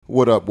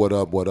What up, what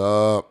up, what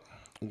up?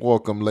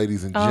 Welcome,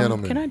 ladies and Can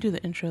gentlemen. I do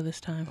the intro this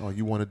time? Oh,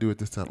 you want to do it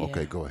this time? Yeah.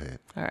 Okay, go ahead.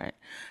 All right.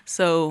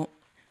 So,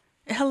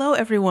 hello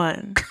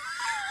everyone.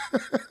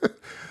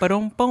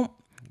 Ba-dum-bum.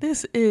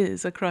 This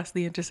is Across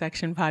the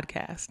Intersection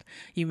podcast.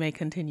 You may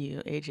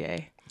continue,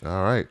 AJ.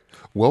 All right.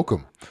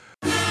 Welcome.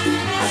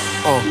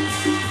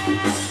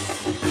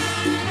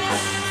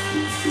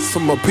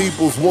 Some of my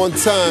peoples one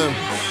time.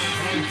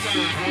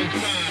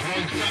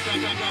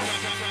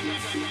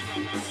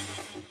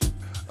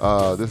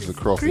 This is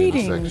Across the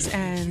Greetings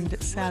Intersection.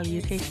 and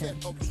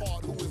salutations.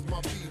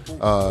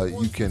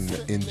 You can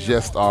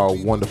ingest our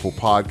wonderful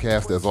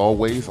podcast, as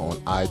always, on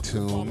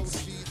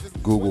iTunes,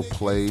 Google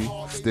Play,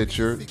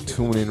 Stitcher,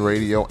 TuneIn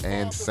Radio,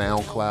 and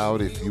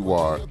SoundCloud. If you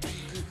are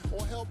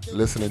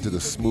listening to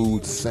the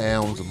smooth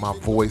sounds of my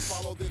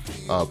voice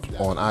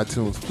on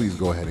iTunes, please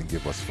go ahead and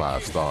give us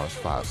 5 stars,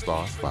 5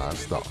 stars, 5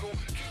 stars.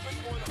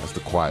 That's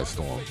the Quiet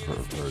Storm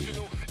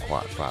version.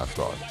 Quiet 5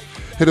 stars.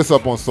 Hit us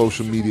up on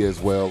social media as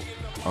well.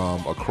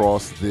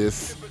 Across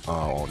this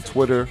on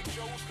Twitter,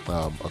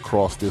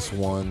 across this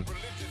one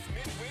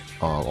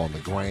on the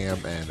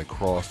gram, and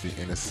across the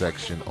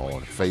intersection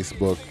on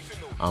Facebook.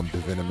 I'm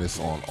Divenomous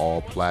on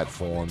all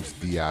platforms,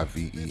 Divenomous.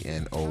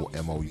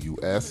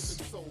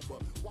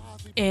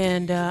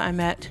 And I'm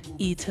at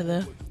E to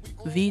the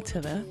V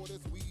to the.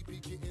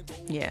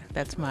 Yeah,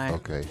 that's my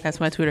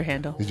Twitter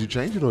handle. Did you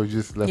change it or you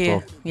just left Yeah,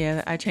 off?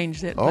 yeah, I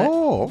changed it.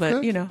 Oh, But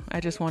okay.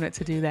 I just wanted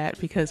to do that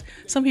because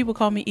some people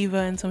call me Eva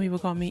and some people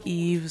call me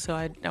Eve, so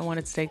I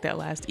wanted to take that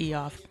last E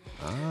off.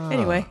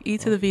 Anyway, E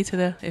to the V to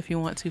the if you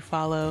want to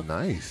follow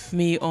Nice.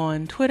 me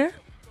on Twitter.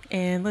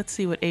 And let's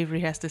see what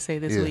Avery has to say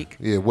this week.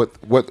 Yeah.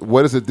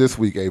 What is it this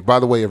week, Avery? By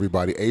the way,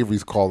 everybody,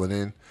 Avery's calling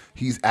in.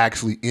 He's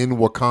actually in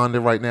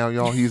Wakanda right now,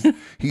 y'all. He's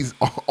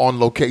on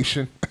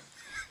location.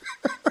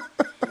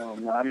 No,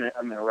 I'm in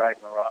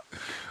Ragnarok.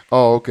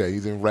 Oh, okay.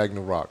 He's in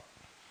Ragnarok.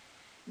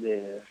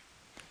 Yeah.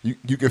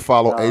 You can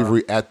follow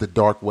Avery at the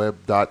dark web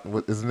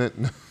isn't it?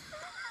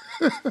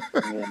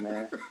 Yeah,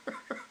 man.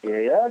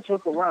 Yeah, I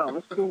joke around.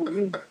 It's cool with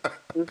me.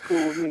 It's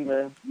cool with me,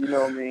 man. You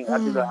know what I mean? I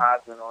do the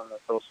Heisman on the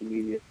social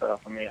media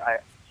stuff. I mean,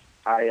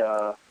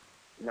 I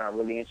not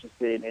really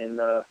interested in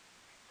the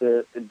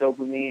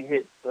dopamine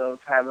hits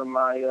of having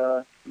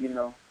my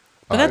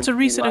But that's a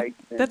recent likes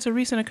and- that's a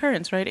recent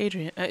occurrence, right,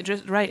 Adrian?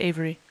 Just right,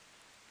 Avery.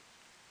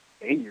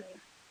 Avery.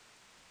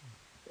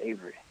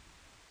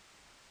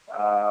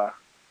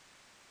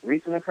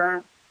 Recent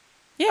occurrence?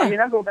 Yeah. I mean,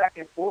 I go back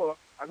and forth,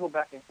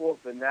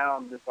 but now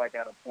I'm just like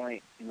at a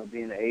point,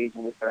 being the age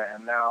in which I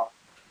am now,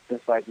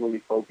 just like really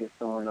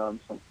focused on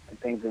some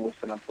things in which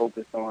that I'm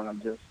focused on.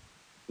 I'm just,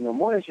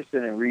 more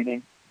interested in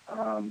reading.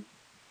 I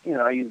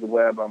use the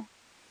web. I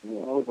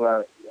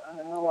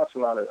watch a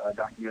lot of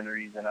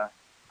documentaries and I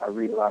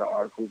read a lot of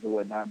articles and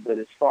whatnot. But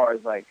as far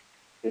as like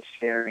just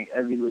sharing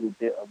every little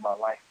bit of my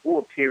life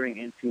or peering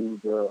into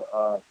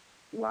the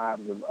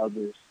lives of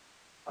others,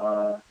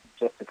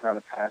 just to kind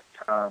of pass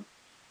time.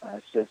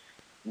 It's just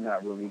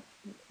not really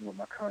what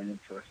my current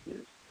interest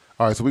is.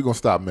 All right, so we're gonna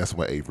stop messing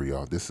with Avery,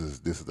 y'all. This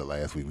is the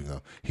last week.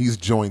 He's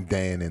joined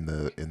Dan in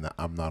the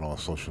I'm not on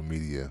social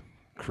media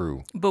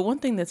crew. But one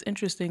thing that's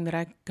interesting that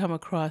I come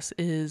across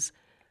is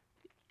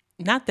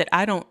not that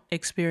I don't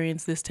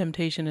experience this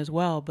temptation as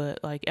well,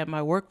 but like at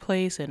my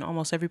workplace and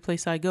almost every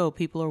place I go,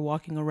 people are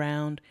walking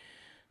around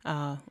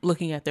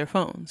looking at their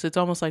phones. It's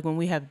almost like when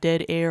we have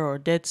dead air or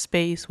dead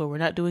space where we're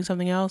not doing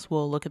something else,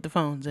 we'll look at the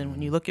phones. And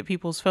when you look at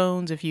people's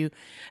phones, if you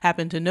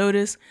happen to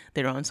notice,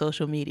 they're on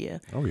social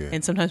media. Oh, yeah.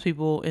 And sometimes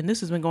people, and this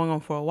has been going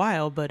on for a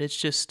while, but it's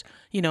just,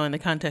 in the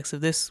context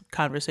of this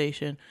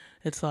conversation,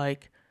 it's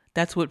like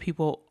that's what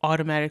people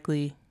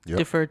automatically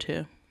defer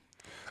to.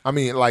 I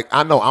mean, like,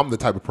 I know I'm the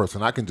type of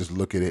person, I can just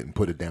look at it and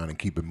put it down and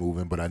keep it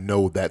moving, but I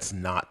know that's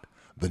not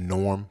the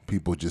norm.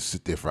 People just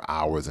sit there for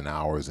hours and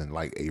hours and,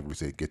 like Avery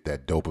said, get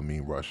that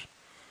dopamine rush.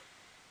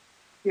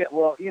 Yeah,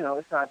 well,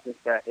 it's not just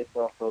that. It's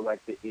also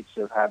like the itch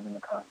of having to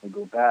constantly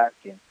go back.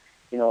 And,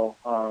 I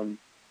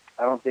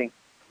don't think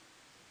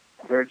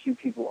very few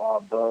people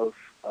are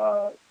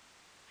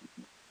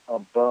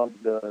above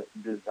the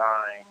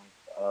design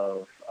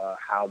of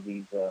how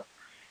these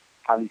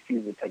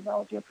pieces of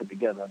technology are put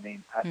together. I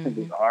mean, I think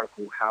this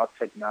article, How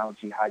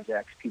Technology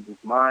Hijacks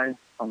People's Minds,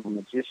 from a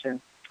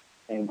magician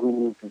and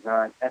Google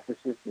design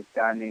ethicist, this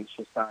guy named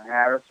Tristan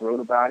Harris wrote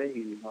about it.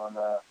 He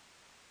was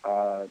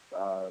on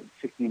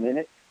 60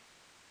 Minutes.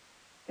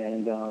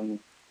 And,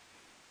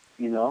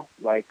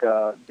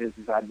 there's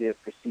this idea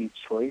of perceived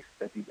choice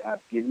that these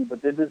apps give you,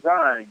 but they're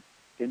designed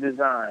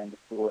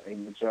for a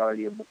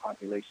majority of the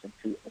population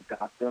to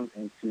adopt them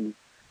and to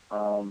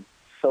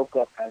soak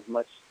up as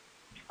much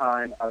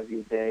time out of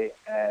your day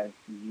as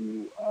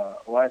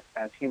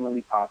as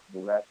humanly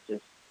possible. That's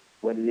just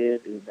what it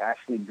is. It's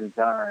actually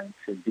designed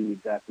to do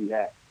exactly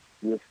that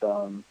with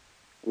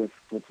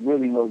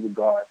really no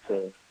regard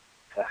to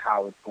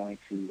how it's going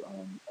to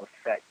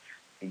affect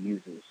the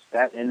users.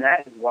 That's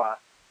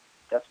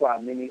why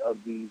many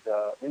of these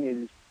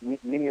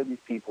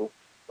people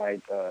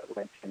like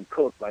Tim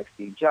Cook, like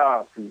Steve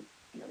Jobs, who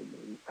he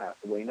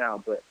passed away now,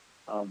 but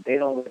They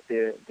don't let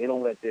their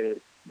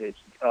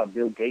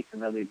Bill Gates,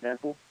 another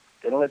example.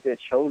 They don't let their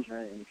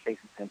children, in the case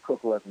of Tim Cook,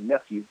 who has a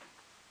nephew,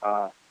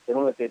 they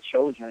don't let their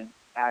children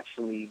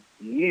actually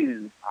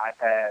use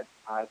iPads,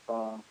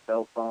 iPhones,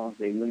 cell phones.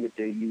 They limit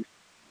their use,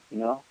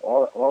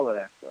 all of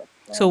that stuff.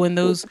 So when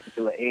to a those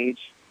particular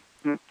age.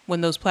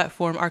 when those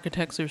platform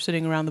architects are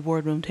sitting around the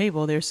boardroom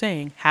table, they're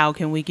saying, "How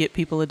can we get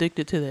people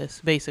addicted to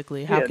this?"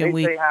 Basically, how can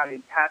we? Say how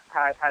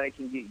they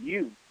can get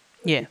you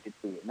addicted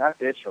to it, not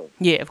their children.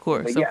 Yeah, of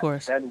course, But of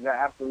course. that is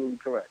absolutely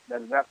correct.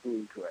 That is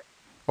absolutely correct.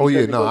 Oh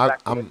yeah, Because it no, goes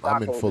back to I'm the in full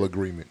stockholders.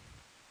 agreement.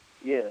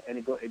 Yeah, and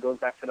it goes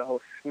back to the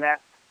whole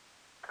SNAP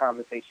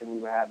conversation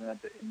we were having in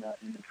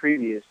the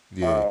previous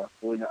or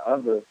in the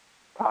other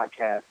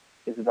podcast.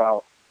 It's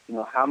about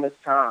how much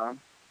time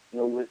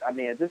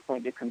at this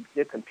point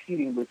they're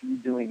competing with you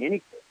doing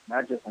anything,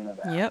 not just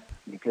another app. Yep.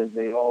 Because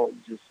they all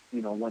just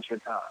want your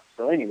time.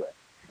 So anyway,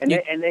 and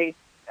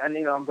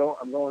I'm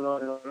going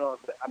on and on.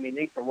 But I mean,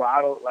 they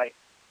throttle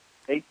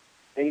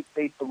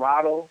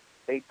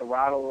they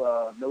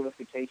throttle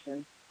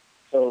notifications.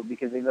 So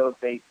because they know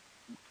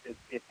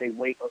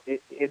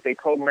if they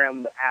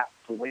program the app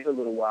to wait a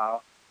little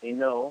while, they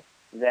know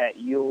that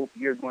you're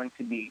going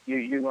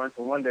to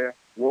wonder,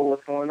 well,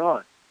 what's going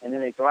on? And then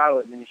they throttle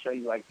it, and then they show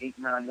you like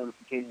 8-9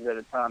 notifications at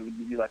a time. They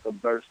give you like a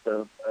burst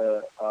of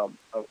a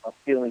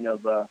feeling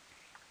of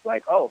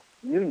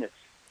newness.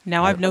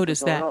 Now I've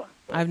noticed that. So,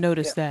 I've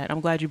noticed that.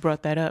 I'm glad you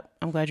brought that up.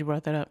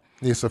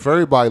 Yeah, so for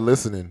everybody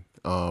listening,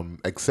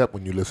 except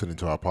when you're listening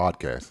to our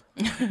podcast,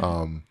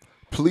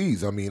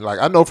 please, I mean, like,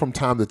 I know from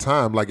time to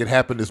time, like it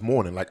happened this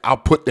morning, like I'll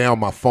put down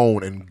my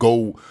phone and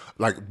go,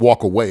 like,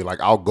 walk away. Like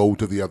I'll go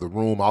to the other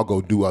room, I'll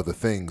go do other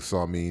things. So,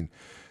 I mean,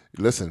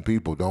 listen,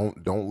 people,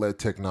 don't let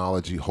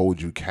technology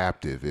hold you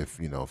captive. If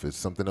it's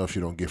something else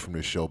you don't get from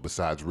this show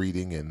besides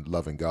reading and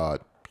loving God,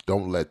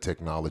 don't let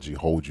technology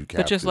hold you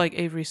captive. But just like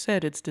Avery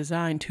said, it's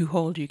designed to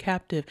hold you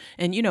captive.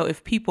 And,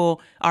 if people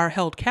are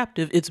held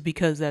captive, it's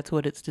because that's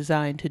what it's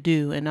designed to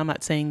do. And I'm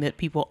not saying that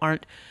people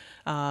aren't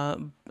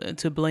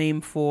to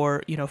blame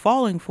for,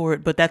 falling for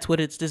it, but that's what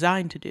it's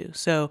designed to do.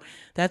 So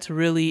that's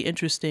really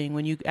interesting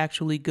when you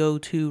actually go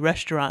to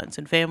restaurants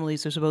and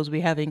families are supposed to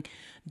be having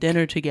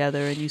dinner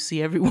together and you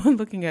see everyone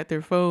looking at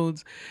their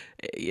phones.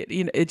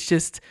 It's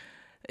just...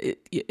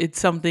 It's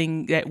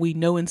something that we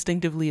know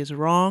instinctively is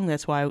wrong.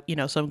 That's why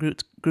some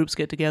groups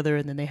get together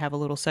and then they have a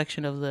little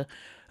section of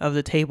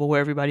the table where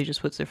everybody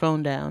just puts their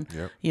phone down.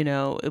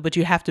 Yep. But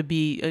you have to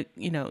be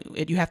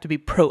you have to be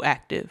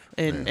proactive,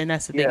 and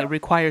that's the thing. It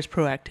requires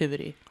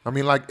proactivity. I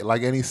mean, like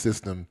any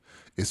system,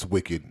 it's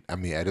wicked. I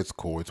mean, at its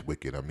core, it's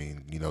wicked. I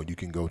mean, you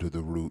can go to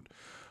the root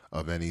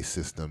of any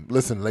system.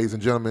 Listen, ladies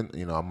and gentlemen,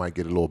 I might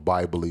get a little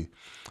Bible-y,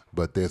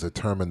 but there's a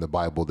term in the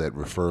Bible that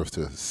refers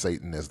to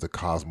Satan as the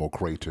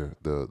cosmocrator,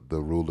 the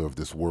ruler of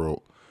this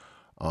world.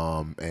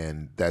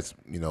 And that's,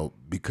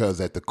 because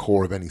at the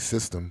core of any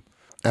system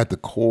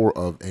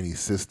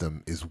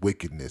is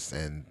wickedness,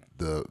 and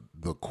the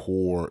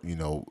core,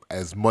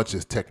 as much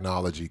as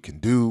technology can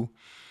do,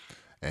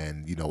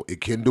 and,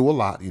 it can do a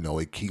lot,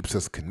 it keeps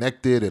us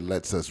connected. It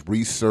lets us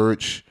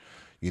research,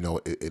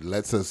 it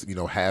lets us,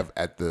 have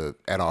at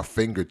our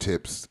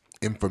fingertips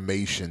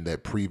information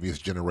that previous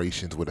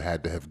generations would have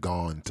had to have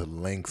gone to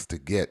lengths to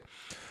get.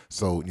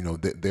 So,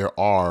 there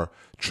are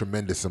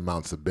tremendous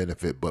amounts of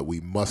benefit, but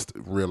we must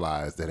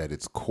realize that at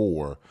its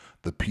core,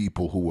 the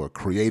people who are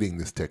creating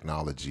this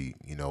technology,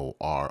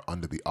 are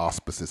under the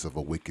auspices of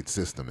a wicked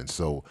system. And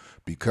so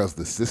because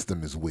the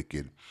system is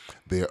wicked,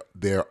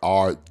 there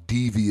are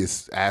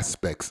devious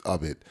aspects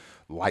of it,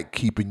 like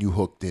keeping you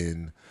hooked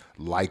in,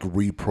 like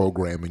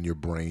reprogramming your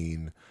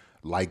brain,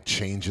 like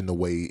changing the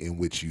way in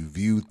which you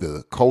view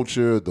the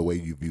culture, the way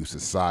you view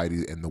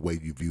society, and the way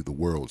you view the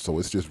world. So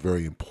it's just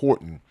very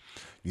important,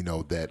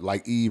 that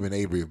like Eve and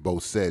Avery have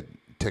both said,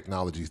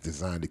 technology is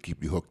designed to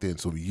keep you hooked in,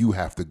 so you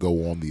have to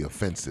go on the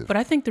offensive. But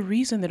I think the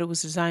reason that it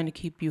was designed to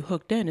keep you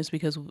hooked in is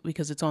because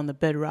it's on the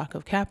bedrock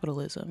of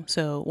capitalism.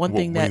 So one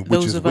thing that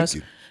those of us,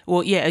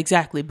 well, yeah,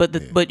 exactly. But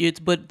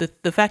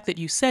the fact that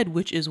you said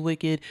which is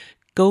wicked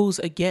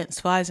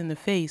flies in the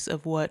face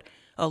of what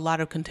a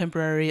lot of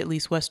contemporary, at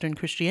least Western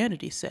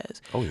Christianity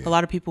says. Oh, yeah. A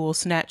lot of people will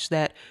snatch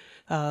that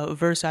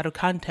verse out of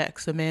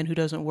context. A man who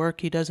doesn't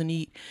work, he doesn't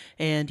eat,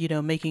 and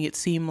making it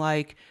seem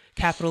like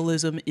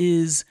capitalism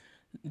is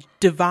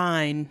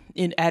divine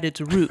at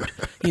its root.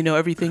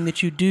 Everything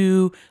that you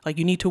do, like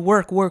you need to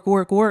work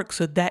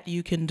so that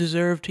you can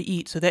deserve to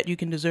eat, so that you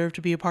can deserve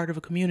to be a part of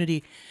a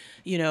community.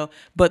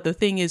 But the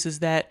thing is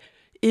that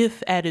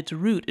if at its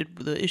root,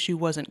 the issue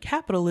wasn't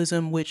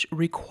capitalism, which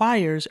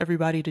requires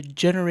everybody to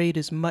generate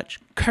as much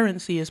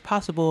currency as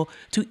possible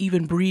to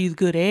even breathe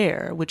good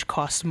air, which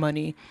costs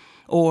money,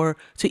 or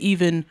to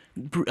even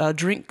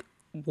drink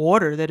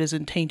water that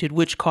isn't tainted,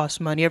 which costs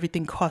money.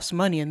 Everything costs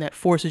money, and that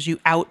forces you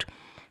out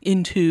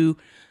into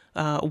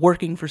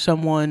working for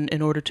someone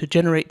in order to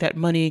generate that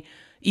money,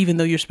 even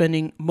though you're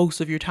spending most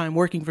of your time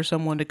working for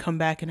someone to come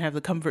back and have the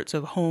comforts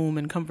of home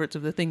and comforts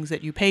of the things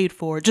that you paid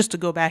for just to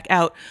go back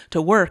out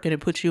to work, and it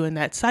puts you in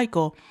that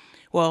cycle.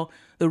 Well,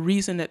 the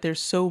reason that there's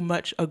so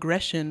much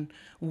aggression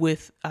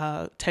with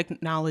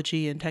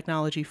technology and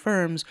technology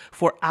firms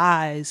for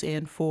eyes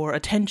and for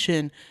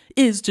attention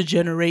is to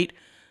generate,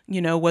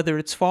 whether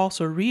it's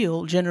false or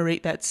real,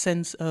 generate that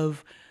sense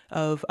of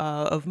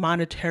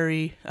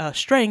monetary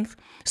strength,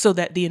 so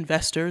that the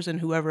investors and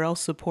whoever else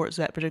supports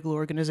that particular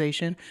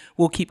organization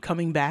will keep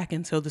coming back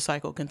until the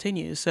cycle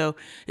continues. So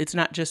it's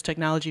not just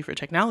technology for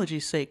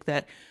technology's sake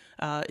that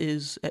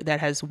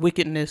has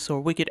wickedness or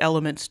wicked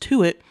elements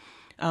to it,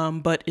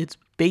 but it's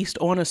based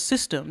on a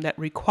system that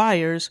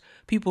requires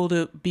people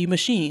to be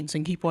machines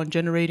and keep on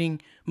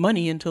generating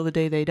money until the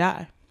day they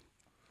die.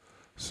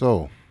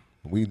 So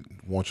we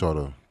want y'all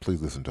to please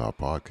listen to our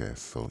podcast.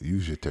 So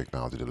use your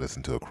technology to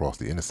listen to Across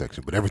the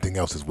Intersection, but everything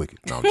else is wicked.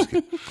 No, I'm just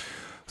kidding.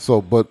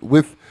 So, but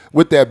with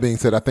that being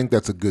said, I think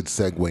that's a good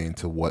segue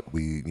into what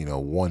we,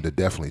 wanted to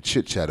definitely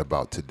chit chat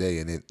about today.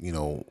 And it,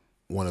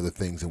 one of the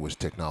things in which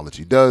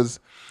technology does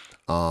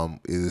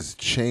is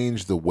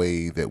change the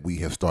way that we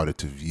have started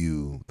to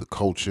view the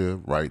culture,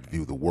 right?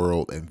 View the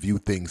world and view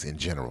things in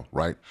general,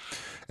 right?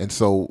 And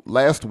so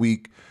last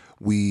week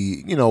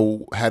we,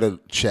 had a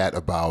chat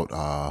about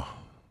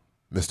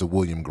Mr.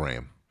 William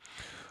Graham.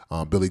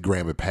 Billy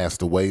Graham had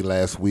passed away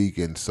last week,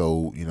 and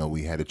so,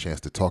 we had a chance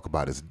to talk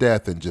about his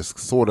death and just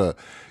sort of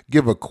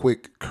give a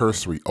quick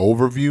cursory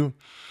overview.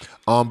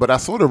 But I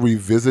sort of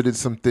revisited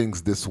some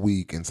things this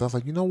week, and so I was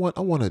like, you know what?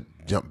 I want to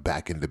jump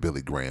back into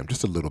Billy Graham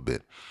just a little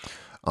bit.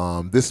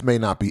 This may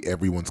not be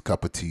everyone's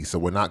cup of tea, so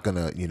we're not going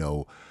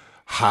to,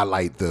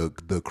 highlight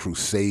the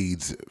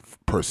Crusades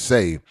per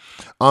se.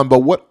 But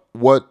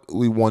what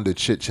we wanted to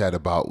chit-chat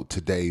about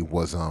today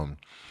was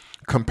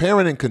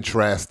comparing and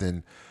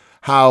contrasting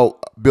how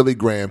Billy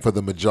Graham, for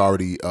the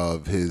majority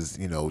of his,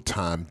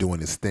 time doing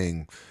his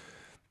thing,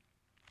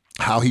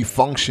 how he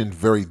functioned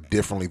very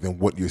differently than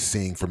what you're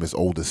seeing from his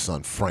oldest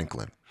son,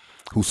 Franklin,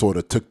 who sort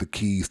of took the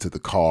keys to the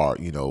car,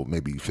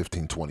 maybe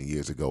 15, 20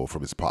 years ago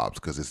from his pops,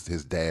 because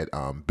his dad,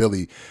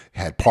 Billy,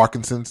 had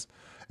Parkinson's,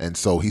 and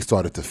so he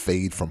started to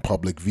fade from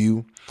public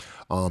view,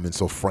 and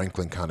so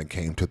Franklin kind of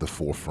came to the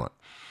forefront.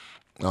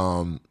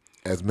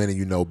 As many of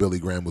you know, Billy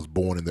Graham was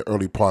born in the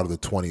early part of the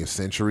 20th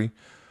century,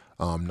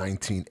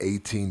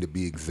 1918 to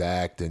be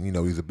exact. And,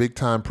 he's a big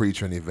time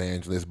preacher and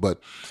evangelist, but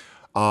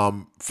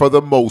for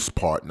the most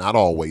part, not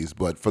always,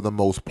 but for the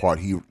most part,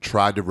 he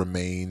tried to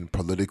remain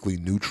politically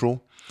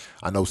neutral.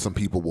 I know some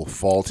people will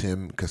fault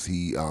him because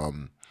he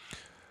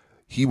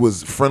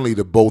was friendly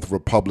to both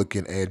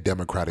Republican and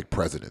Democratic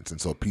presidents. And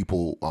so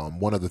people,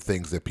 one of the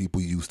things that people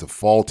used to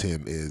fault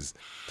him is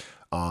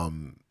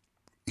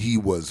he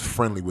was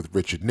friendly with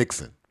Richard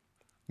Nixon.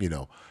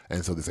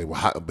 And so they say,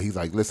 well, but he's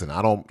like, listen,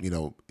 I don't,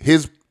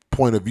 his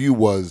point of view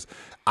was,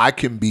 I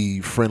can be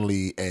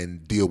friendly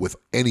and deal with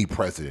any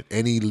president,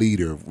 any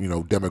leader,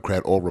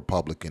 Democrat or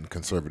Republican,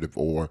 conservative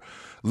or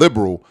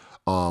liberal.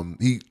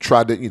 He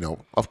tried to,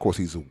 of course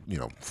he's a,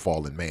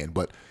 fallen man,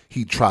 but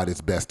he tried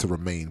his best to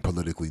remain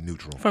politically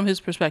neutral. From his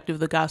perspective,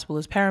 the gospel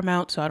is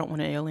paramount, so I don't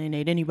want to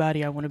alienate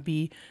anybody. I want to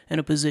be in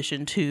a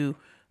position to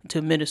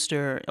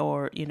minister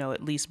or,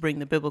 at least bring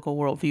the biblical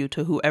worldview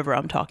to whoever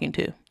I'm talking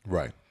to.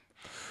 Right.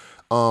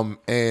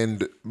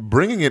 And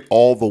bringing it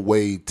all the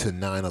way to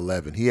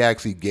 9/11, he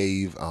actually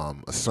gave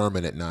a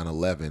sermon at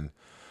 9/11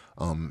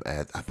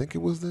 at, I think it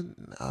was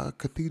the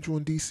cathedral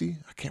in D.C.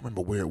 I can't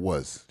remember where it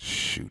was.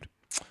 Shoot,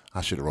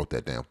 I should have wrote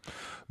that down.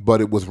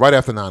 But it was right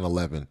after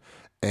 9/11,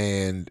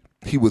 and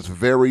he was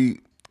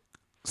very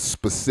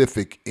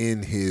specific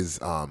in his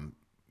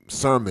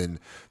sermon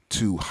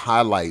to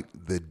highlight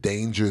the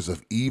dangers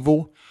of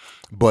evil,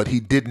 but he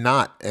did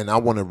not, and I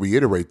want to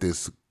reiterate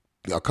this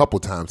a couple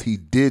times, he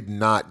did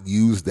not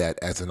use that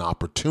as an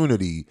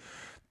opportunity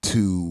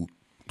to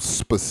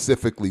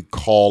specifically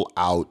call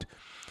out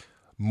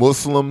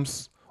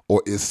Muslims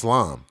or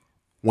Islam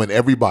when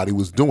everybody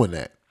was doing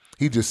that.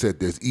 He just said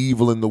there's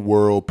evil in the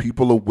world,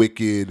 people are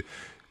wicked,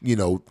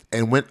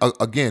 and went,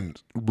 again,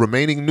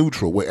 remaining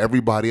neutral where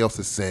everybody else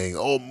is saying,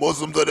 oh,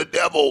 Muslims are the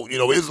devil,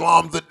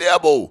 Islam's the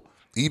devil,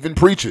 even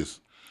preachers.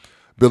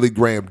 Billy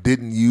Graham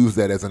didn't use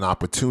that as an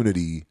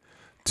opportunity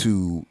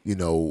to,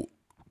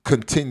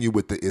 continue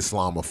with the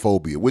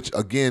Islamophobia, which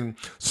again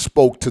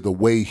spoke to the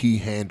way he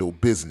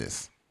handled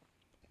business.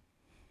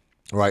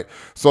 Right.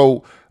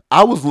 So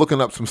I was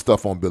looking up some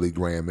stuff on Billy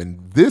Graham,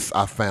 and this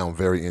I found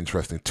very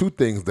interesting. Two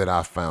things that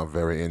I found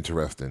very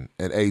interesting.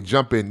 And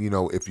jump in,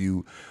 if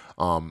you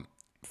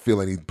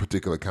feel any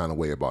particular kind of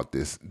way about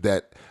this.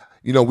 That,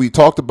 we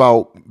talked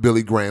about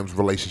Billy Graham's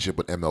relationship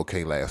with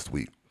MLK last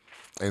week.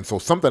 And so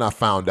something I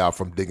found out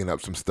from digging up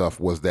some stuff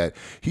was that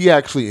he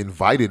actually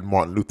invited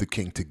Martin Luther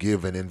King to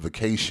give an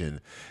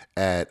invocation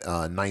at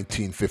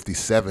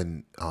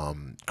 1957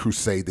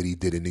 crusade that he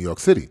did in New York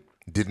City.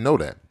 Didn't know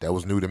that. That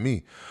was new to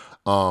me.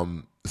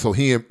 So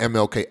he and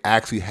MLK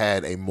actually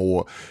had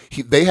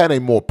they had a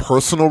more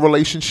personal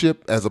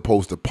relationship as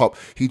opposed to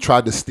he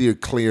tried to steer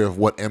clear of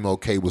what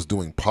MLK was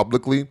doing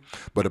publicly,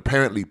 but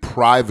apparently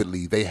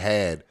privately they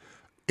had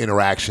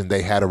interaction.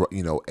 They had a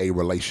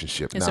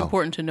relationship. It's Now,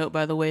 important to note,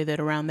 by the way, that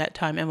around that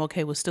time,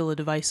 MLK was still a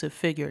divisive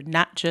figure,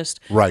 not just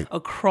Right.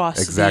 across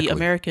Exactly. the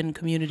American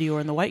community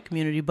or in the white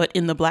community, but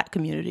in the black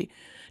community.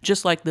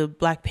 Just like the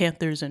Black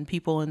Panthers and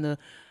people in the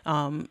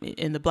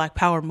Black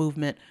Power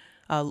movement,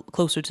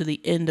 closer to the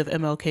end of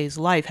MLK's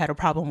life, had a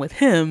problem with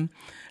him.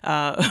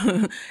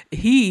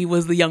 He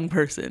was the young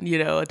person,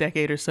 a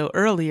decade or so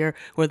earlier,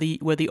 where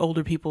the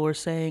older people were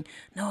saying,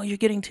 "No, you're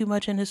getting too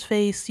much in his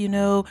face.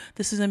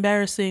 This is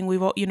embarrassing.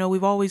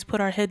 We've always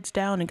put our heads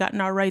down and gotten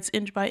our rights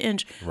inch by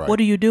inch. Right. What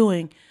are you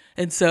doing?"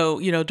 And so,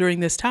 during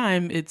this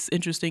time, it's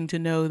interesting to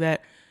know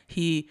that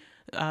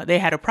they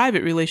had a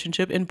private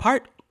relationship, in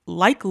part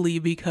likely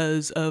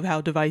because of how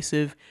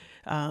divisive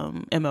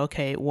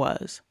MLK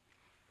was.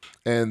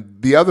 and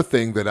the other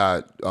thing that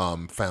I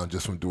found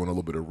just from doing a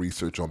little bit of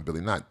research on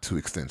Billy, not too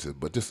extensive,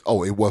 but just,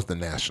 it was the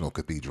National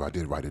Cathedral. I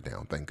did write it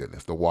down, thank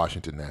goodness, the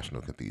Washington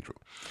National Cathedral,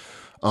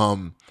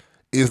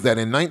 is that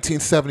in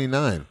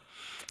 1979,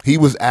 he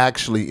was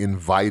actually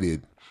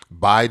invited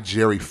by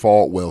Jerry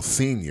Falwell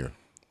Sr.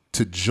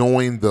 to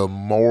join the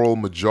Moral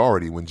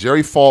Majority. When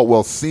Jerry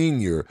Falwell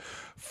Sr.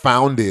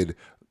 founded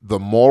the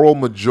Moral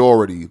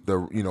Majority, the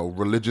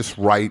religious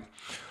right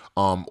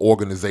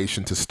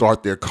organization to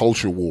start their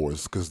culture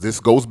wars, because this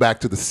goes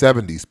back to the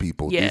 70s,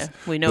 people. Yeah,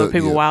 we know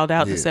people wild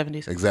out in the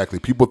 70s. Exactly.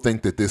 People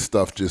think that this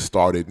stuff just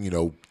started,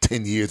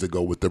 10 years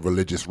ago with the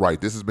religious right.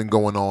 This has been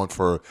going on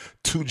for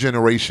 2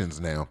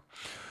 generations now.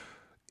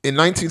 In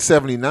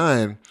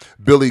 1979,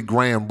 Billy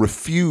Graham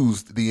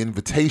refused the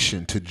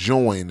invitation to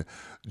join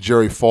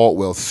Jerry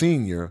Falwell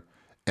Sr.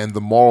 and the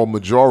Moral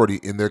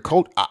Majority in their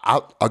cult.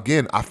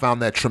 I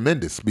found that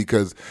tremendous,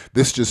 because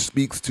this just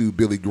speaks to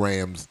Billy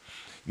Graham's,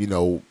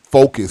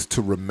 focus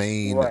to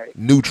remain Right.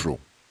 neutral.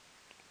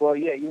 Well,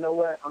 yeah, you know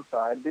what? I'm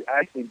sorry. I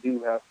actually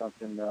do have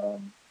something to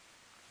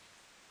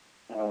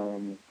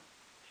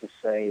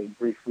say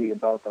briefly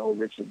about the whole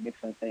Richard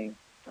Nixon thing.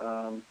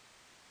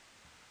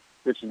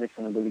 Richard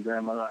Nixon and Billy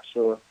Graham, I'm not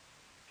sure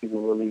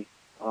people really...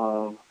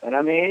 and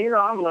I mean,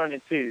 I'm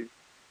learning too.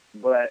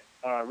 But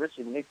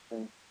Richard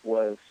Nixon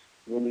was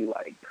really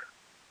like...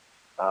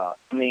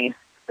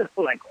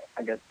 like,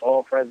 I guess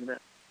all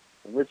presidents.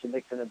 Richard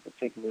Nixon in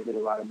particular did a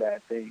lot of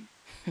bad things.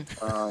 To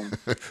Not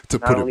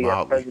put it only as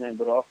mildly. president,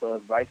 but also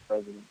as vice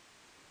president.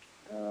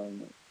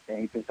 And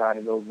he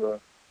presided over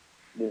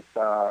this...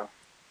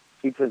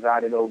 he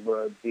presided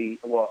over a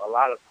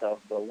lot of stuff,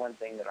 but one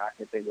thing that I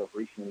can think of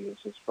recently is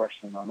just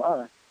fresh in my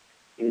mind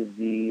is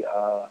the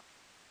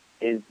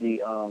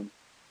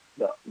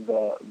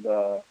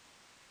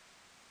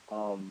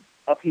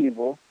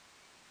upheaval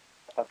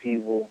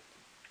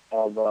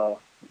of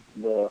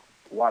the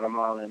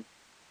Guatemalans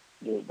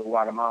in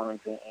Guatemala,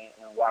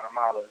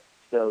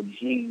 spelled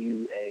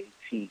Guatemela,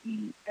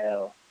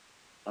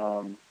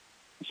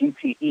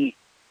 GTEMELA,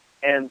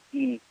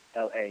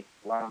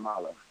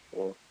 Guatemala,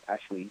 or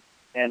actually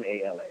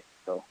MALA.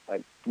 So,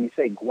 like, we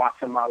say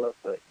Guatemala,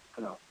 but it's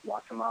pronounced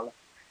Guatemala.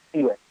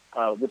 Anyway,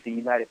 with the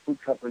United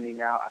Fruit Company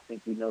now, I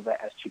think we know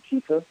that as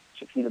Chiquita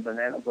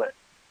Banana, but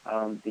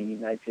the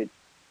United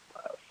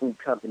Fruit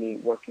Company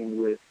working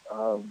with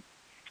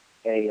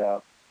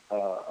a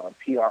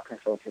PR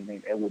consultant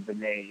named Edward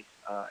Bernays,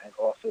 and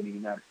also the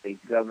United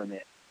States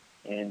government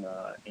in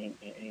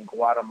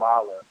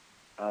Guatemala,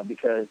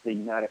 because the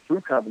United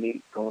Fruit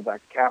Company, going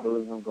back to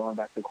capitalism, going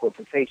back to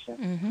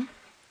corporation,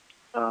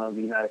 the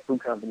United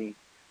Fruit Company,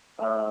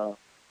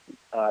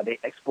 they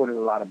exported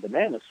a lot of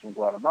bananas from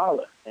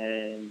Guatemala,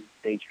 and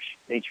they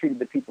treated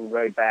the people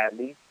very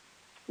badly,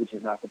 which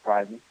is not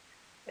surprising.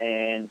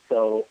 And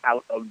so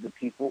out of the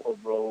people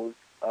arose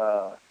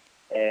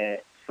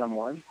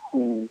someone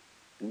who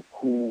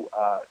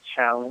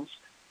challenged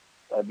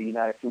the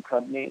United Fruit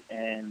Company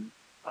and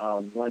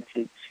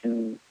wanted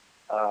to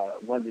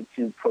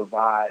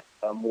provide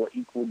a more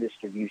equal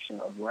distribution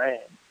of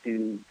land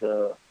to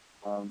the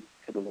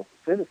local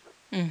citizens.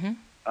 Mm-hmm.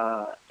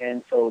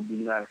 And so the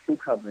United Fruit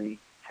Company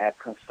had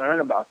concern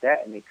about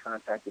that, and they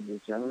contacted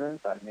this gentleman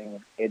by the name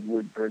of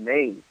Edward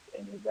Bernays,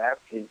 and his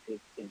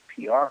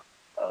PR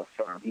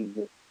firm.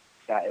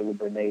 Edward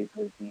Bernays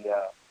was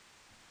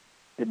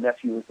the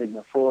nephew of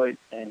Sigmund Freud,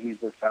 and he's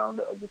the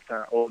founder of the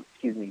term,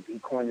 he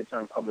coined the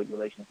term public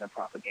relations and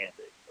propaganda,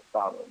 the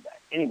father of that.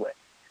 Anyway,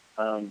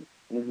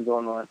 this is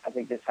going on, I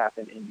think this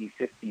happened in the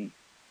 50s.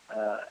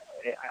 I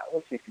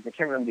can't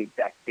remember the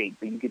exact date,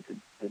 but you get the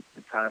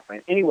time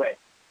frame. Anyway,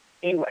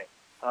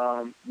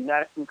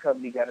 United Fruit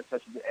Company got in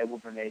touch with the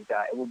Edward Bernays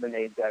guy. Edward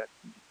Bernays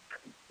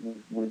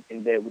was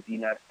in bed with the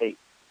United States.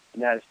 The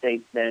United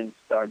States then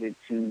started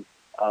to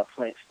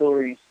plant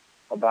stories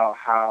about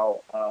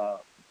how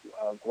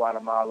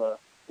Guatemala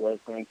was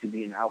going to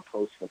be an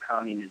outpost for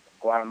communism.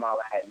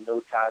 Guatemala had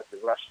no ties to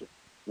Russia,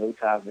 no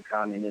ties to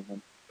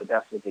communism, but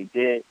that's what they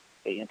did.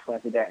 They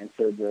implanted that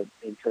into the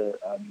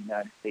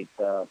United States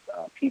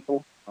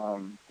people,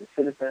 the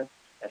citizens.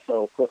 And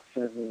so, of course,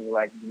 the citizens were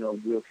like,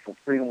 we're for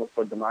freedom, we're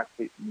for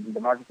democracy,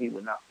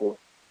 we're not for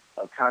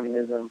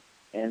communism.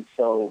 And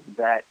so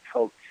that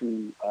helped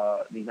to,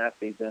 the United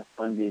States then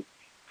funded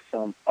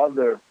some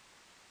other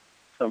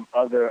some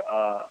other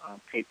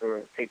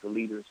paper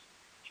leaders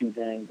to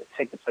then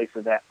take the place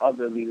of that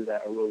other leader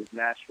that arose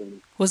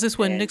naturally. Was this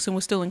when And Nixon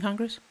was still in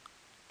Congress?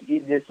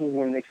 this was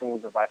when Nixon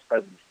was the vice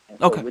president, and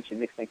so Okay. Richard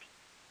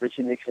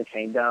Nixon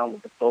came down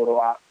with the photo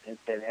op and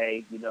said,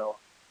 "Hey,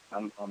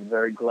 I'm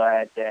very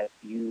glad that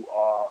you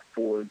are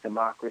for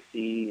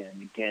democracy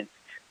and against,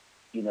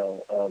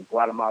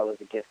 Guatemala's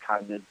against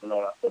communism and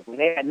all that stuff." When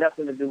they had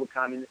nothing to do with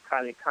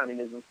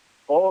communism,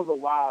 all the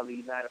while the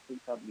United Fruit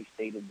Company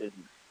stayed in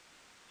business.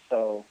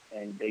 So,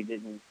 and they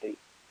didn't.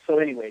 So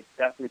anyway,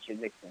 that's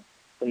Richard Nixon.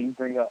 So you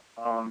bring up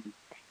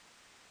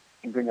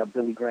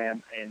Billy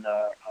Graham and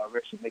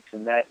Richard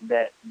Nixon. That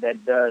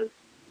does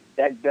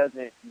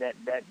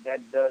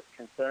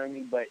concern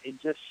me, but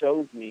it just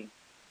shows me.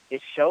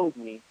 It shows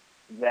me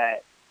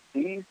that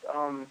these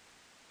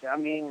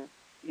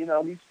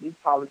these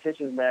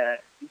politicians, man,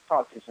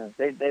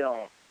 they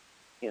don't,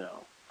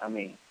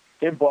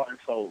 they're bought and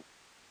sold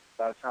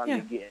by the time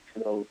they get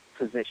into those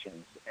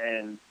positions.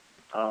 And,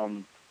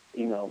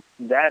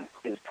 that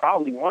is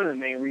probably one of the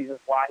main reasons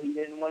why he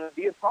didn't want to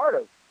be a part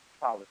of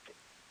politics.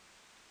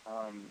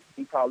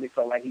 He probably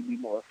felt like he'd be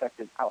more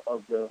effective out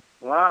of the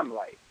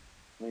limelight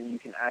when you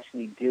can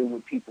actually deal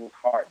with people's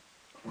hearts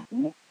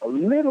a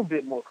little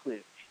bit more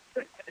clearly.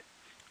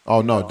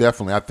 Oh no,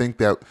 definitely. I think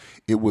that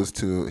it was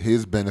to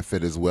his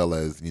benefit as well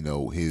as the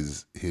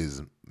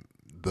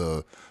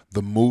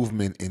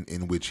movement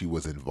in which he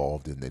was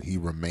involved in, that he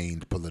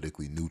remained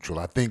politically neutral.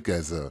 I think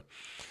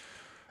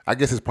I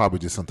guess it's probably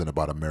just something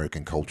about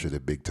American culture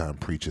that big time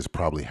preachers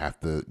probably have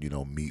to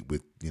meet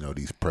with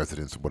these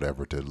presidents or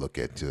whatever to look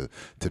at to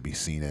be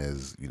seen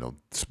as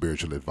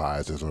spiritual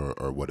advisors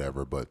or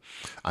whatever. But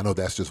I know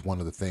that's just one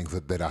of the things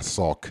that I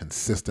saw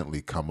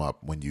consistently come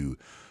up when you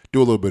do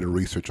a little bit of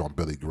research on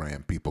Billy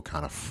Graham. People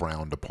kind of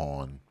frowned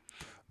upon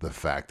the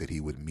fact that he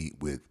would meet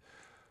with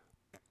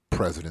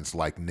presidents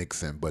like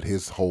Nixon, but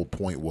his whole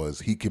point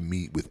was he can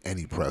meet with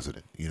any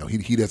president.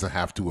 He doesn't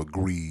have to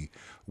agree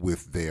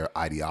with their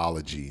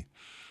ideology,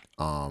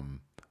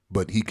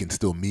 but he can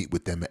still meet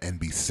with them and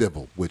be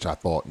civil, which I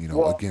thought,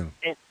 again.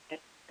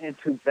 And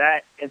to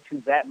that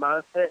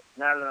mindset,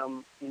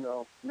 now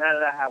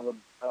that I have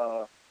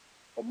a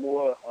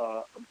more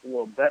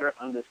better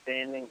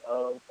understanding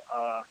of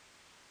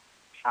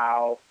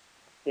how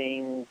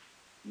things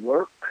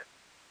work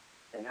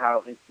and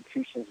how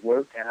institutions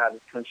work and how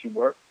this country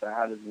works and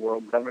how this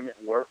world government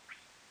works,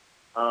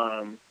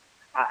 I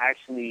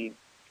actually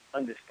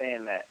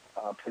understand that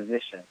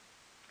position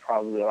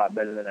probably a lot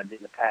better than I did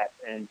in the past.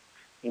 And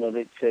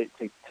to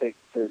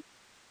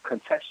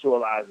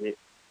contextualize it,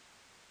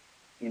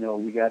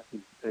 we got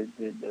the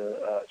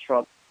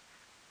Trump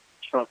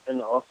in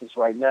the office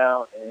right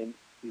now, and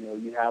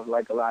you have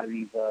like a lot of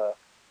these.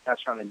 Not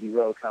trying to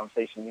derail the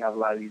conversation. You have a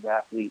lot of these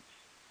athletes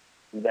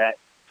that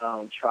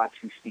try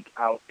to speak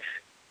out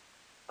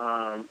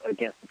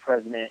against the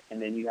president, and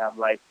then you have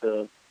like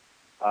some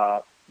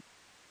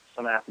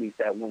athletes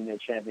that win their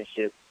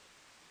championships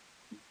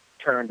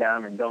turn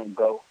down and don't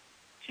go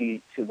to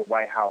the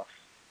White House.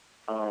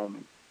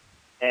 And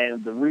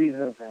the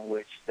reasons in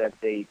which that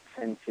they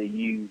tend to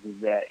use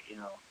is that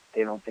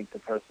they don't think the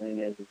person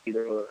is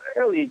either.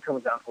 Early it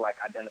comes down to like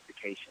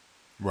identification,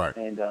 right?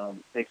 And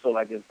they feel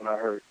like it's going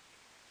to hurt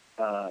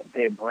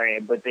their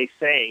brand, but they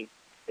say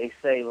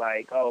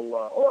like,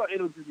 or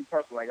it'll just be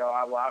personal, like,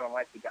 I don't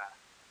like the guy,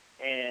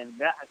 and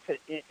that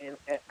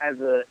as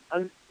a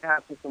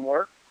understand system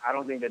work, I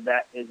don't think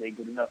that is a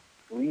good enough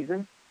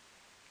reason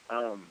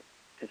to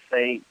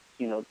say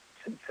to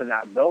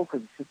not go,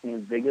 because the system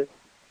is bigger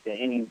than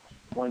any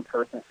one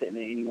person sitting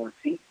in any one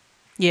seat.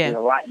 Yeah, there's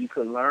a lot you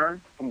could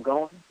learn from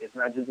going. It's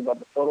not just about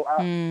the photo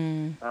op,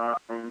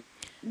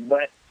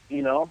 but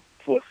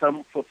for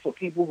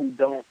people who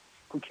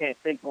can't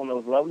think on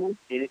those levels,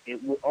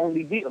 it will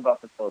only be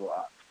about the photo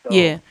op. So,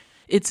 yeah,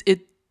 it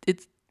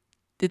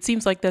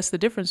seems like that's the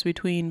difference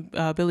between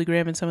Billy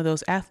Graham and some of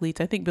those athletes.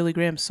 I think Billy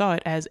Graham saw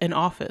it as an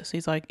office.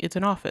 He's like, it's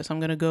an office. I'm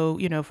going to go,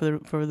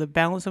 for the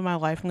balance of my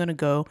life, I'm going to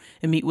go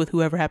and meet with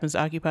whoever happens to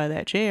occupy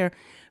that chair.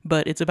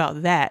 But it's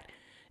about that.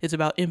 It's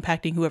about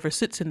impacting whoever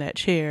sits in that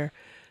chair,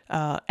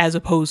 as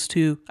opposed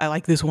to I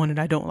like this one and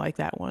I don't like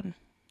that one.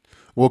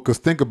 Well, because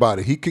think about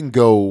it. He can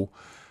go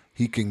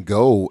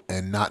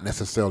and not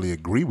necessarily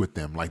agree with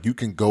them. Like, you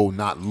can go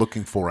not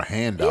looking for a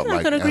handout. He's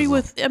not going to agree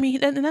with,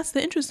 and that's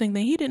the interesting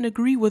thing. He didn't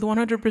agree with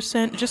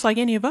 100%, just like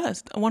any of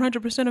us,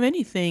 100% of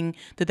anything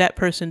that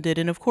person did.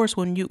 And of course,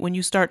 when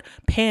you start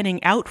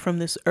panning out from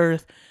this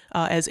earth,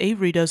 as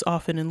Avery does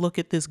often, and look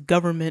at this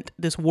government,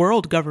 this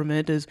world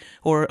government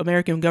or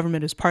American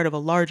government as part of a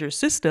larger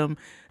system,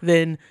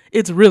 then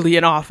it's really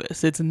an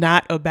office. It's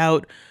not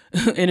about,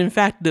 and in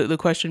fact, the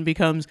question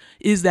becomes,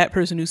 is that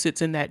person who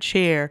sits in that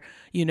chair,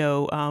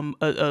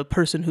 a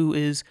person who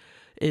is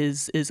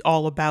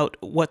all about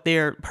what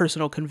their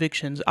personal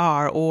convictions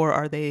are, or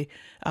are they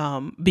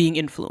being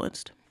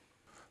influenced?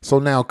 So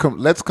now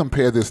let's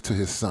compare this to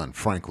his son,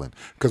 Franklin,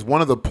 because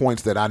one of the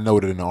points that I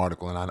noted in the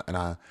article, and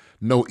I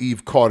know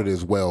Eve caught it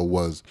as well,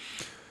 was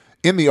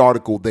in the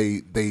article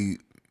they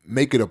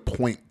make it a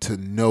point to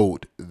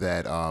note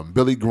that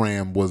Billy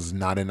Graham was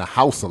not in the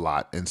house a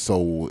lot, and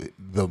so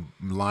the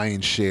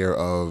lion's share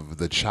of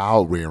the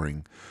child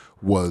rearing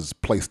was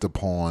placed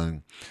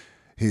upon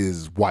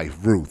his wife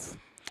Ruth.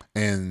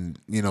 And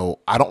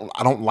I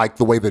don't like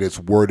the way that it's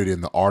worded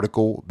in the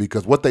article,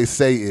 because what they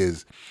say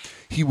is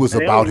he was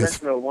And about they only his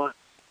mention her once.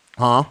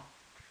 huh.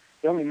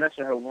 They only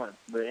mention her once,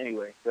 but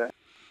anyway.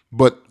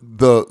 But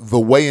the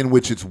way in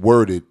which it's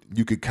worded,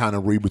 you could kind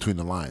of read between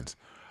the lines,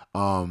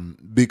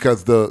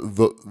 because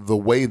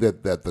the way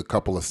that the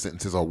couple of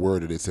sentences are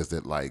worded, it says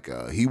that like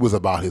he was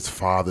about his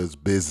father's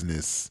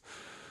business,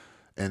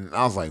 and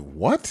I was like,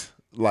 what?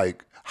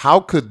 Like,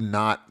 how could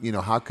not?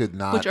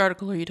 Which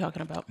article are you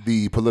talking about?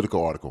 The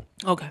Political article.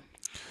 Okay.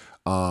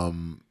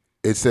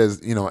 It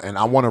says, and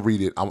I want to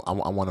read it. I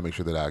want to make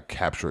sure that I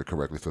capture it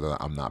correctly so that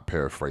I'm not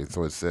paraphrasing.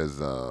 So it says,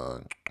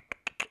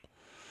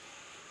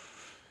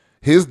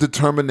 his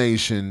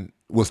determination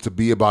was to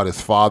be about his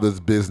father's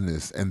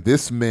business, and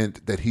this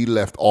meant that he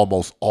left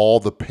almost all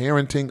the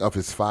parenting of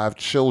his 5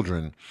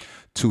 children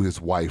to his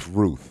wife,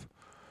 Ruth.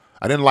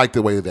 I didn't like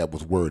the way that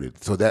was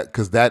worded. So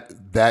because that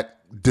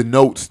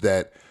denotes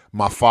that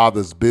my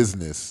father's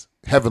business,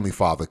 Heavenly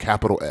Father,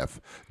 capital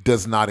F,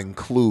 does not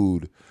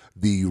include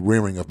the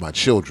rearing of my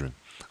children.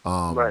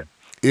 Right.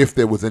 If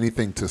there was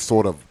anything to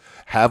sort of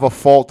have a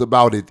fault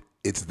about it,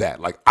 it's that.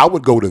 Like, I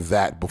would go to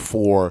that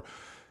before,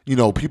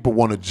 people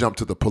want to jump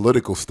to the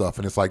political stuff,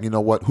 and it's like, you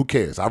know what? Who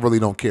cares? I really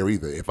don't care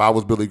either. If I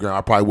was Billy Graham,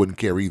 I probably wouldn't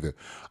care either.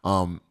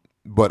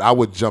 But I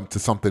would jump to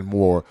something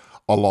more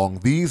along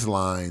these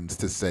lines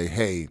to say,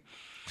 hey,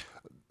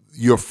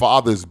 your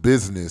father's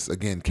business,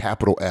 again,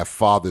 capital F,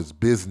 father's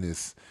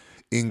business,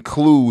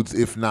 includes,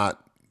 if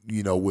not,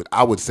 what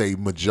I would say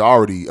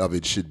majority of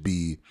it should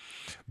be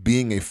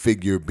being a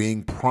figure,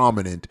 being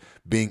prominent,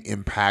 being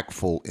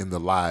impactful in the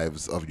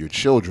lives of your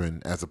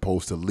children, as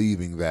opposed to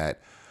leaving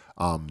that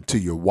to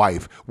your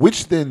wife,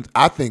 which then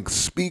I think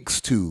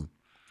speaks to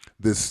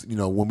this,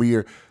 when we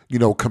are,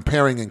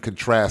 comparing and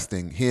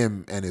contrasting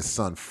him and his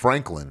son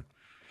Franklin,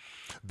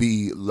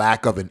 the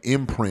lack of an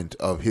imprint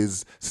of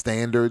his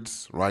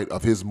standards, right,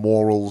 of his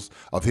morals,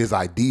 of his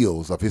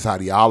ideals, of his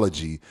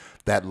ideology,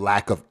 that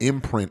lack of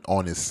imprint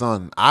on his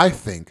son, I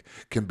think,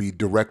 can be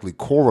directly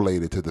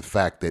correlated to the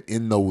fact that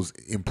in those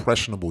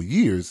impressionable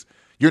years,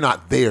 you're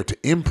not there to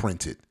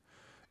imprint it.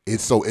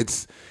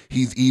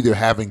 He's either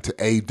having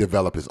to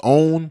develop his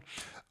own,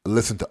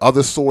 listen to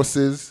other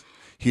sources,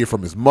 hear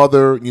from his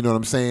mother, you know what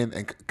I'm saying,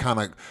 and kind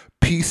of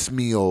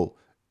piecemeal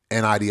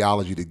an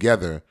ideology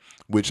together,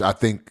 which I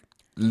think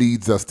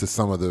leads us to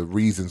some of the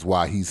reasons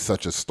why he's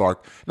such a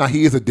stark. Now,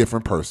 he is a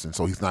different person,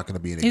 so he's not going to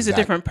be an He's a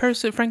different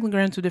person. Franklin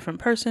Graham's a different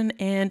person,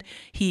 and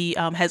he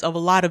has a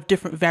lot of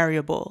different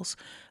variables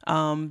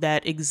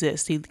that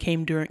exist. He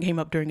came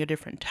up during a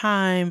different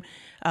time.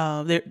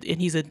 There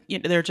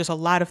are just a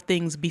lot of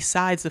things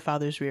besides the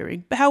father's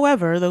rearing.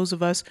 However, those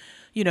of us,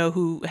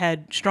 who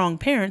had strong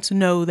parents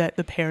know that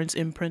the parents'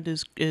 imprint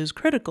is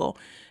critical.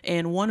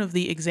 And one of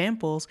the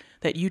examples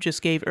that you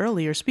just gave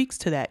earlier speaks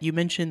to that. You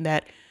mentioned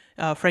that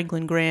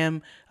Franklin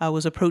Graham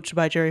was approached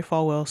by Jerry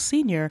Falwell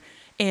Sr.,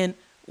 and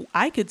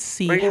I could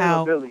see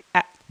how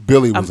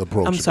Billy was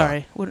approached. I'm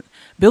sorry,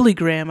 Billy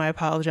Graham, I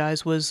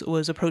apologize,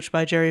 was approached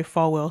by Jerry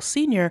Falwell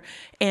Sr.,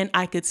 and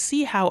I could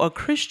see how a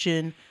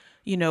Christian,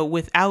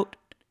 without,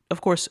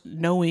 of course,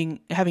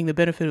 having the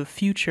benefit of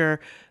future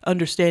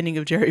understanding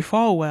of Jerry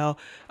Falwell,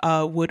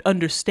 would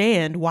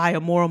understand why a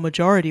moral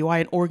majority, why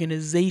an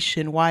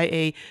organization, why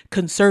a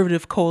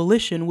conservative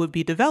coalition would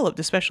be developed,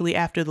 especially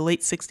after the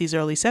late 60s,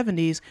 early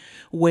 70s,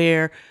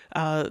 where,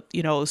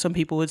 some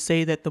people would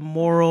say that the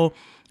moral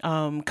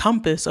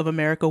compass of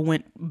America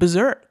went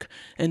berserk.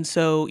 And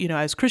so,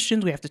 as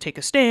Christians, we have to take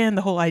a stand.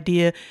 The whole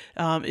idea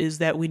is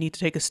that we need to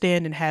take a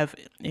stand and have,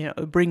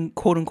 bring,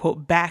 quote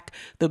unquote, back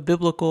the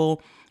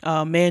biblical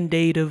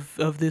mandate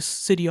of this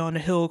city on a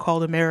hill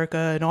called America,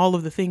 and all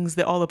of the things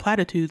all the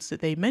platitudes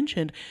that they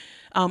mentioned.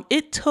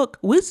 It took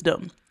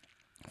wisdom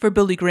for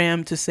Billy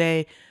Graham to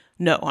say,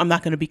 no, I'm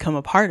not going to become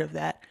a part of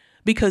that.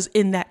 Because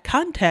in that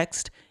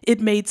context, it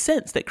made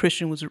sense that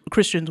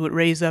Christians would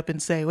raise up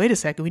and say, wait a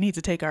second, we need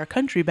to take our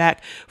country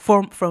back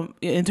from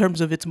in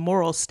terms of its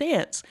moral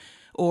stance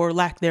or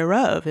lack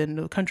thereof, and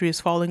the country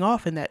is falling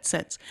off in that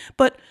sense.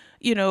 But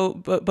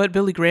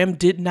Billy Graham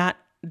did not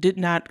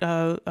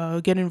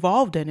get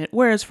involved in it,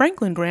 whereas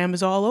Franklin Graham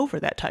is all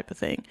over that type of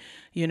thing,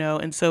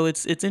 and so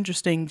it's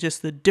interesting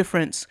just the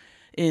difference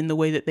in the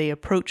way that they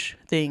approach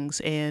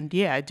things. And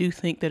yeah, I do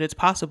think that it's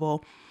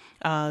possible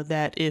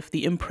that if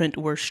the imprint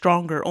were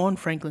stronger on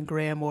Franklin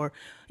Graham,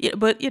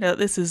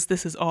 this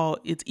is all,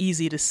 it's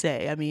easy to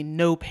say. I mean,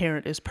 no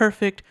parent is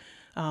perfect.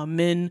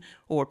 men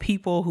or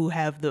people who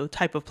have the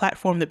type of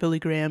platform that Billy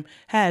Graham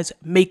has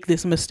make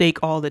this mistake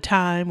all the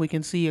time. We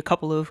can see a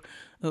couple of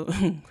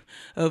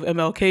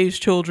MLK's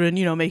children,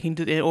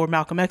 or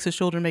Malcolm X's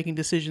children making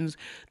decisions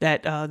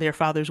that their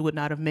fathers would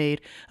not have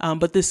made.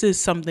 But this is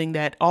something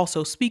that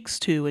also speaks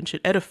to and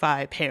should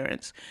edify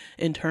parents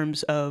in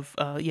terms of,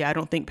 I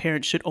don't think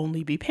parents should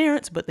only be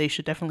parents, but they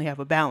should definitely have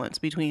a balance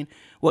between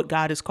what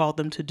God has called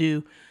them to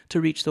do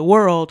to reach the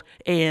world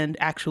and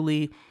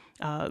actually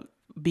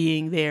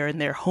being there in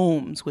their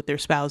homes with their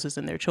spouses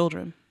and their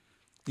children.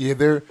 Yeah,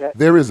 That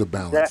there is a that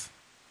balance.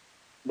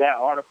 that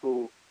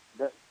article,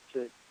 that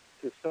to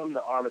sum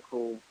the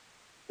article,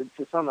 I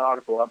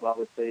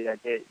would say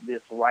that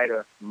this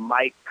writer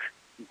Mike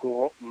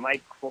Grohl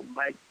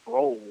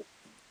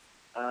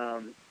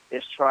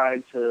is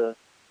trying to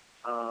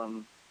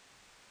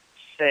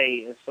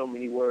say in so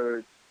many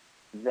words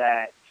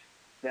that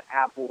the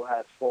apple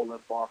has fallen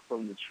far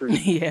from the tree.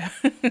 Yeah.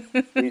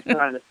 He's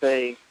trying to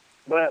say,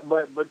 but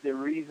the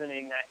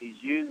reasoning that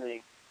he's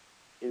using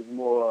is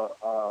more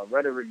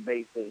rhetoric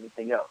based than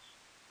anything else.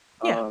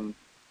 Yeah.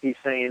 He's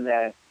saying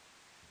that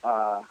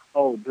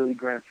Billy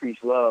Graham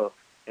preached love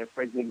and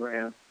Franklin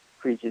Graham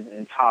preaches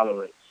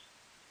intolerance,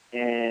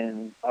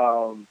 and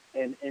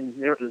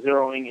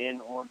zeroing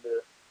in on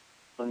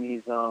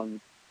these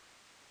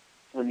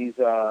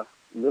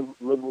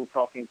liberal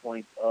talking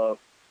points of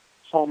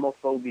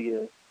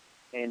homophobia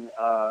and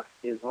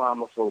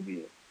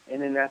Islamophobia,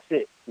 and then that's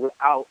it,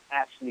 without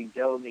actually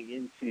delving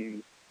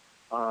into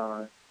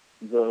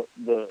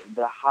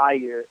the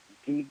higher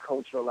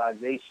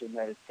deculturalization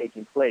that is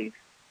taking place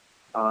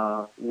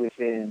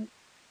within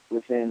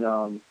this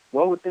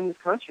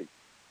country.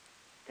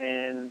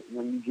 And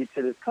when you get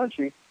to this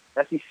country,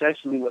 that's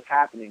essentially what's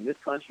happening. This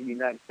country, the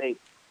United States,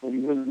 when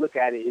you really look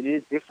at it, it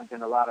is different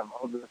than a lot of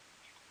other.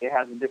 It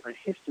has a different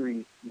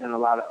history than a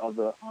lot of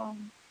other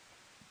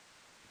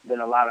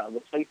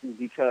places,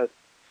 because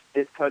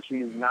this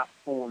country is not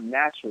formed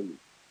naturally.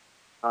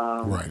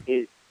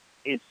 Right.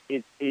 It's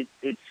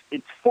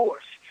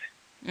forced.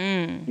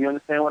 You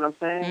understand what I'm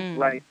saying?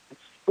 Like,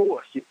 it's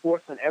forced. You're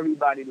forcing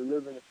everybody to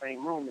live in the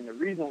same room, and the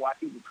only reason why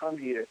people come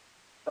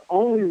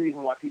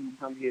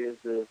here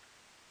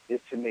is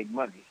to make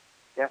money.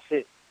 That's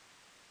it.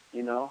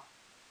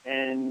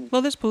 And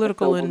Well, there's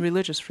political and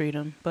religious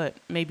freedom, but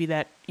maybe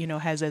that,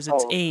 has as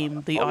its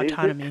aim the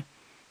autonomy.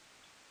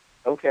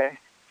 Okay.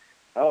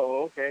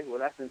 Oh, okay. Well,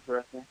 that's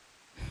interesting.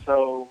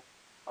 So,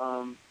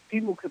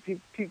 people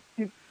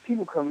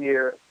come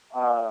here.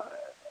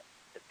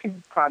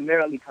 People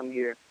primarily come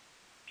here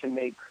to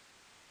make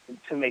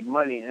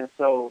money, and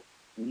so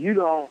you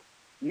don't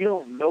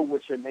know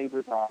what your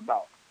neighbors are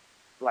about.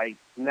 Like,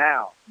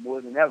 now more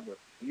than ever,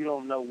 you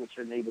don't know what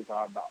your neighbors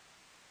are about.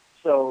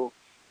 So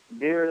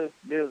there's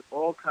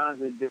all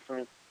kinds of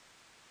different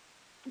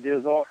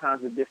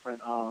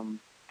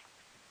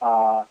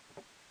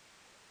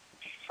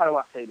how do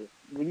I say this?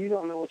 When you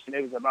don't know what your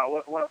neighbors are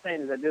about, what I'm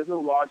saying is that there's no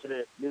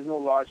larger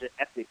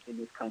ethic in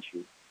this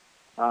country.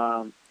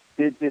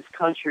 This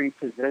country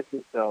presents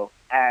itself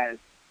as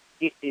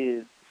it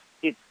is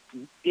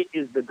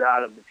the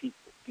God of the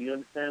people. Do you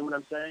understand what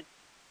I'm saying?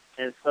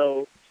 And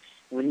so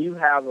when you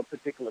have a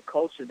particular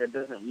culture that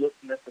doesn't look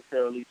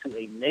necessarily to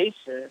a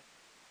nation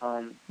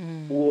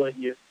or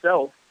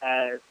yourself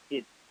as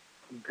its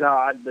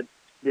God, but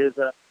there's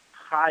a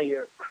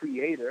higher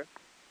creator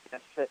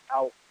that sets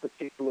out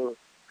particular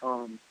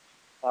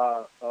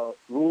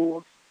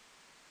rules,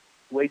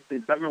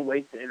 government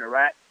ways to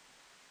interact.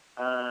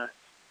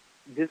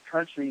 This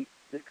country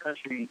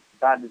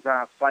by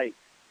design fights,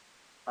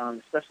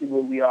 especially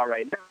where we are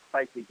right now,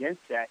 fights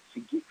against that to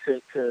get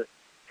to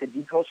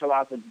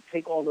deculturalize and to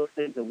take all those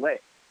things away.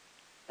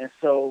 And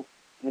so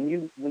when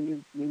you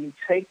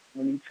take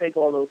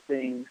all those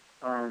things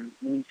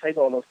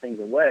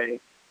away,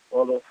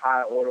 all those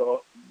high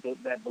order,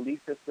 that belief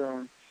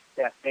system,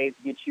 that faith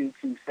gets you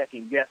to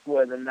second guess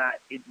whether or not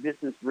this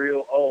is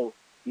real.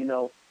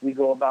 We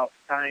go about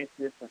science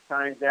this and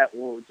science that,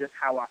 or just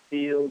how I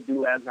feel,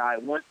 do as I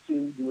want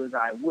to, do as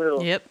I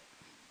will. Yep.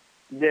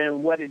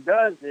 Then what it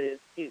does is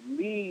it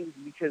leaves,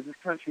 because this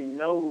country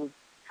knows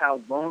how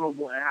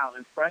vulnerable and how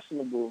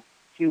impressionable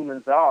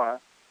humans are,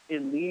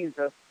 it leaves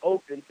us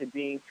open to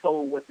being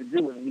told what to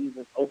do, and leaves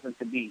us open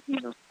to be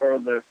even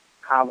further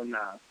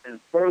colonized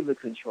and further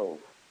controlled.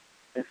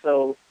 And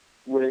so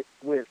which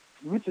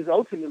is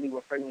ultimately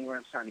what Franklin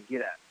Graham's trying to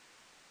get at.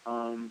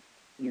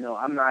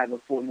 I'm not even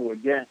for nor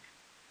against.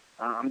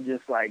 I'm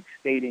just like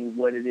stating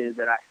what it is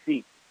that I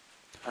see.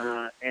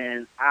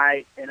 And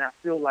I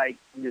feel like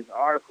this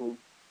article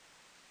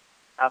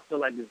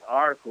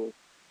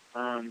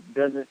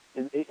doesn't.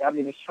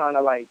 It's trying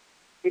to, like,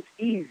 it's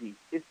easy.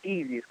 It's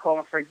easy. It's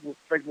calling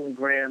Franklin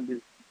Graham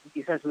is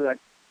essentially like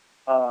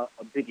a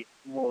bigot,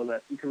 more or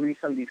less. You can read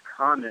some of these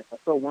comments. I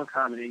saw one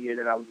comment in here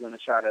that I was going to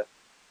try to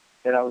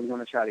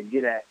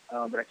get at,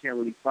 but I can't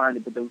really find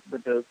it. But the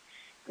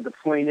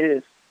point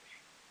is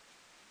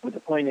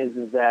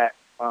that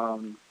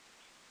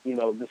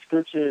the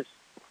scriptures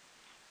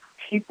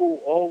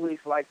people always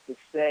like to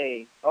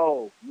say,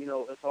 oh,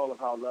 it's all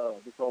about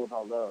love. It's all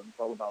about love. It's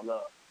all about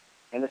love.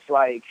 And it's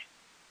like,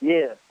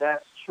 yeah,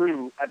 that's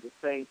true. At the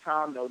same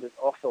time, though, there's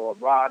also a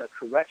rod of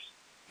correction.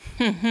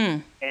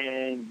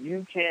 And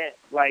you can't,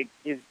 like,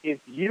 if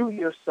you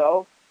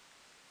yourself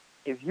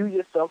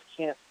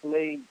can't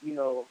slay,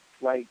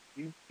 like,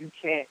 you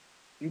can't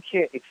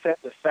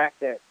accept the fact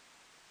that,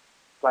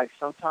 like,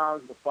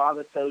 sometimes the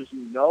Father tells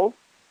you no,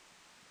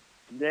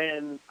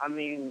 then, I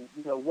mean,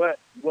 what,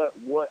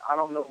 I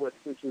don't know what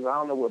scriptures, I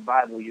don't know what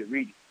Bible you're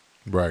reading.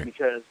 Right.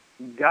 Because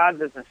God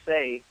doesn't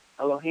say,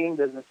 Elohim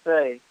doesn't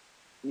say,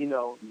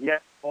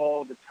 yes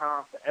all the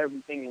time for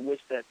everything in which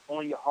that's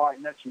on your heart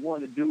and that you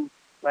want to do.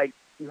 Like,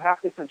 you have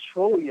to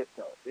control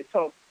yourself. It's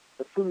so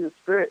the fruit of the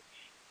Spirit,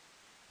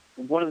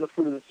 one of the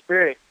fruit of the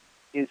Spirit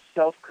is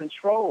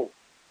self-control.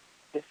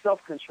 It's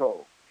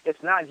self-control.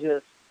 It's not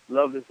just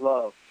love is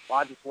love.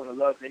 I just want to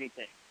love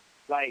anything.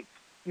 Like,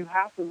 you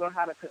have to learn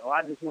how to,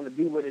 I just want to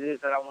be what it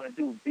is that I want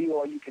to do. Be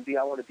all you can be.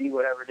 I want to be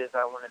whatever it is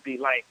I want to be.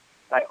 Like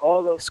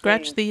all those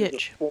Scratch the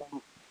itch.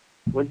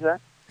 What's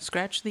that?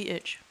 Scratch the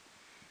itch.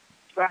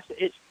 Scratch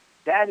the itch.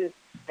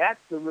 That's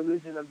the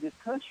religion of this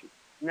country.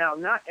 Now,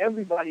 not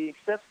everybody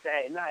accepts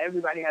that, and not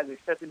everybody has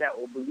accepted that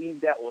or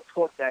believed that or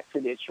taught that to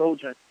their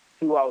children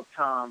throughout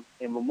time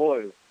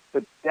immemorial.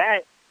 But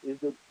that is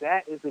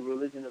the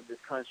religion of this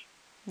country.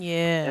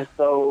 Yeah. And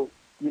so,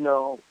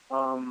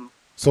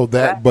 so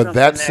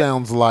that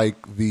sounds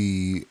like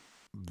the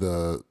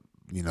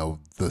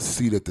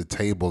seat at the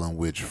table in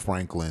which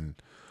Franklin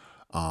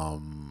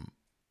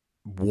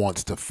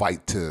wants to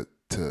fight to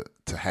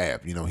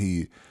have.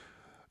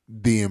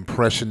 The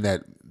impression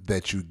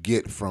that you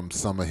get from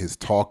some of his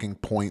talking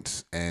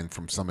points and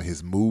from some of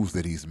his moves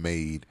that he's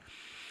made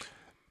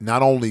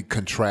not only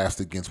contrast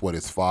against what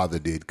his father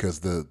did, because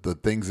the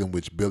things in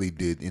which Billy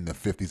did in the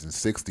 50s and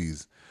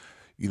 60s,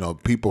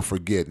 people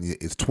forget.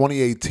 It's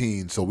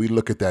 2018, so we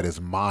look at that as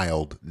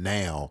mild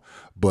now,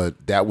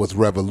 but that was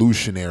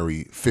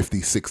revolutionary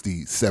 50,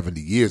 60,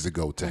 70 years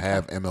ago to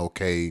have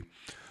MLK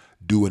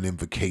do an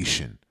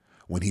invocation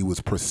when he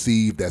was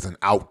perceived as an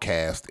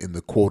outcast in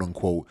the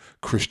quote-unquote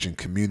Christian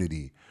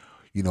community,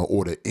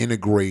 or to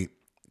integrate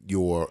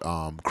your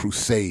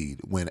crusade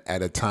when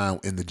at a time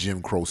in the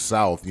Jim Crow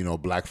South,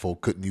 black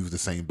folk couldn't use the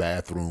same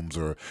bathrooms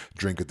or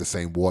drink at the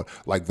same water.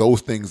 Like, those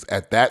things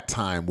at that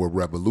time were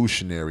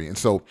revolutionary. And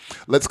so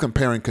let's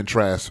compare and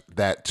contrast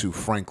that to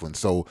Franklin.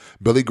 So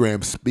Billy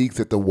Graham speaks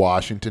at the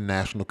Washington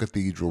National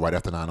Cathedral right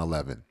after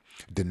 9/11.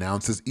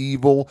 Denounces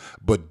evil,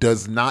 but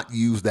does not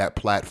use that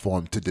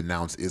platform to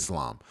denounce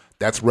Islam.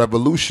 That's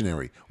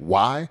revolutionary.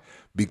 Why?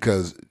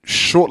 Because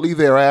shortly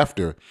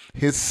thereafter,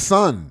 his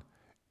son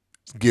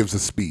gives a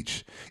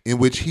speech in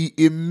which he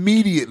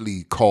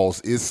immediately calls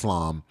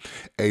Islam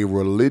a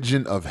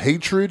religion of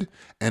hatred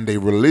and a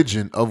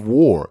religion of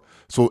war.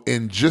 So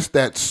in just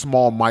that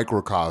small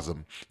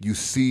microcosm, you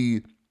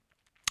see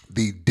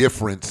the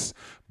difference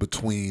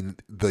between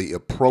the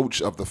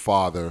approach of the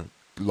father,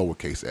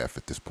 lowercase f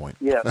at this point,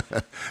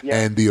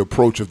 and the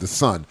approach of the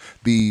son.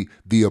 The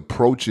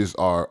approaches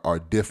are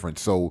different.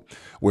 So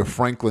where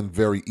Franklin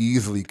very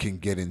easily can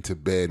get into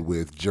bed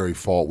with Jerry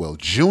Falwell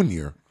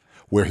Jr.,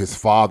 where his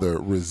father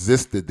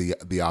resisted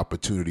the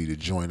opportunity to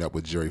join up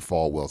with Jerry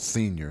Falwell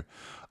Sr.,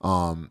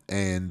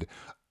 and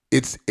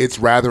it's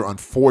rather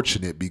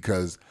unfortunate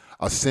because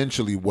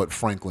essentially what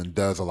Franklin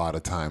does a lot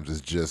of times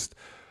is just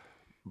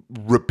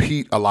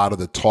repeat a lot of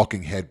the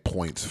talking head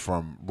points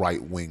from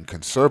right-wing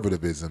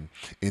conservatism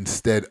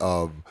instead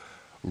of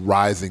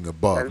rising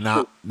above.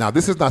 Now,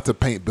 this is not to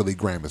paint Billy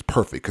Graham as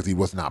perfect, because he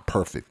was not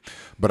perfect.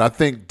 But I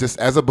think just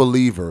as a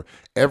believer,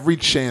 every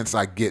chance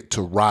I get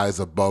to rise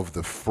above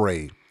the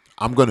fray,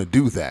 I'm going to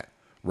do that,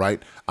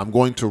 right? I'm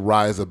going to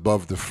rise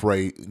above the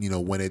fray,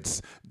 when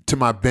it's to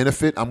my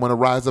benefit, I'm going to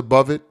rise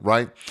above it,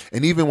 right?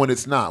 And even when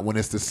it's not, when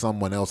it's to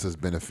someone else's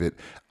benefit,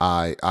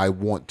 I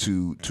want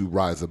to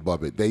rise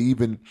above it. They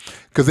even,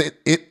 because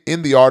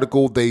in the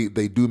article, they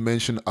do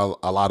mention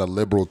a lot of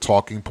liberal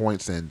talking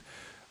points, and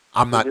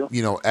I'm not,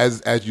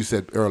 as you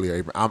said earlier,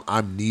 Abraham,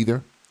 I'm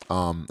neither.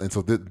 And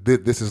so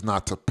this is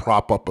not to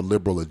prop up a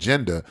liberal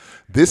agenda.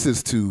 This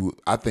is to,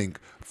 I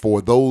think,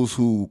 for those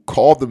who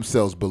call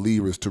themselves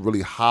believers, to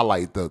really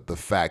highlight the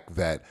fact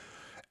that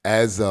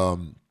as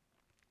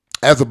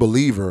a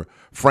believer,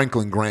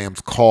 Franklin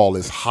Graham's call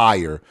is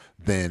higher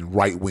than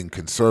right-wing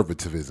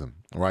conservatism,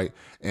 right?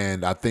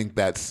 And I think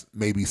that's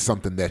maybe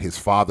something that his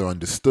father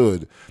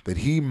understood that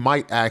he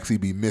might actually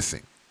be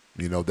missing.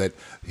 That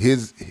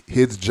his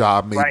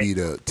job may be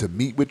to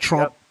meet with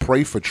Trump,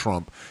 pray for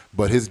Trump,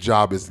 but his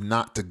job is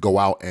not to go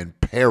out and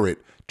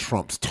parrot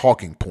Trump's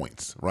talking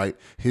points, right?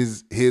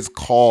 His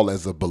call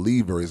as a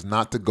believer is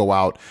not to go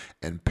out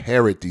and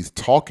parrot these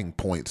talking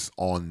points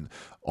on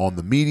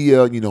the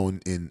media,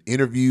 in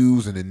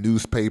interviews and in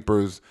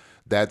newspapers.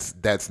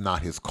 That's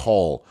not his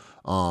call.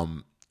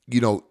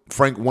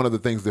 Frank, one of the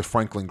things that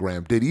Franklin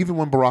Graham did, even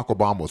when Barack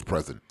Obama was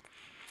president,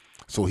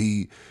 so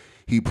he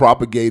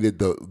propagated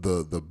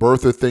the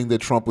birther thing that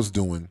Trump was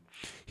doing.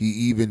 He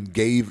even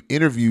gave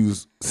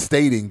interviews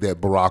stating that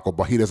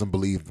he doesn't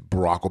believe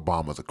Barack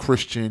Obama is a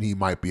Christian. He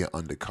might be an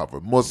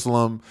undercover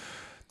Muslim.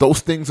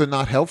 Those things are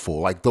not helpful.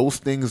 Like, those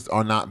things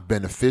are not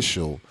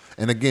beneficial.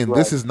 And again,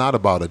 this is not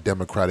about a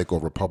Democratic or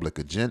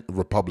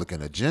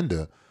Republican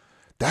agenda.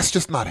 That's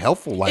just not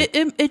helpful. Like,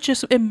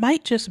 it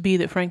might just be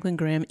that Franklin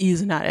Graham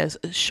is not as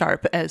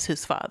sharp as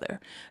his father.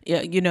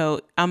 Yeah,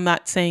 I'm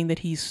not saying that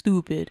he's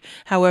stupid.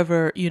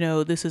 However,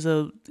 this is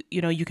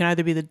you can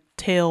either be the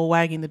tail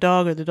wagging the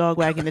dog or the dog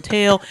wagging the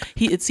tail.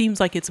 It seems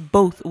like it's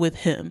both with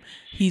him.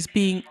 He's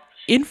being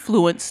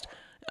influenced,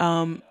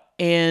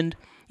 and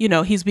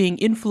he's being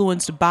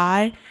influenced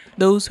by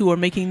those who are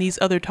making these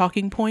other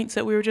talking points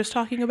that we were just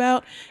talking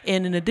about.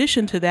 And in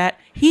addition to that,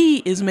 he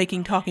is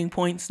making talking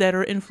points that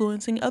are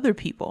influencing other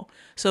people.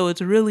 So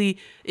it's really,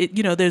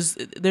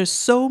 there's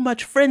so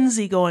much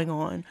frenzy going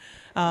on,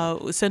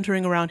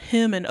 centering around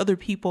him and other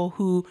people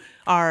who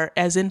are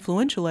as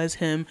influential as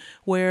him,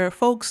 where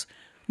folks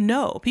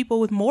know, people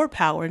with more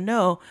power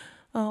know,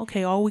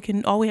 okay, all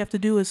we have to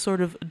do is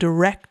sort of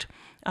direct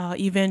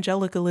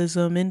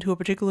evangelicalism into a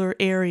particular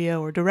area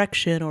or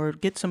direction, or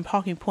get some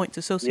talking points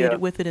associated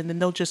with it, and then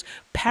they'll just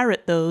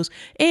parrot those.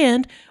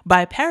 And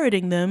by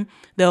parroting them,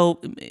 they'll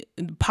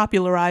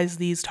popularize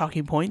these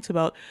talking points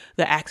about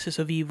the axis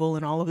of evil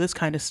and all of this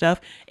kind of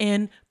stuff.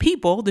 And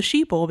people, the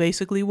sheeple,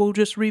 basically will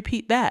just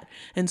repeat that.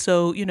 And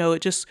so,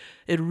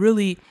 it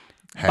really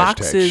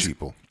boxes.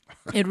 #sheeple.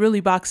 It really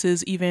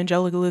boxes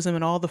evangelicalism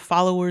and all the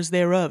followers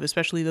thereof,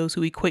 especially those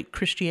who equate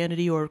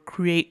Christianity or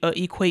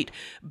equate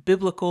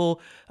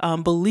biblical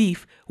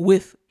belief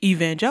with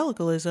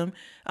evangelicalism.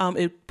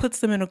 It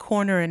puts them in a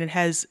corner, and it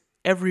has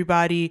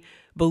everybody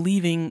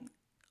believing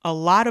a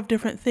lot of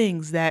different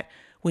things that,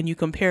 when you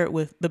compare it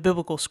with the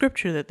biblical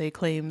scripture that they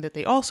claim that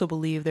they also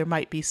believe, there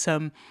might be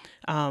somewhat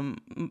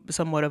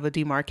of a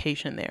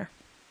demarcation there.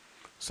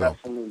 So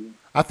Absolutely.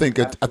 I think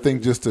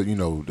just to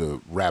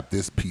to wrap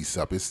this piece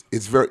up,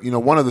 it's very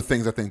one of the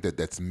things I think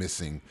that's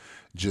missing,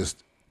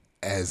 just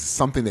as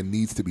something that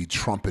needs to be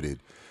trumpeted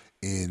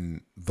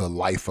in the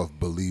life of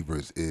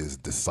believers, is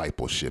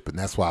discipleship. And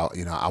that's why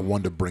I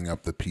wanted to bring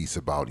up the piece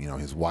about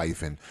his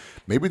wife, and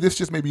maybe this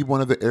just may be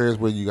one of the areas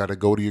where you got to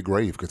go to your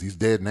grave, because he's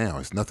dead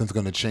now. Nothing's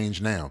going to change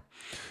now.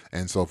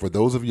 And so for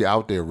those of you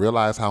out there,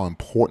 realize how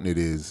important it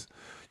is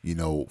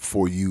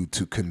for you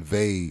to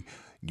convey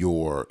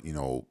your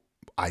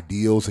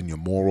ideals and your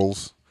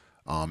morals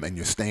and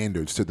your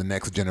standards to the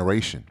next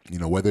generation,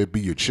 whether it be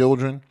your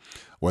children,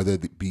 whether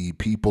it be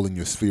people in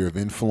your sphere of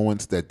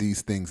influence, that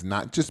these things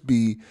not just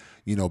be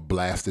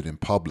blasted in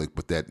public,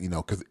 but that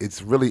because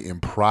it's really in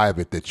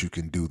private that you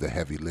can do the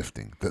heavy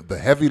lifting. The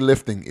heavy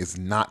lifting is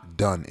not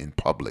done in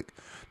public.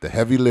 The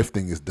heavy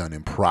lifting is done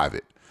in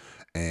private.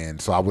 And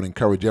so I would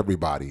encourage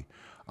everybody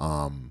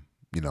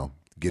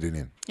get it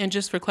in. And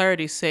just for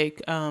clarity's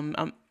sake,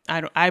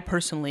 I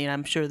personally, and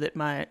I'm sure that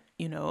my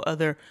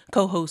other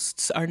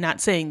co-hosts are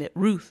not saying that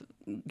Ruth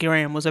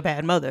Graham was a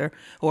bad mother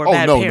or a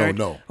bad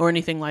parent or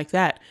anything like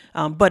that.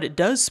 But it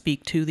does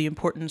speak to the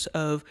importance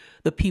of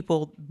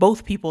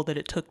both people that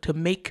it took to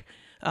make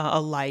a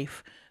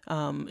life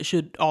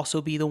should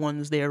also be the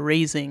ones there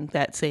raising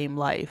that same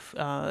life.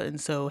 And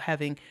so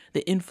having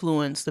the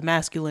influence, the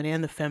masculine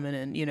and the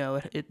feminine,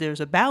 there's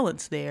a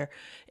balance there.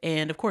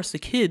 And of course, the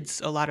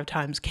kids a lot of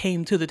times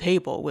came to the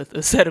table with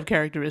a set of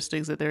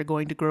characteristics that they're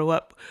going to grow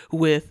up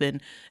with,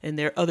 and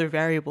there are other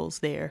variables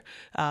there.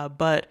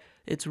 But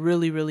it's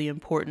really, really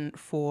important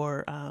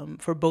for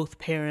both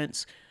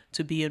parents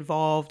to be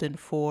involved, and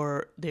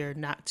for there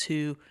not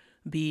to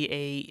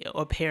be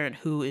a parent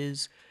who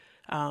is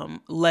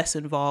less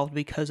involved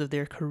because of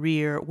their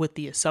career, with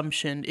the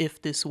assumption,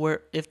 if this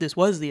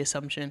was the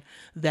assumption,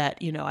 that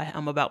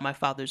I'm about my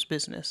father's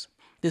business.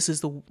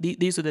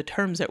 These are the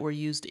terms that were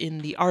used in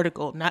the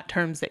article, not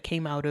terms that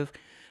came out of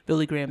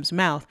Billy Graham's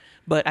mouth.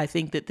 But I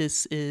think that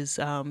this is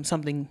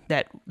something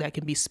that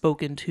can be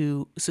spoken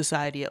to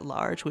society at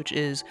large, which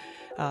is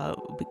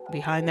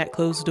behind that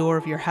closed door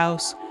of your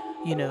house,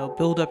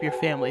 build up your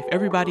family. If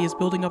everybody is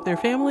building up their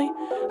family,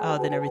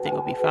 then everything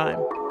will be fine.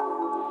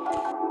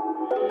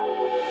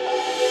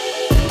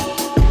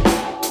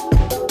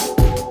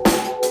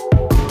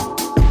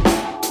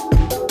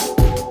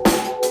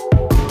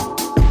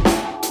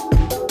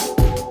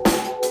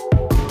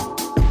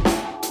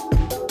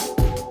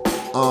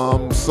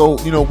 So,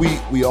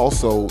 we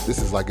also, this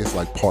is like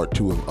part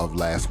 2 of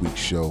last week's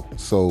show.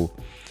 So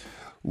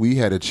we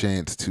had a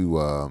chance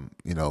to,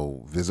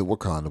 visit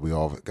Wakanda. We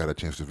all got a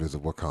chance to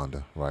visit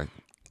Wakanda, right?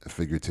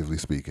 Figuratively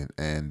speaking.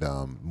 And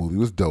movie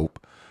was dope.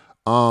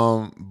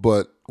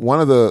 But one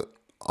of the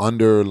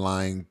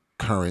underlying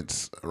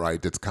currents,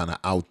 right, that's kind of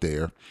out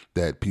there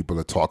that people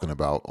are talking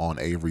about on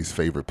Avery's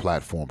favorite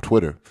platform,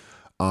 Twitter,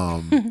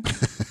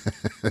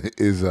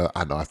 is,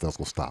 I know I thought I was going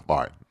to stop. All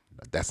right,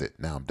 that's it.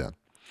 Now I'm done.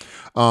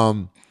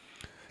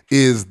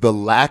 Is the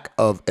lack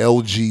of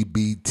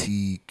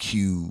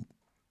LGBTQ.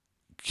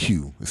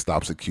 It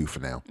stops at Q for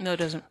now. No, it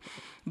doesn't.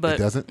 But it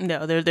doesn't?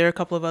 No, there are a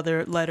couple of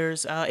other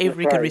letters.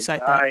 Avery could recite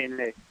that.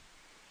 INA.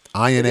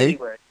 INA?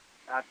 Anyway,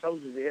 I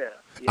told you, yeah.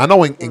 I know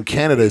There's in gonna be a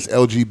Canada it's P.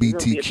 There's gonna be a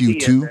P at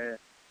LGBTQ2. the end.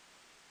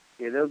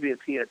 Yeah, there'll be a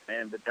P at the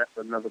end, but that's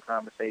another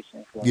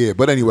conversation. For Yeah,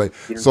 but anyway,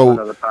 get into so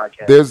another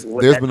podcast.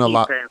 What there's that been a P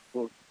lot. stands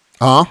for,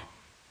 Huh?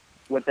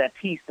 what that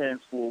P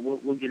stands for,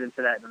 we'll get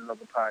into that in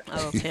another podcast.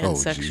 Oh, Oh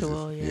Jesus.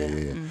 pansexual. Yeah, Yeah.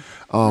 yeah.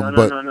 No, no,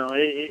 But no, no.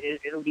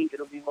 It'll be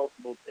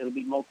multiple. It'll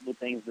be multiple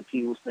things the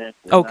P will stand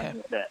for. Okay. Not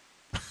just that.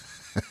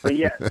 But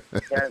yes,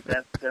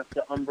 that's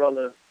the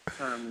umbrella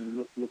term. When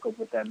you look up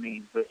what that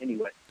means. But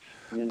anyway,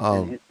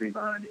 and history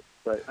behind it.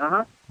 But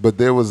but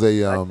there was a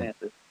Black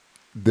Panther.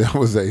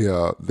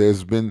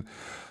 there's been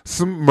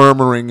some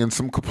murmuring and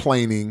some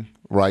complaining,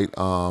 right?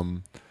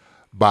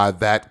 By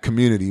that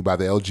community, by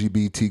the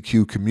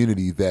LGBTQ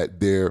community, that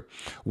there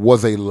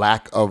was a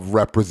lack of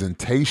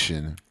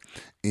representation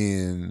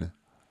in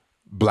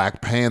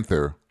Black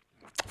Panther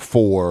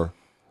for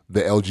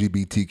the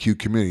LGBTQ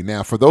community.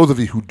 Now, for those of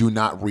you who do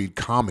not read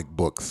comic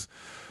books,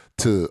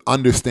 to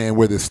understand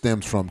where this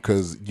stems from,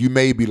 because you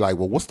may be like,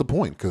 well, what's the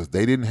point? Because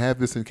they didn't have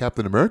this in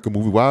Captain America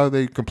movie. Why are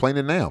they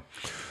complaining now?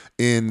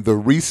 In the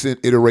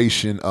recent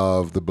iteration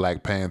of the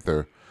Black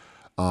Panther,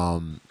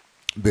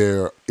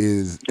 there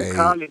is The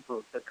comic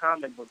book, the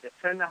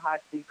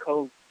Ta-Nehisi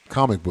Coates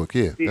comic book,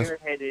 yeah.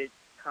 spearheaded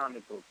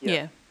comic book.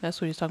 Yeah, that's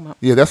what he's talking about.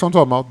 Yeah, that's what I'm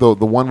talking about.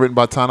 The one written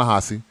by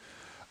Ta-Nehisi.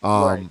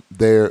 Right.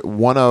 They're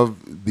one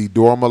of the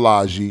Dora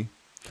Milaje,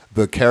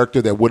 the character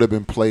that would have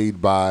been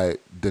played by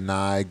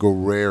Denai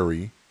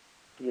Guerrero.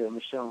 Yeah,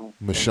 Michonne.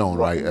 Michonne,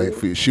 right?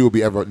 Dead. She will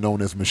be ever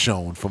known as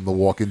Michonne from The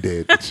Walking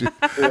Dead. Yeah,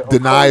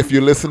 Denai, if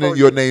you're listening, Okoye.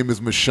 your name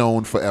is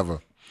Michonne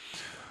forever.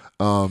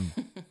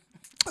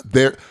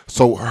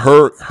 So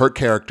her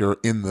character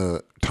in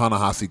the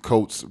Ta-Nehisi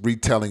Coates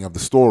retelling of the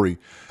story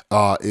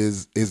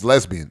is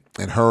lesbian,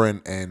 and her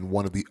and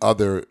one of the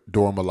other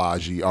Dora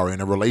Milaje are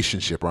in a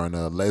relationship, are in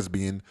a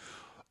lesbian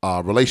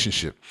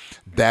relationship.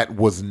 That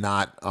was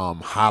not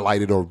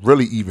highlighted or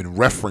really even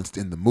referenced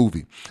in the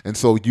movie, and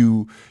so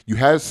you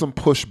had some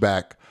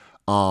pushback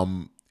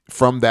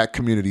from that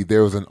community.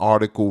 There was an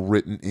article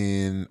written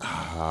in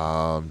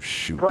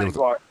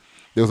Breitbart.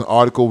 there was an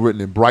article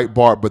written in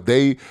Breitbart, but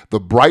the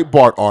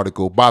Breitbart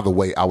article, by the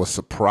way, I was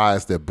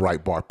surprised that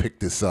Breitbart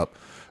picked this up.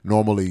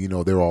 Normally,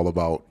 they're all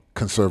about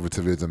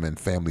conservatism and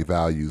family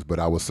values, but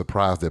I was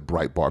surprised that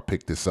Breitbart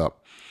picked this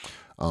up.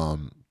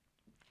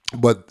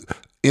 But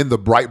in the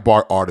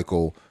Breitbart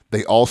article,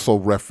 they also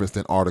referenced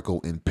an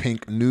article in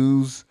Pink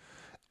News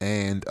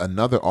and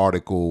another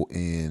article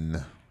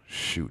in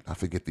I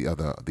forget the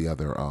other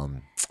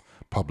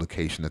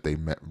publication that they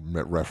met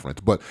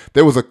reference, but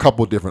there was a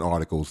couple different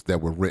articles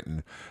that were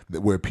written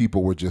where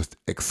people were just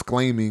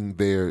exclaiming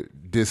their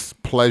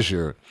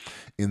displeasure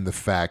in the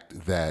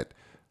fact that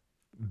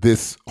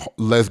this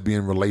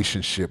lesbian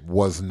relationship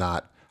was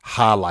not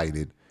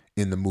highlighted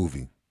in the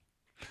movie.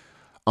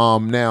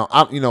 Now,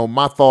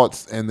 my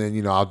thoughts, and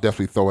then I'll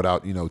definitely throw it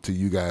out to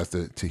you guys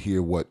to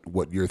hear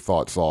what your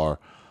thoughts are.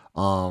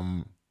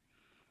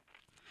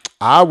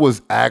 I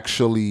was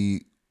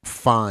actually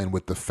fine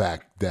with the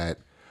fact that,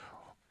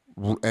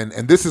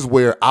 and this is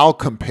where I'll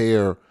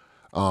compare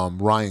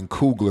Ryan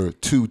Coogler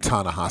to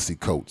Ta-Nehisi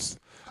Coates,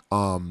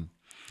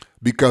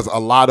 because a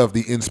lot of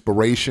the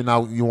inspiration,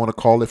 you want to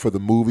call it, for the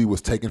movie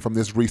was taken from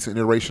this recent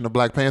iteration of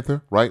Black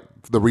Panther, right?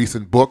 The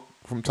recent book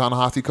from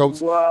Ta-Nehisi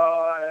Coates. Well,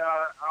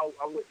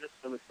 I would just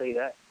say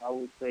that. I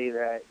would say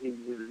that it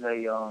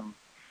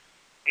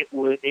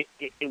was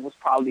it was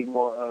probably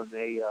more of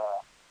a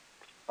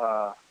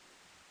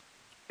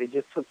they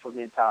just took from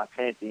the entire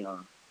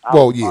pantheon.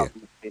 Well, yeah.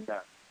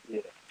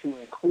 To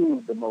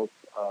include the most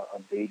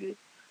updated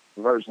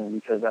version,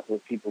 because that's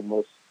what people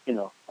most,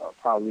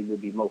 probably would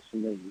be most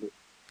familiar with.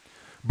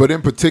 But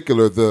in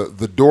particular,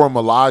 the Dora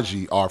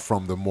Milaje are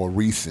from the more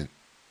recent.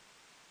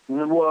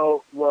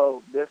 Well,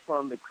 they're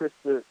from the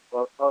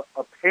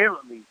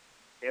apparently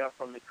they are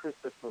from the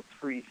Christopher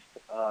Priest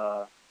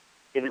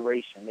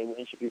iteration. They were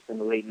introduced in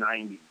the late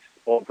 '90s,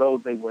 although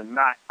they were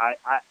not.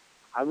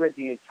 I read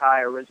the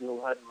entire original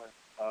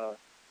Hudman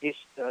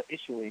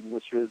issuing,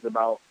 which was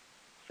about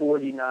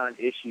 49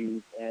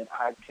 issues, and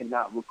I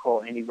cannot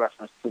recall any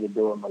reference to the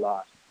Dora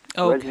Milaje.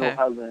 Okay. Reginald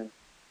Hudlin,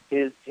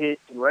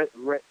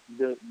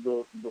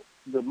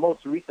 the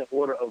most recent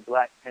order of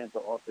Black Panther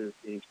authors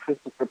is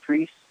Christopher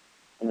Priest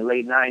in the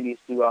late '90s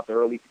throughout the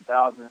early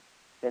 2000s.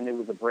 Then there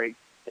was a break.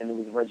 Then there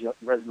was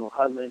Reginald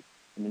Hudlin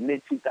in the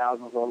mid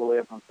 2000s all the way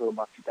up until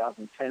about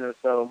 2010 or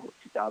so,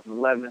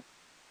 2011.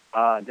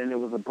 Then there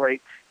was a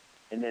break,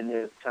 and then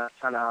there's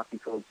Ta-Nehisi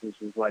Coates, which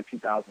was like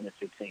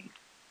 2015.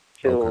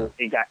 Till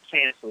it got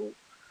canceled.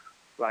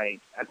 Like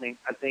I think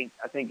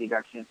it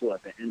got canceled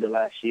at the end of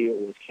last year.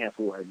 It was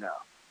canceled right now.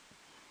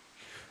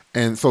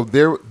 And so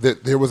there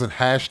was a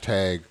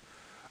hashtag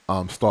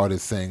started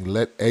saying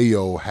 "Let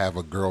Ayo have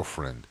a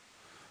girlfriend,"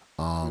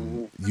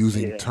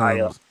 using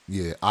terms.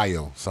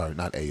 Ayo. Sorry,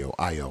 not Ayo.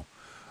 Ayo.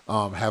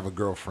 Have a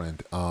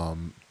girlfriend.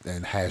 And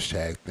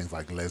hashtag things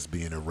like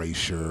lesbian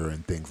erasure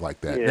and things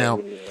like that. Now,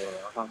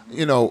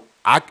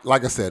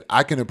 like I said,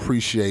 I can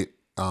appreciate.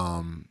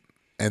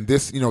 and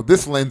this,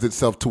 this lends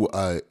itself to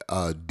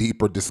a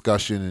deeper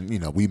discussion,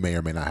 and we may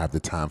or may not have the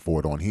time for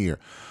it on here.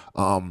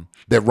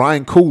 That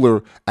Ryan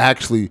Coogler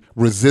actually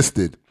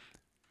resisted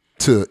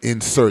to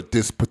insert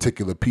this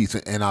particular piece,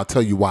 and I'll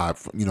tell you why.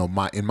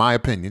 In my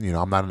opinion,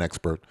 I'm not an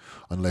expert.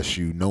 Unless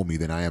you know me,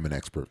 then I am an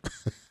expert.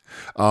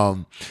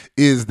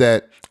 Is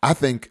that I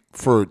think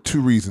for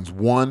two reasons.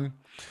 One,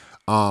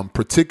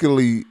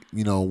 particularly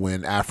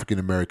when African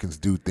Americans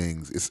do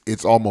things,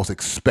 it's almost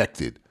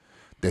expected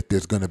that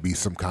there's going to be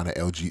some kind of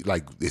LG,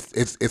 like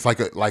it's like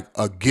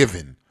a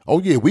given. Oh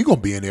yeah, we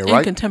gonna be in there, right?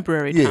 In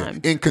contemporary time.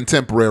 In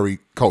contemporary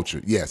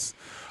culture, yes.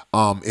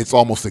 It's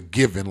almost a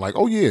given, like,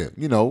 oh yeah,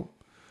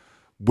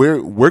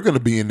 we're going to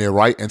be in there,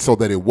 right? And so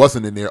that it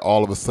wasn't in there,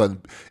 all of a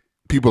sudden,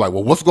 people are like,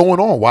 well, what's going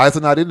on? Why is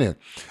it not in there?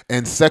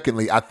 And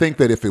secondly, I think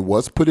that if it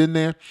was put in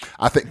there,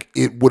 I think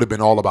it would have been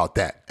all about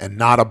that and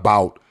not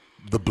about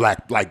the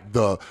black, like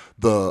the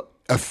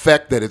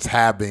effect that it's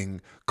having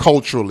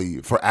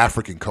culturally for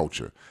African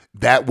culture.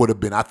 That would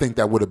have been, I think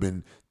that would have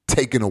been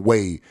taken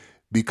away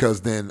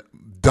because then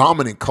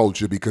dominant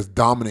culture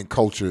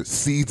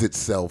sees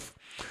itself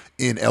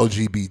in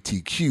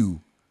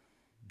LGBTQ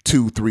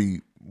 2,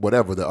 3,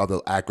 whatever the other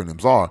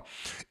acronyms are,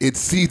 it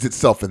sees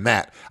itself in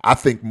that. I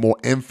think more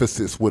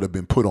emphasis would have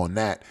been put on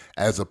that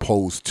as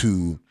opposed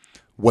to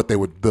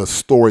the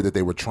story that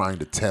they were trying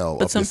to tell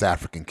of this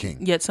African king.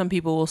 Yet some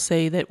people will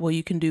say that, well,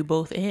 you can do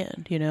both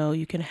and,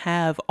 you can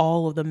have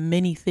all of the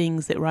many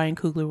things that Ryan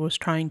Coogler was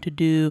trying to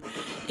do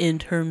in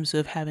terms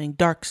of having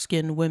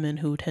dark-skinned women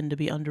who tend to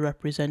be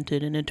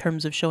underrepresented, and in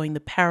terms of showing the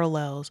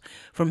parallels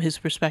from his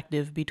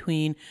perspective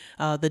between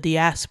the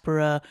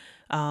diaspora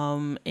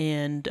and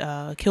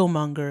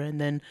Killmonger,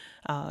 and then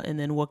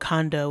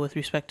Wakanda with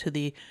respect to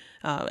the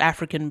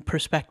African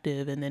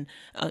perspective, and then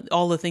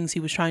all the things he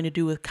was trying to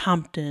do with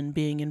Compton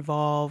being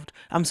involved.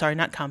 I'm sorry,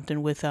 not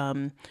Compton, with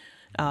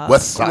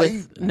West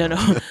Side?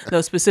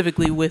 No,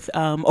 specifically with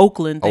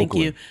Oakland, thank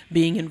you,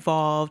 being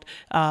involved,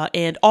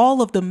 and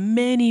all of the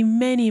many,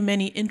 many,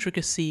 many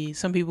intricacies.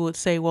 Some people would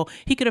say, well,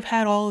 he could have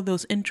had all of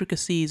those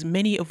intricacies,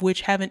 many of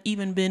which haven't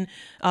even been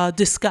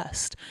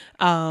discussed,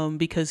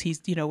 because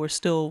we're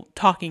still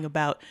talking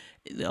about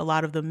a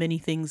lot of the many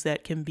things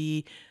that can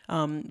be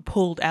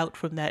pulled out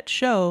from that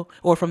show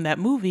or from that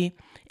movie,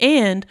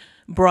 and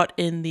brought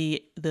in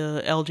the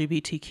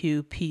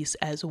LGBTQ piece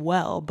as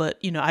well. But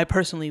I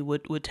personally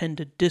would tend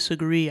to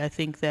disagree. I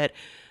think that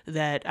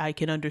I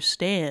can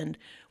understand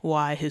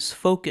why his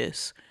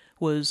focus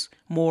was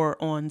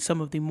more on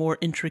some of the more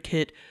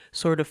intricate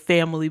sort of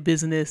family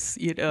business,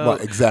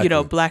 right,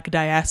 exactly. Black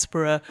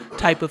diaspora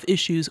type of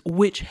issues,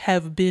 which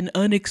have been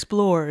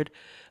unexplored,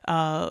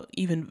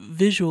 even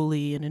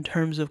visually and in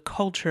terms of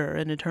culture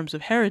and in terms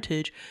of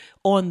heritage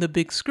on the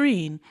big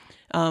screen.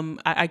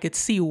 I could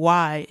see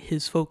why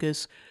his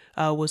focus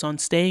was on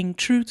staying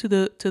true to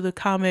the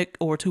comic,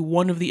 or to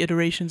one of the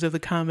iterations of the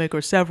comic,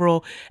 or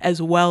several,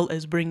 as well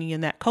as bringing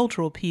in that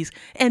cultural piece,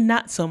 and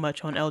not so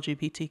much on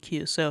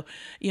LGBTQ. So,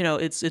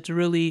 it's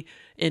really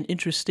an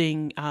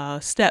interesting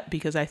step,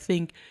 because I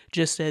think,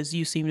 just as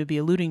you seem to be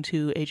alluding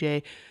to,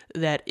 AJ,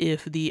 that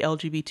if the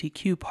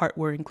LGBTQ part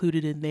were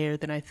included in there,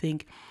 then I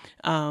think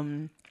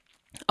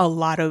a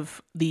lot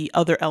of the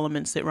other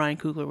elements that Ryan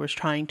Coogler was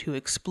trying to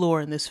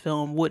explore in this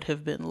film would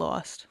have been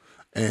lost.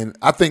 And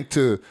I think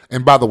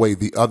and by the way,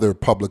 the other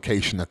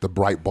publication that the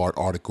Breitbart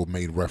article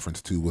made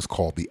reference to was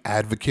called The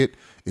Advocate.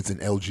 It's an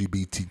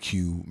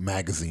LGBTQ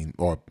magazine,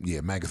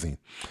 magazine.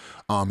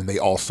 And they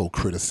also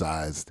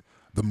criticized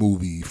the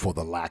movie for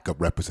the lack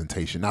of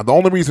representation. Now, the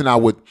only reason I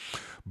would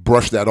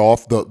brush that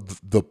off, the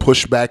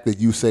pushback that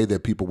you say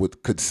that people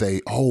could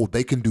say, oh,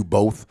 they can do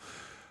both.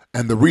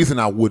 And the reason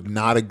I would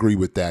not agree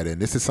with that,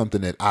 and this is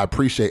something that I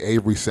appreciate,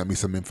 Avery sent me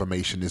some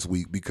information this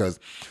week, because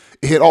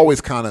it had always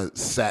kind of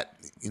sat,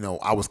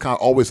 I was kind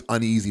of always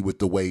uneasy with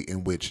the way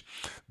in which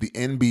the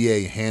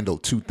NBA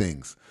handled two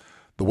things.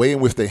 The way in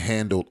which they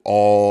handled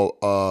all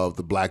of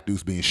the black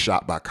dudes being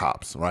shot by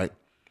cops, right?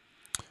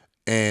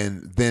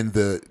 And then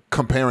the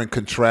compare and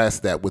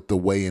contrast that with the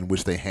way in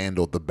which they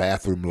handled the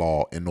bathroom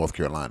law in North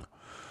Carolina.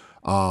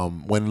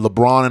 When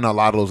LeBron and a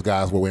lot of those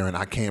guys were wearing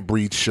I Can't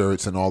Breathe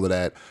shirts and all of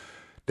that,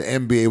 the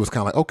NBA was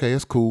kind of like, okay,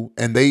 it's cool.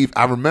 And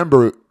I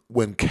remember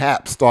when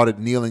Cap started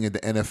kneeling in the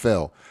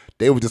NFL,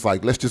 they were just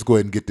like, let's just go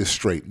ahead and get this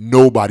straight.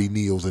 Nobody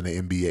kneels in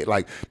the NBA.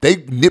 Like, they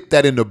nipped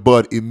that in the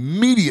bud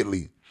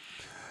immediately.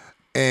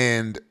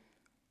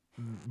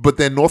 But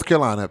then North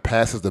Carolina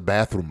passes the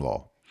bathroom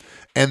law.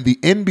 And the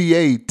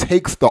NBA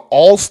takes the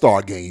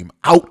All-Star game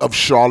out of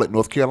Charlotte,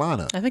 North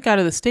Carolina. I think out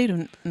of the state of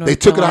North Carolina. They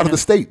took it out of the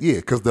state, yeah,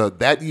 because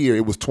that year,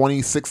 it was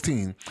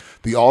 2016,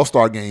 the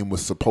All-Star game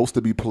was supposed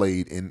to be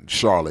played in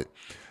Charlotte.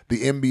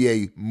 The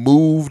NBA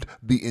moved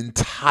the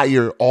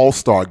entire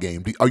All-Star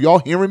game. Are y'all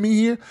hearing me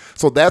here?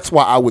 So that's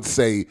why I would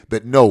say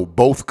that no,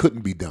 both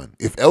couldn't be done.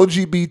 If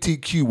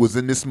LGBTQ was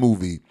in this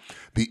movie,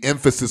 the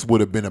emphasis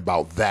would have been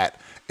about that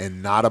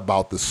and not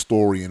about the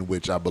story in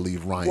which I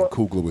believe Ryan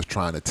Coogler was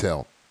trying to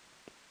tell.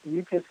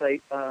 You could say,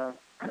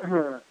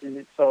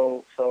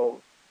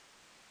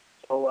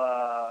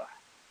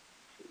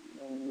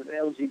 with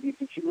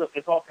LGBTQ, look,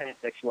 it's all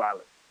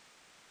pansexuality.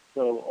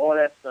 So all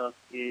that stuff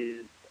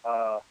is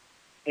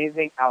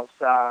anything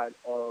outside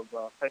of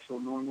sexual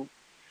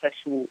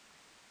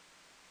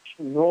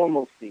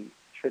normalcy,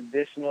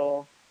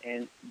 traditional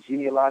and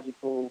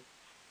genealogical,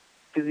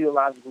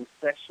 physiological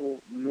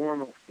sexual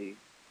normalcy.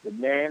 The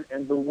man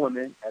and the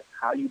woman, that's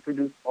how you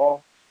produce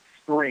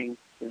offspring.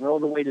 There's no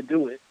other way to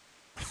do it.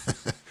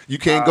 You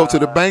can't go to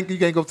the bank. You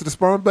can't go to the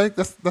sperm bank.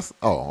 That's.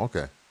 Oh,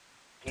 okay.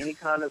 Any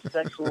kind of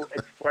sexual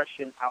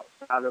expression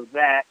outside of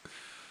that,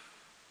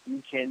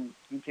 you can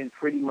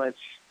pretty much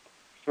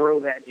throw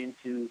that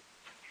into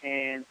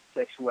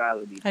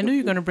pansexuality. I knew you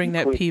were going to bring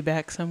that P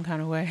back some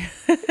kind of way.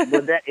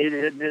 But that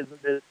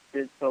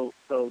so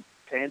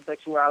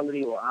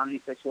pansexuality or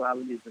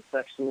omnisexuality is a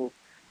sexual.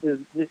 This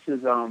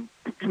is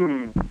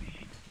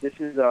this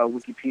is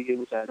Wikipedia,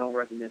 which I don't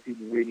recommend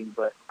people reading,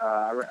 but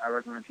I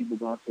recommend people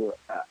going to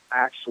an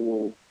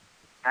actual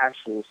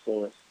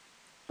source.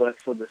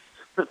 But for the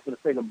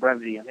sake of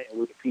brevity, I'm hitting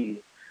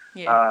Wikipedia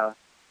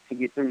to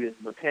get through this.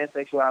 But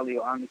pansexuality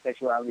or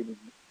omnisexuality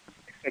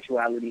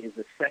is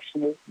a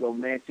sexual,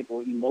 romantic,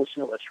 or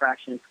emotional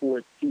attraction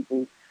towards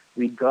people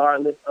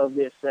regardless of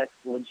their sex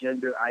or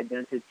gender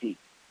identity.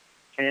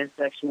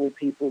 Pansexual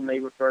people may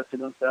refer to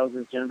themselves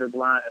as gender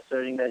blind,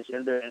 asserting that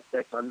gender and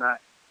sex are not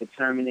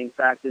determining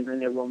factors in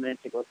their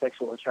romantic or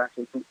sexual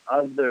attraction to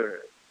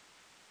others.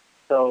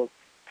 So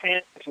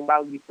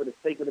pansexuality, for the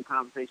sake of the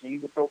conversation, you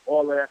can throw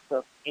all of that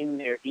stuff in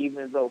there,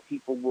 even though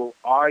people will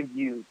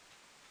argue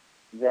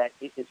that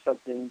it is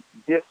something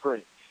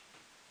different.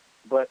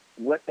 But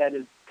what that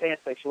is,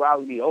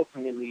 pansexuality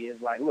ultimately is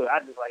like, look, I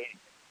just like anything.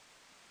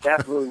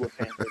 That's really what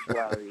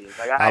pansexuality is.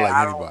 Like,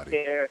 I don't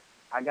care.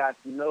 I got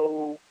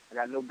no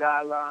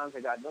guidelines. I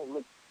got no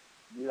look.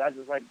 I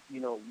just like,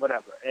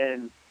 whatever.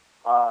 And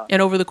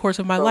over the course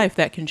of my life,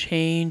 that can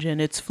change, and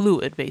it's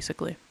fluid,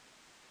 basically.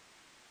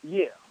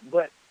 Yeah,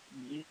 but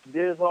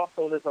there's a lot.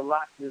 There's a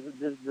lot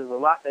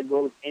that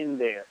goes in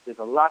there. There's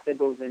a lot that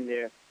goes in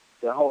there.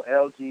 The whole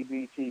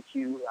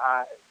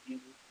LGBTQI,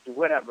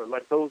 whatever.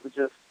 Like, those are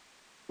just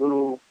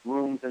little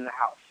rooms in the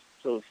house,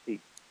 so to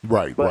speak.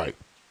 Right. But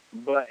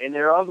and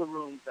there are other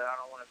rooms that I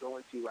don't want to go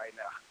into right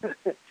now.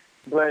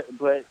 but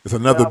it's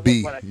another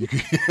B.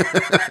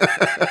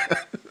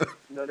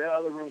 No, there are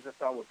other rooms that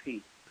start with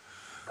P,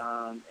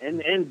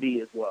 and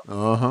B as well.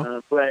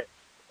 But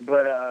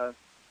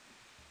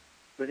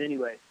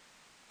anyway,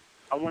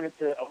 I wanted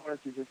to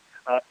just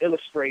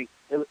illustrate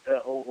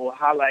or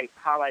highlight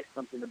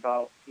something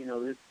about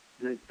the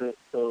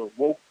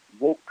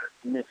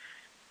wokeness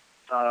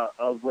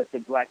of what the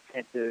Black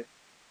Panther,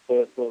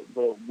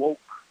 the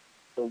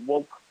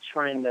woke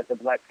trend that the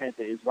Black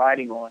Panther is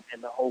riding on,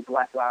 and the whole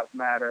Black Lives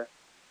Matter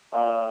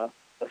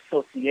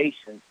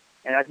association.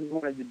 And I just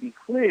wanted to be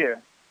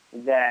clear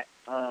that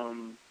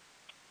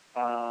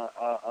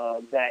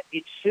that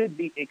it should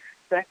be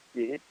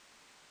expected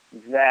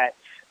that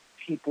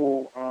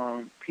people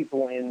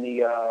in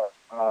the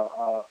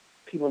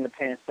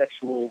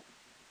pansexual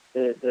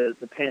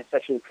the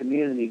pansexual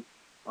community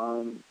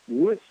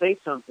would say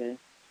something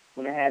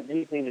when it has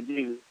anything to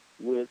do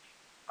with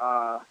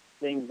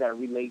things that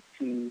relate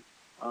to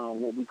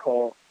what we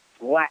call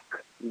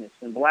blackness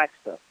and black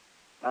stuff.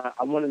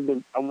 I want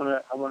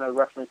to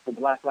reference the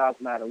Black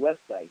Lives Matter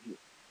website here,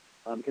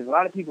 because a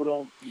lot of people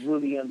don't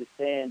really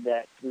understand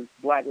that this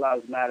Black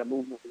Lives Matter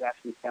movement was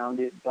actually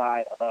founded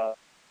by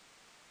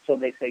so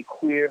they say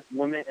queer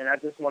women, and I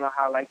just want to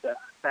highlight the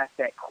fact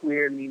that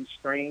queer means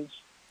strange.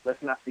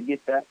 Let's not forget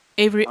that.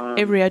 Avery,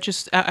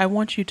 I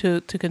want you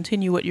to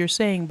continue what you're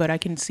saying, but I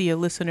can see a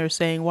listener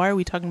saying, why are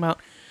we talking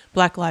about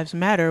Black Lives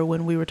Matter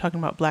when we were talking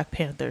about Black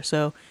Panther?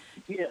 So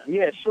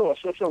yeah, sure.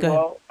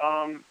 Well,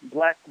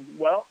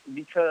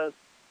 because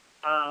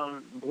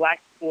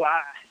black. Well,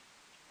 I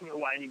don't know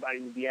why anybody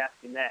would be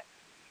asking that.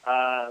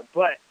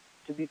 But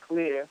to be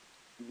clear,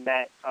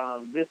 that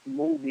this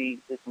movie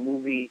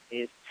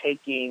is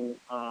taking.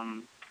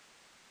 How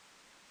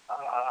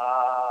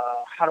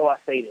do I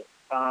say this?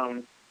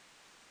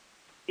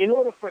 In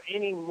order for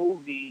any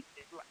movie,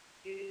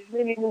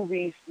 many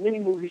movies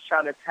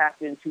try to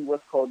tap into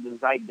what's called the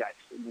zeitgeist.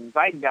 The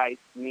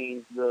zeitgeist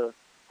means the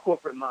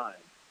corporate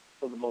mind,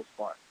 for the most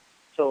part.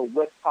 So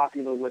what's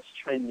popular, what's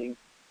trending,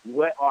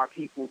 what are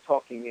people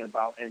talking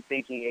about and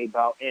thinking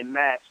about en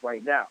masse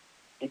right now?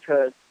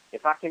 Because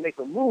if I can make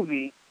a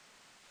movie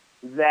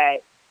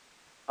that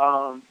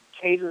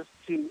caters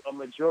to a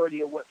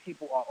majority of what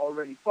people are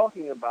already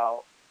talking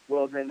about,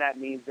 well, then that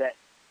means that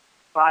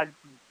I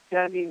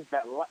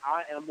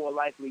am more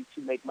likely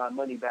to make my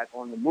money back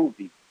on the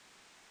movie.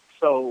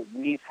 So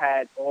we've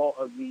had all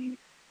of these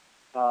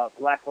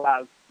Black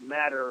Lives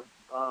Matter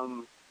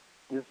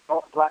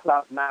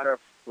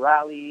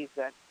rallies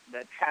that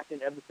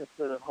happened ever since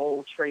the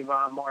whole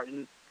Trayvon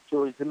Martin,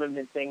 George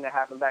Zimmerman thing that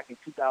happened back in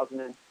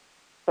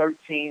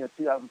 2013 or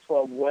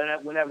 2012,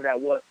 whenever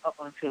that was, up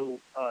until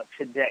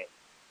today.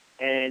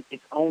 And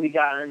it's only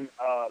gotten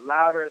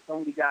louder. It's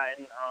only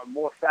gotten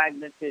more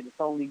fragmented. It's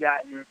only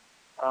gotten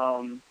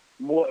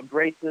more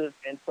abrasive.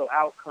 And so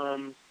out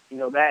comes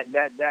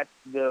that's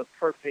the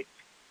perfect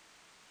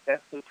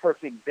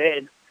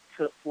bed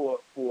for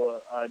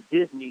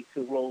Disney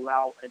to roll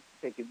out and to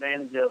take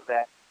advantage of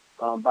that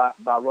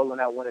by rolling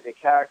out one of their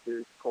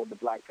characters called the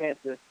Black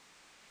Panther.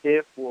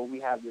 Therefore, we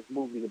have this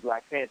movie, The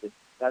Black Panther.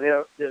 Now there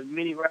are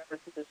many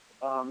references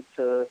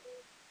to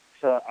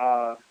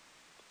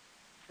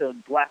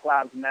Black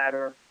Lives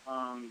Matter,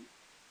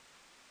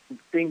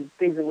 things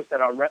in which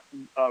that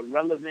are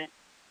relevant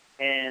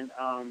and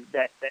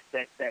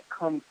that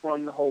come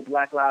from the whole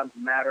Black Lives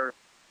Matter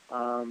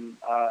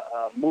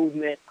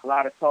movement. A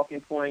lot of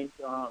talking points,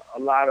 a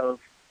lot of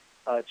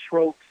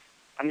tropes.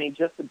 I mean,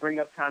 just to bring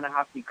up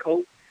Ta-Nehisi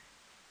Coates,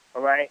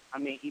 all right? I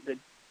mean, either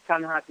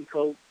Ta-Nehisi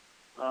Coates,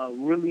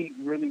 really,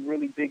 really,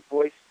 really big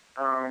voice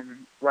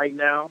right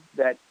now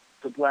that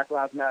the Black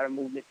Lives Matter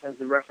movement tends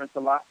to reference a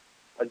lot.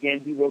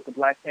 Again, he wrote the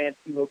Black Panther.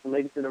 He wrote the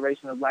latest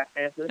iteration of Black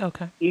Panther.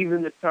 Okay.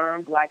 Even the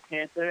term Black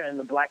Panther and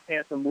the Black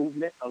Panther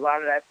movement, a lot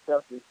of that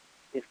stuff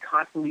is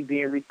constantly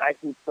being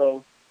recycled.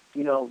 So,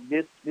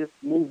 this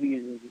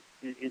movie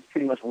is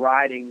pretty much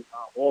riding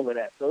all of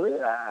that. So,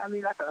 I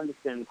mean, I can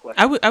understand the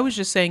question. I was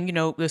just saying,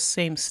 the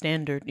same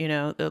standard.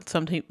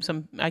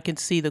 I can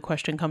see the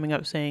question coming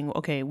up saying,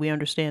 okay, we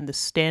understand the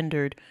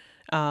standard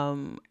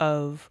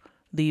of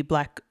the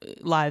Black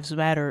Lives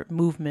Matter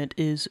movement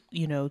is,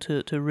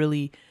 to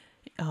really.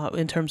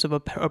 In terms of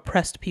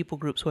oppressed people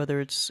groups,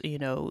 whether it's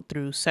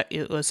through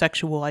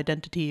sexual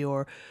identity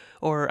or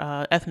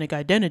ethnic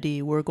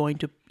identity, we're going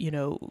to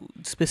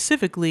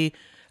specifically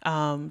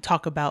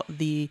talk about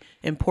the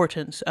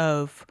importance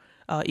of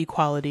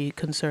equality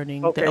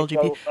concerning the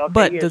LGBT.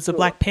 But does the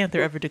Black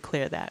Panther ever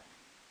declare that?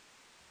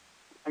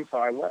 I'm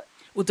sorry, what?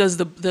 Well,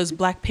 does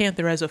Black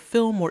Panther as a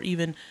film or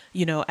even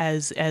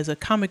as a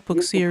comic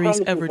book series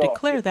ever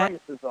declare that?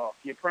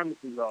 Your premise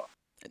is off.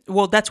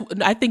 Well,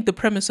 I think the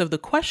premise of the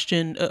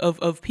question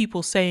of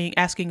people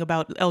asking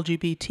about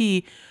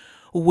LGBT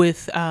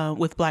with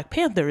Black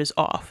Panther is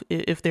off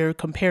if they're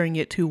comparing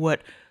it to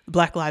what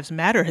Black Lives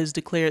Matter has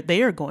declared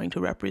they are going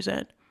to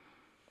represent.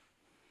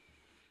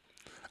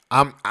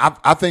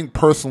 I think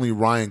personally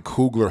Ryan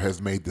Coogler has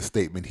made the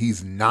statement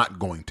he's not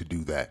going to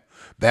do that.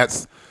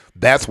 That's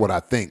what I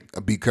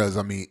think, because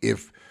I mean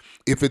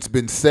if it's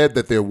been said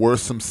that there were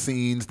some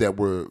scenes that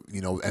were,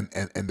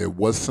 and there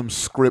was some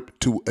script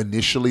to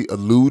initially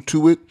allude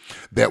to it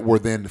that were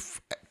then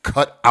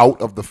cut out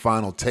of the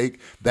final take,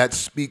 that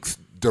speaks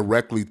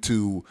directly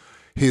to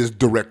his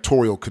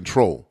directorial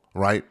control,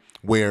 right?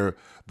 Where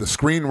the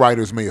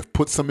screenwriters may have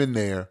put some in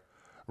there,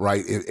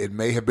 right? It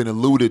may have been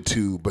alluded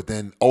to, but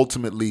then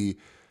ultimately,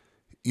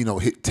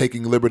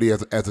 taking liberty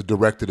as a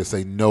director to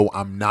say, no,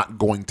 I'm not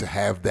going to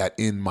have that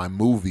in my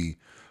movie.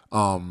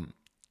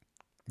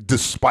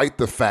 Despite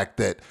the fact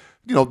that,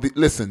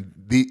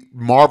 the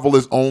Marvel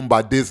is owned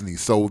by Disney,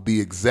 so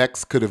the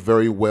execs could have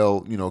very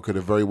well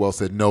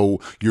said, no,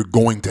 you're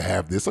going to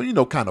have this,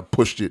 or kind of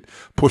pushed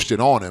it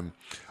on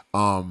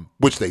him,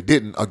 which they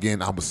didn't.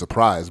 Again, I was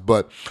surprised,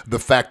 but the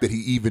fact that he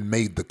even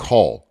made the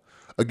call,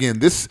 again,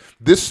 this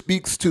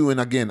speaks to, and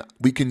again,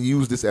 we can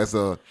use this as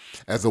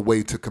a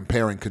way to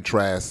compare and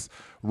contrast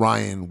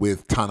Ryan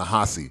with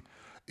Ta-Nehisi,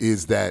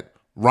 is that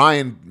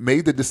Ryan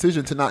made the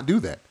decision to not do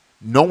that,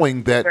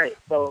 knowing that. Right.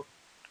 So,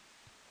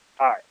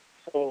 all right.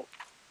 So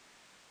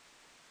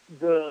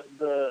the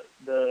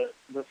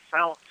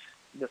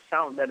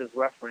sound that is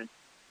referenced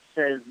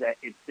says that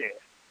it's there.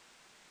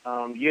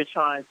 You're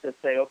trying to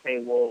say,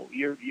 okay, well,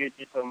 you're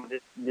just on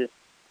this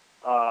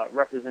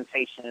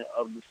representation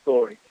of the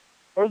story.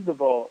 First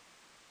of all,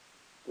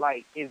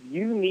 like if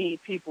you need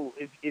two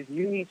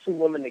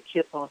women to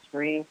kiss on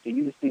screen for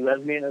you to see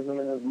lesbianism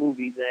in this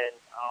movie, then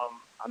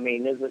I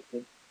mean, there's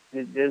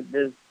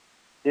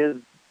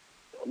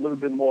a little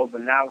bit more of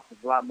analysis,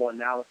 a lot more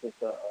analysis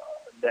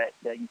that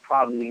you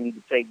probably need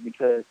to take,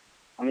 because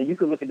I mean, you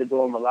can look at the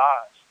Dora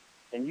Milaje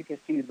and you can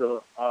see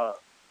the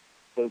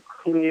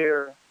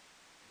clear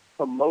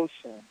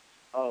promotion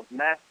of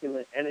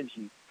masculine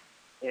energy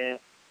and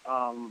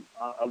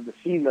of the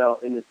female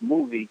in this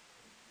movie,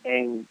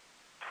 and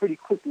pretty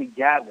quickly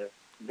gather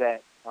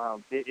that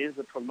there is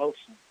a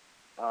promotion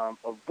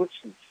of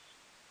butchness,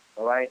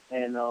 all right,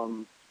 and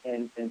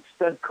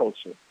stud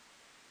culture.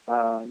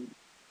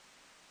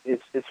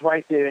 It's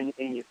right there in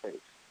your face.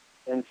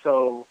 And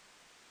so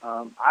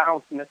I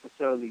don't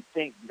necessarily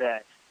think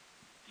that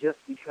just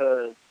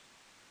because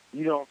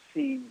you don't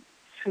see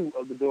two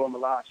of the Dora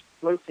Milaje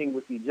flirting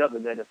with each other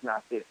that it's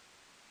not there.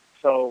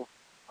 So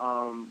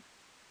I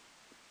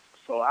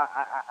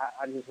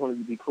just wanted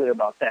to be clear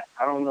about that.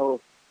 I don't know.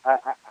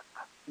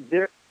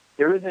 There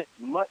isn't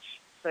much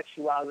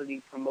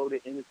sexuality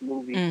promoted in this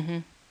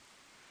movie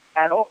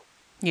at all.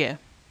 Yeah.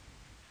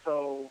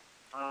 So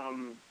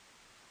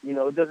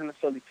it doesn't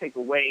necessarily take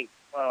away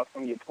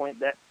from your point.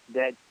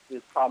 That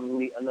is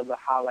probably another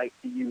highlight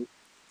to you,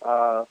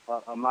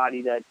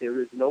 Amadi, that there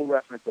is no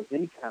reference of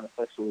any kind of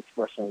sexual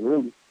expression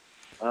really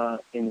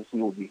in this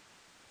movie.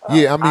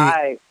 Yeah, I mean,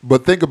 I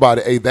but think about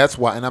it. Hey, that's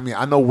why, and I mean,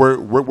 I know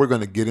we're going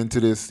to get into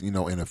this, in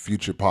a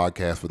future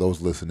podcast for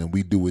those listening.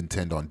 We do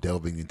intend on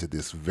delving into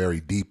this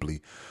very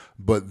deeply,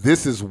 but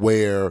this is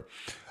where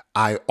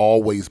I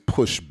always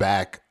push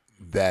back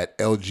that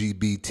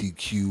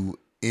LGBTQ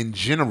in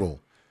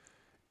general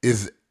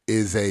is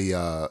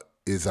a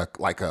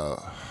like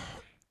a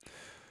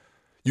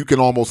you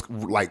can almost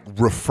like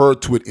refer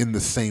to it in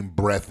the same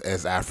breath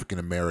as African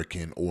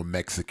American or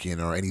Mexican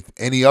or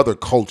any other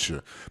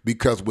culture,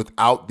 because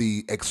without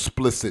the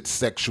explicit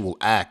sexual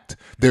act,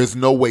 there's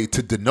no way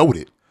to denote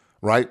it,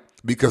 right?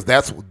 Because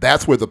that's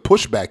where the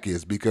pushback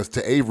is. Because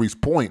to Avery's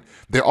point,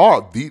 there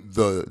are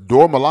the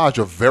Dora Milaje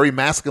are very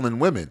masculine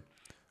women,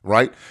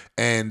 right?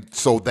 And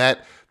so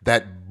that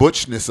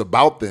butchness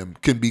about them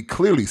can be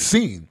clearly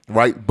seen,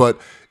 right? But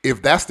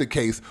if that's the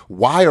case,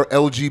 why are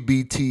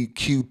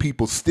LGBTQ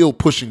people still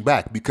pushing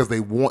back? Because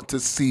they want to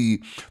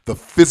see the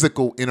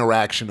physical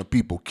interaction of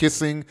people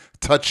kissing,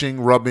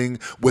 touching, rubbing.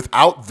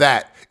 Without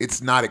that,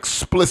 it's not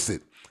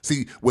explicit.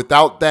 See,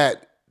 without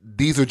that,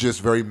 these are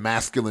just very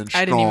masculine,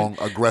 strong,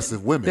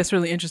 aggressive women. That's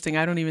really interesting.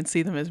 I don't even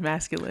see them as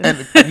masculine.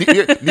 And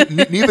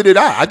neither did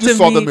I. I just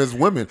saw them as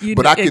women,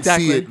 but I could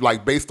exactly. see it,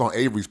 like, based on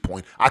Avery's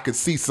point. I could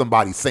see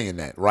somebody saying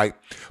that, right?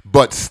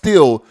 But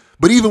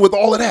even with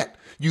all of that,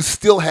 you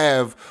still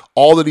have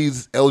all of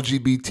these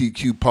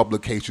LGBTQ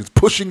publications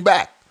pushing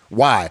back.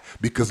 Why?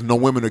 Because no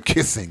women are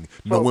kissing,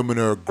 no women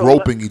are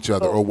groping each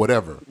other or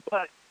whatever.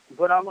 But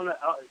I want to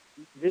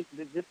this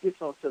gets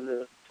on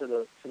to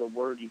the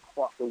word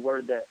the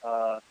word that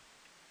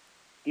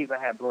Eva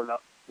had brought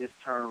up, this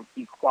term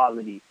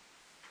equality,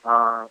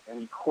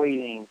 and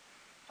equating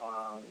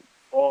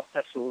all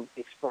sexual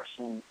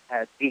expression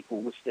as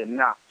equal, which they're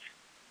not.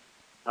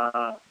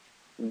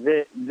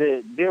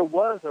 There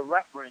was a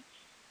reference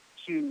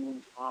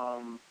to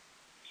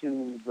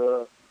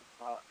the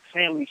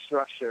family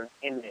structure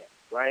in there,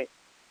 right?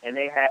 And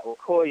they had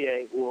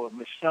Okoye or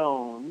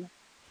Michonne.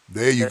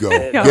 There you go.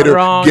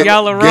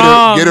 Y'all are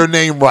wrong. Get her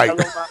name right.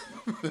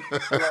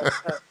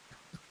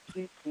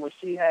 When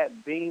she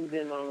had beamed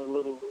in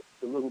on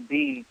the little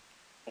bead,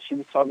 and she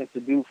was talking to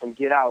dude from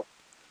Get Out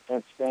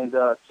and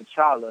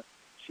T'Challa,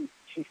 she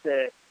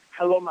said,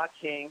 "Hello, my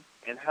king,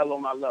 and hello,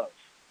 my love."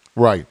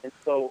 Right. And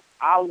so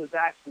I was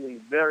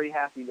actually very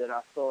happy that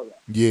I saw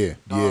that. Yeah.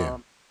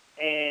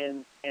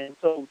 And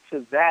so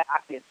to that, I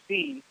can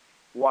see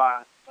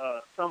why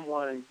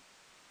someone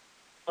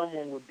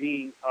would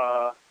be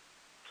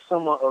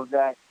someone of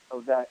that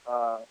who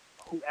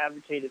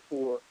advocated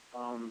for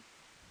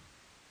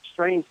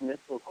strangeness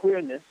or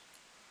queerness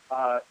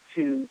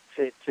to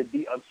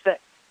be upset,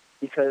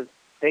 because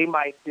they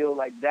might feel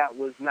like that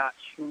was not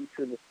true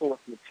to the source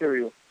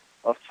material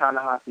of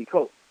Ta-Nehisi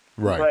Coates.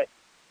 Right. But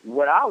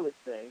what I would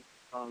say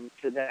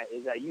to that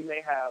is that you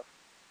may have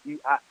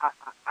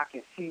I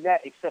can see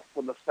that, except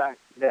for the fact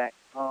that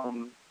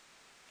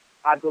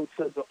I go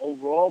to the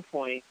overall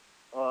point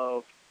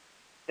of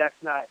that's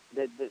not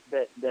that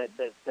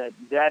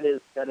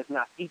is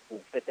not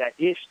equal, that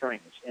is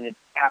strange, and it's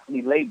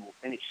aptly labeled,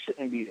 and it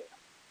shouldn't be there.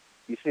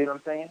 You see what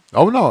I'm saying?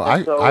 Oh no,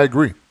 I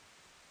agree.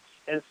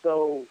 And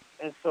so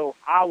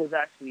I was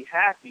actually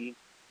happy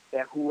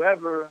that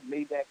whoever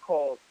made that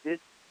call this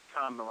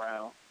time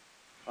around,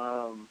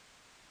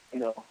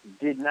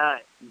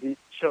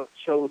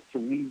 chose to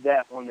leave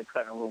that on the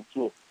cutting room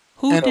floor.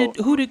 Who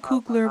did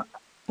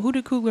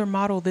Coogler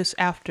model this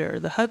after?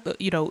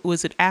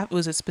 Was it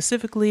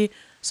specifically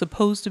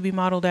supposed to be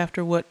modeled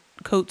after what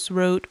Coates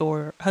wrote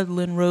or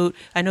Hudlin wrote?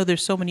 I know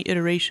there's so many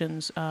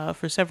iterations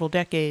for several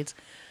decades.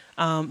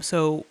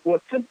 So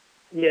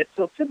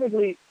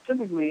typically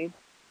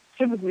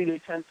they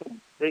tend to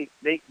they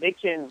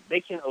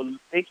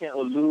can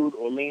allude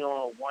or lean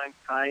on one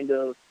kind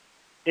of.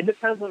 It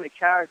depends on the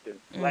character.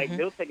 Mm-hmm. Like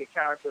they'll take a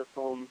character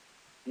from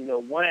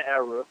one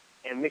era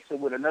and mix it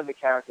with another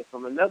character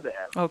from another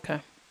era. Okay.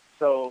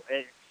 So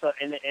that's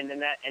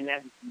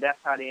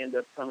how they end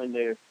up telling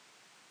their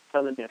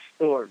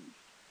stories.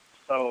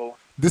 So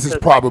this is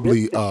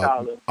probably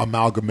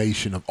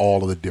amalgamation of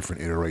all of the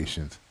different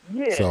iterations.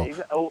 Yeah, so.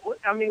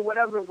 I mean,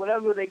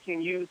 whatever they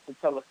can use to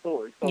tell a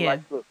story. So,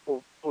 like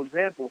for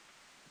example,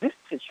 this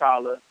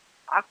T'Challa,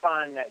 I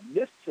find that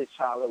this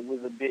T'Challa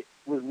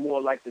was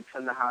more like the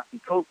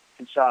Ta-Nehisi Coates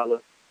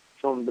T'Challa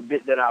from the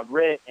bit that I've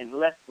read, and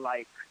less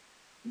like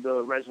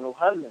the Reginald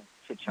Hudlin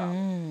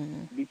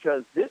T'Challa,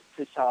 because this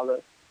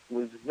T'Challa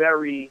was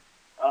very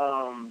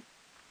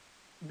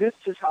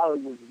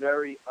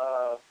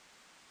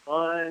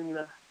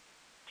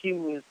he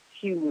was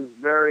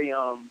very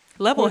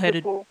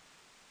level-headed.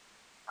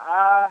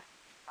 I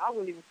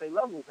wouldn't even say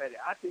level-headed.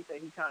 I think that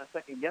he kind of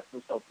second-guessed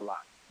himself a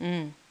lot.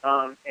 And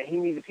he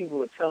needed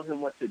people to tell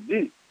him what to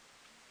do.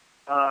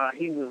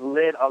 He was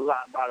led a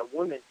lot by the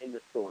women in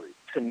the story,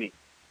 to me.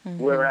 Mm-hmm.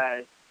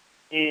 Whereas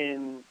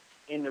in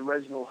the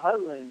Reginald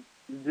Hudlin,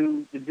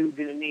 the dude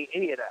didn't need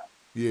any of that.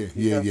 Yeah.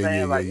 He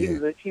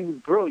was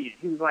brilliant.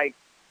 He was like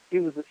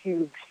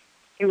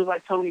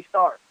Tony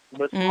Stark,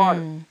 but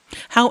smarter.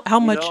 How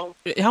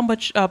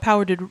much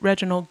power did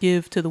Reginald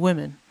give to the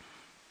women?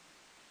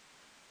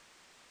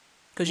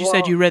 Because you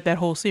said you read that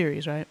whole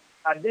series, right?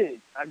 I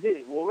did.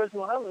 Well,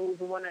 Original Helen was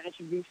the one that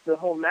introduced the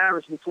whole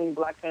marriage between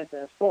Black Panther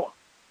and Storm.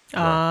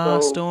 So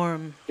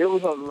Storm. There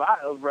was a lot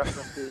of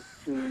references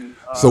to.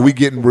 So we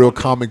getting real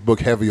comic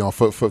book heavy on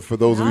for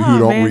those of you who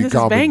don't read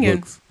comic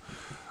books.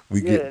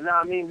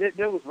 I mean,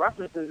 there was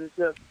references. It's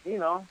just,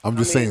 I'm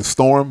just saying,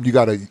 Storm. You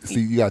gotta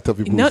tell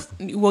people. But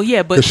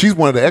because she's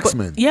one of the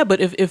X-Men. But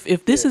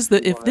if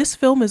this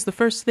film is the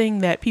first thing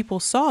that people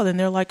saw, then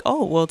they're like,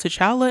 oh well,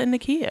 T'Challa and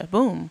Nakia,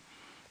 boom.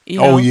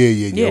 Yeah.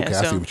 Okay,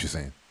 I see what you're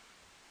saying.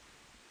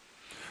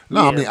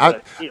 No, I mean,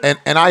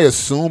 and I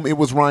assume it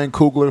was Ryan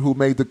Coogler who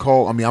made the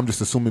call. I mean, I'm just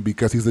assuming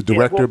because he's the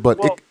director, but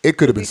it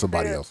could have been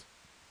somebody else.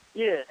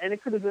 Yeah, and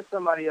it could have been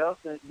somebody else,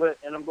 and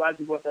I'm glad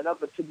you brought that up.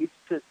 But to be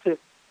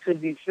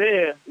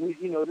fair, we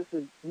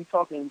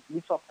talking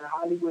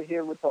Hollywood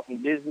here. We're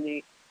talking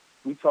Disney.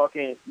 We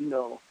talking,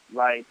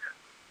 like,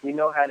 we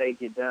know how they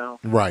get down,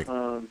 right?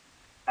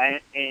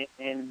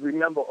 And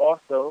remember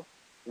also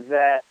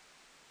that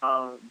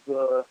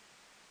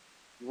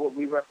what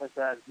we reference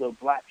as the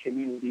Black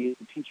community is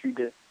the petri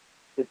dish.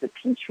 It's the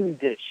petri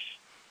dish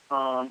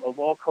of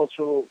all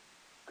cultural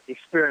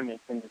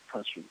experiments in this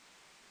country.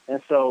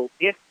 And so,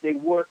 if they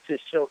were to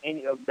show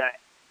any of that,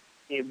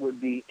 it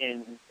would be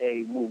in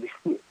a movie.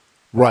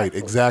 Right,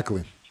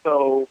 exactly.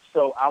 So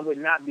I would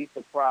not be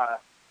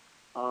surprised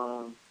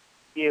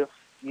if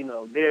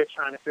they're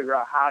trying to figure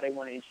out how they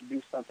want to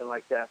introduce something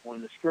like that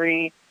on the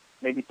screen,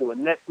 maybe through a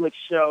Netflix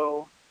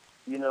show.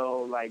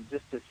 Like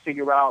just to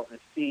figure out and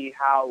see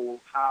how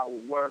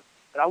it works.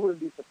 But I wouldn't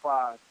be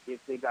surprised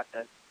if they got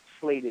that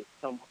slated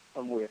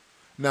somewhere.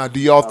 Now, do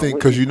y'all think,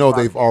 because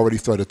they've already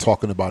started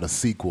talking about a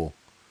sequel,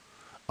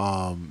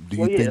 do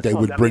you think they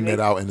would bring that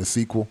out in the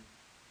sequel?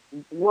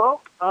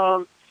 Well,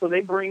 so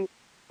they bring,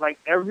 like,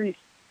 every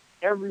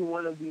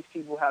one of these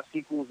people have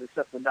sequels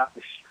except for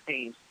Doctor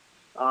Strange.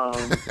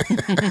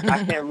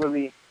 I can't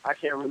really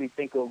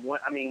think of one.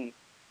 I mean,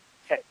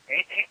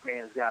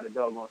 Ant-Man's got a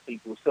doggone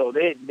sequel, so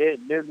they're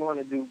going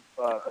to do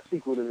a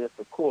sequel to this,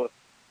 of course.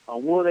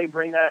 Will they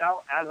bring that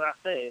out? As I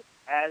said,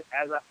 I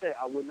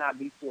would not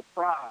be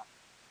surprised.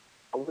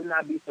 I would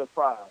not be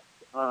surprised.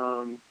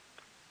 I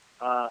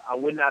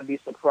wouldn't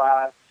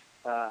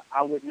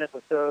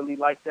necessarily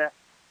like that.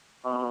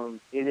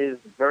 It is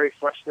very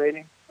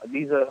frustrating.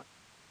 These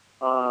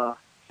are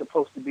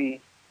supposed to be,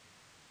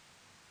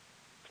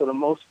 for the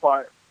most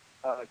part,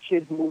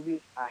 kids movies.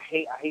 I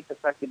hate the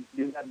fact that they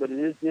do that, but it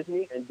is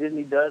Disney, and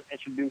Disney does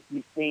introduce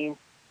these themes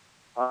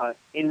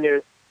in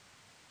their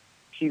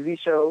TV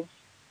shows.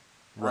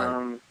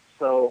 Right.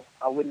 So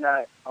I would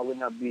not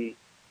be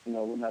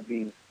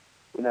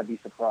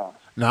surprised.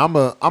 Now I'm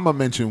gonna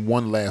mention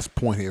one last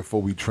point here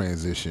before we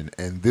transition,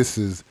 and this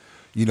is,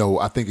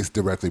 I think it's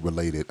directly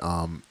related.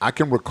 I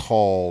can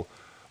recall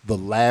the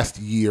last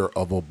year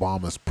of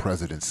Obama's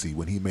presidency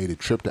when he made a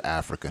trip to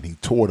Africa and he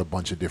toured a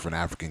bunch of different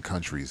African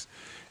countries.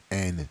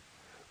 And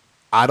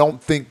I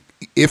don't think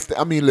if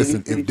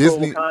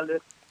Disney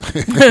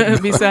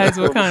besides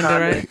Wakanda,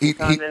 right? He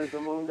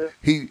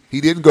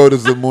didn't go to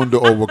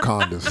Zamunda or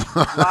Wakanda.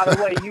 By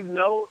the way,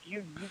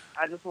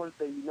 I just want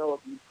to say,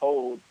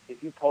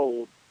 if you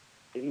poll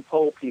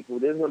people,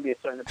 there's going to be a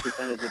certain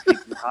percentage of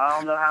people. I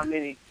don't know how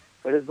many,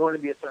 but there's going to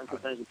be a certain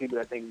percentage of people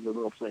that think it's a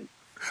little plenty.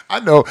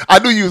 I know. I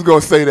knew you was going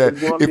to say that.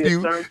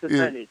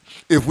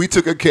 If we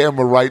took a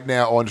camera right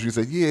now on you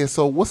said, yeah,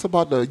 so what's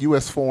about the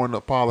U.S. foreign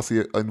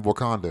policy in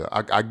Wakanda?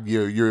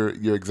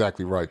 You're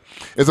exactly right.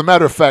 As a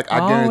matter of fact,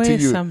 I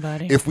guarantee you,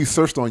 if we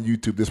searched on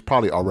YouTube, there's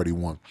probably already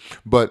one.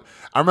 But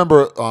I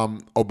remember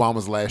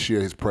Obama's last year,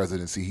 his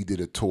presidency, he did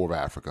a tour of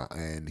Africa,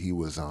 and he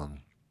was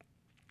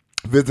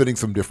visiting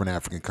some different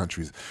African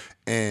countries.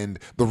 And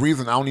the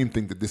reason I don't even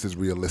think that this is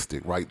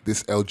realistic, right?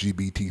 This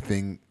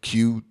LGBT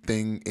Q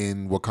thing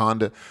in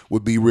Wakanda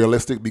would be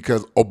realistic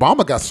because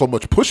Obama got so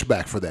much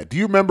pushback for that. Do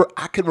you remember?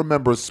 I can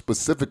remember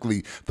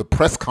specifically the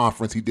press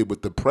conference he did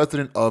with the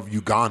president of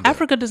Uganda.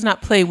 Africa does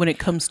not play when it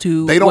comes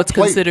to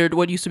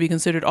what used to be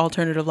considered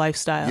alternative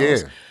lifestyles.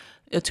 Yeah.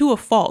 To a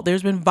fault,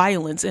 there's been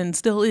violence and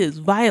still is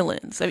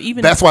violence.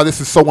 That's why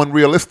this is so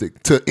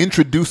unrealistic to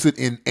introduce it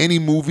in any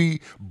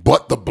movie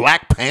but the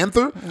Black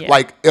Panther. Yeah.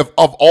 Like, if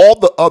of all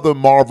the other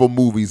Marvel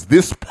movies,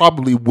 this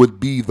probably would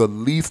be the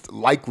least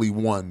likely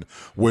one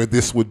where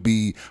this would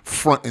be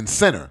front and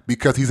center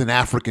because he's an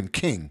African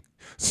king.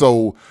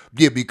 So,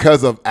 yeah,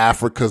 because of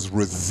Africa's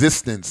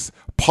resistance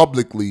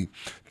publicly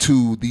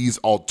to these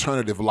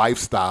alternative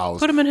lifestyles.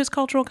 Put him in his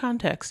cultural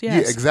context,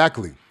 yes. Yeah,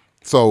 exactly.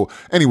 So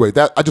anyway,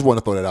 I just want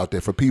to throw that out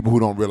there for people who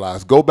don't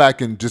realize. Go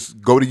back and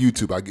just go to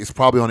YouTube. It's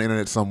probably on the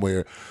internet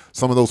somewhere.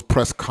 Some of those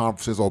press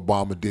conferences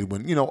Obama did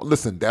when,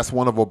 listen, that's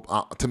one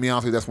of, to me,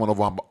 honestly, that's one of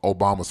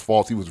Obama's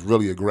faults. He was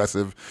really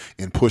aggressive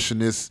in pushing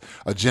this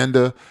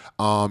agenda,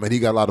 and he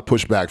got a lot of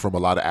pushback from a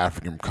lot of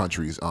African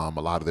countries. A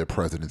lot of their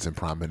presidents and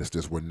prime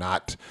ministers were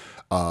not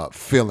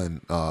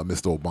feeling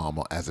Mr.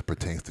 Obama as it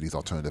pertains to these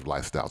alternative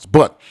lifestyles.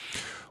 But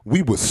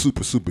we were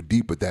super, super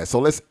deep with that. So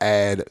let's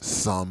add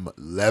some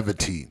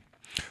levity.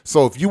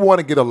 So if you want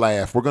to get a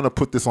laugh, we're going to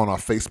put this on our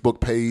Facebook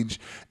page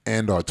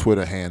and our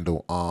Twitter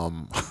handle.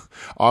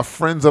 Our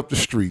friends up the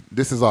street,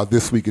 this is our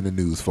This Week in the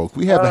News, folks.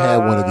 We haven't had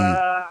one of these.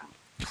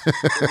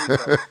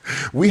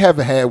 We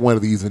haven't had one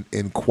of these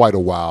in quite a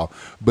while,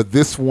 but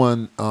this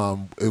one,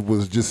 it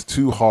was just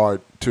too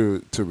hard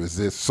to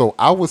resist. So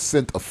I was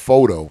sent a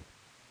photo.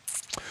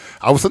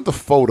 Well,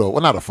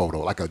 not a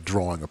photo, like a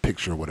drawing, a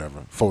picture,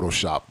 whatever,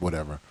 Photoshop,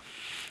 whatever,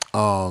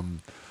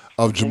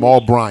 of Jamal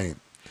Bryant.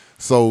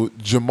 So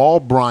Jamal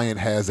Bryant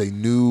has a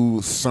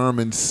new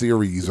sermon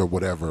series or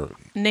whatever.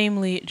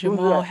 Namely,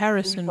 Jamal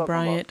Harrison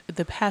Bryant,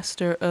 the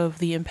pastor of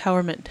the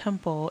Empowerment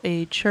Temple,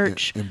 a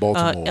church, in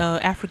Baltimore.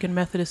 African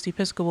Methodist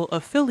Episcopal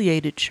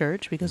affiliated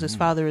church, because his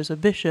father is a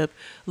bishop,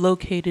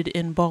 located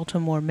in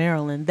Baltimore,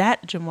 Maryland.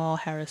 That Jamal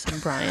Harrison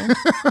Bryant.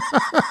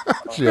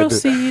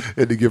 Proceed.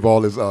 Had to give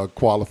all his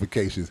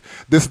qualifications.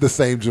 This is the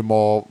same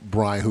Jamal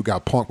Bryant who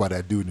got punked by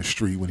that dude in the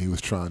street when he was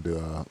trying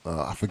to,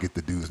 I forget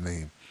the dude's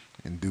name.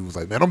 And dude was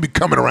like, man, don't be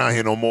coming around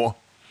here no more.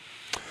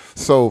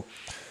 So.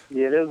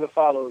 Yeah, there's a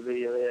follow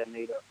video they had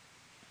made up.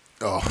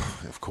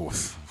 Oh, of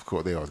course.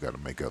 They always got to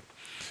make up.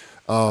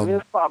 I mean,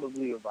 it's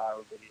probably a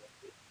viral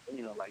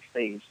video, like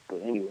staged.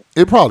 But anyway.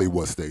 It probably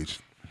was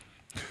staged.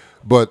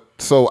 But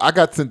so I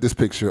got sent this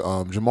picture.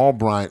 Jamal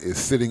Bryant is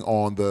sitting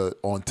on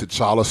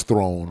T'Challa's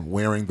throne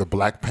wearing the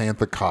Black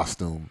Panther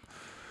costume.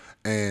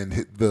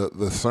 And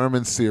the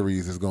sermon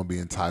series is going to be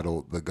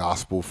entitled "The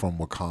Gospel from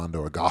Wakanda"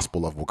 or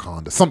 "Gospel of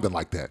Wakanda," something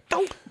like that.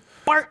 Don't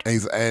bark.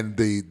 And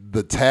the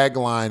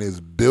tagline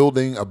is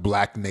 "Building a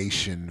Black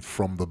Nation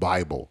from the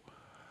Bible."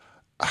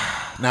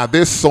 Now,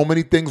 there's so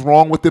many things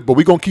wrong with it, but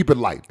we're gonna keep it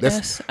light.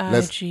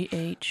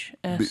 SIGH.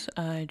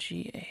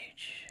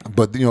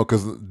 But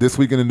because This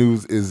Week in the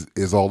News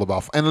is all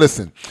about. And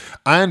listen,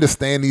 I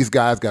understand these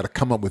guys got to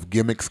come up with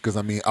gimmicks because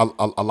I mean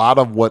a lot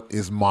of what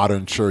is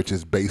modern church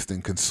is based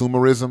in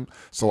consumerism.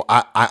 So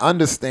I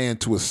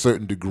understand to a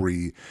certain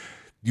degree.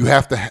 You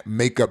have to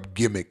make up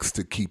gimmicks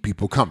to keep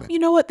people coming. You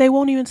know what? They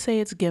won't even say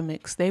it's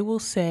gimmicks. They will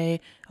say,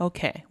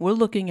 okay, we're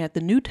looking at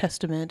the New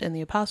Testament and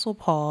the Apostle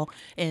Paul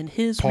and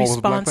his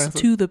response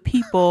to the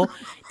people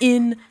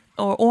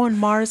on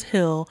Mars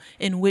Hill,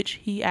 in which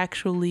he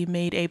actually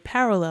made a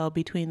parallel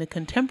between the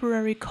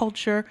contemporary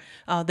culture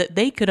that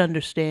they could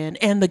understand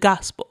and the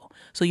gospel.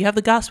 So you have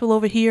the gospel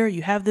over here.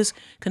 You have this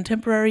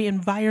contemporary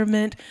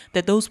environment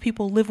that those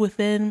people live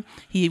within.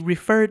 He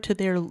referred to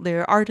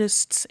their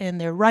artists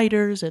and their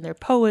writers and their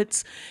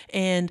poets,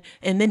 and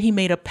then he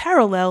made a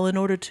parallel in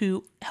order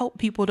to help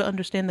people to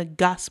understand the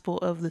gospel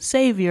of the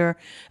Savior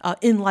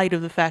in light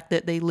of the fact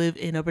that they live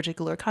in a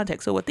particular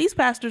context. So what these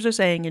pastors are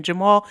saying, and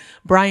Jamal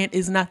Bryant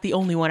is not the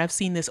only one. I've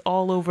seen this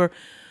all over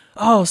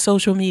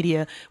social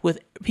media with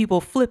people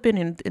flipping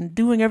and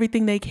doing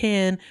everything they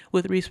can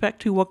with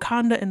respect to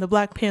Wakanda and the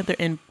Black Panther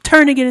and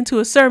turning it into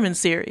a sermon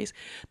series.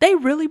 They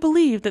really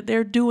believe that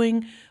they're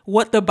doing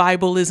what the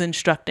Bible is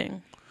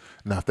instructing.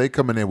 Now, if they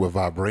come in there with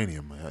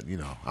vibranium,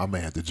 I may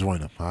have to join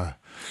them.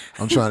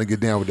 I'm trying to get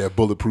down with that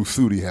bulletproof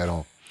suit he had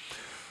on.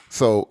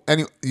 So,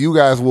 anyway, you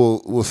guys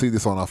will see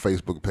this on our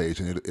Facebook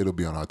page, and it'll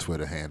be on our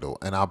Twitter handle,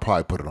 and I'll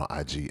probably put it on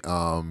IG.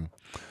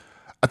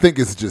 I think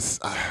it's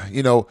just,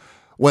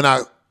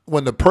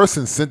 when the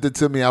person sent it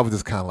to me, I was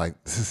just kind of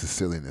like, this is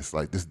silliness.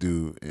 Like, this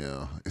dude,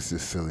 it's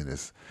just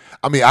silliness.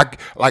 I mean, I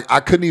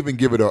couldn't even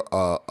give it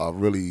a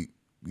really,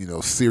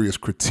 serious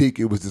critique.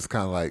 It was just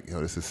kind of like,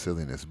 this is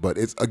silliness. But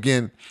it's,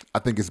 again, I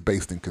think it's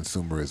based in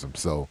consumerism.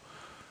 So,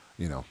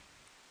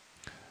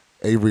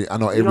 Avery, I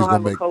know Avery's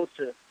going to make...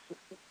 culture.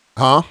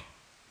 Huh?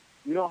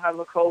 You don't have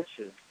a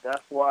culture.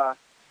 That's why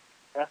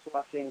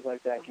things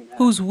like that can happen.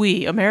 Who's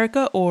we,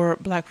 America or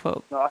black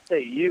folk? No, I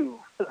say you.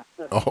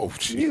 Oh,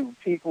 geez. You,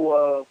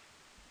 people,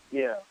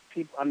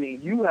 people. I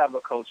mean, you have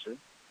a culture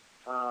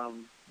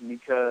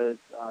because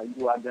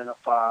you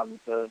identify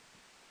with the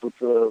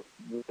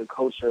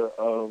culture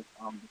of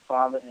the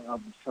Father and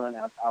of the Son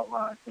as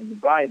outlined in the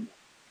Bible.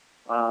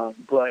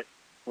 But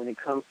when it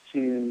comes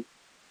to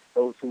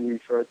those who we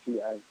refer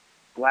to as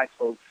black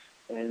folks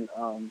and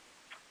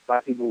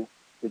black people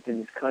within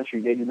this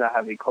country, they do not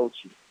have a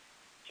culture.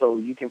 So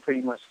you can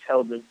pretty much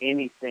tell them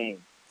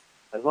anything.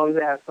 As long as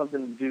it has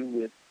something to do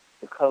with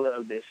the color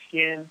of their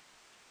skin,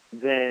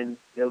 then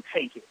they'll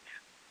take it.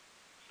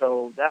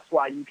 So that's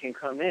why you can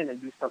come in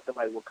and do something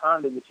like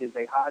Wakanda, which is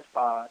a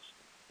hodgepodge,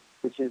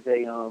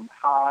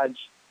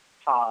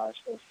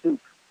 of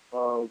soup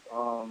of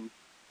a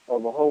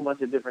whole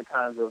bunch of different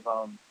kinds of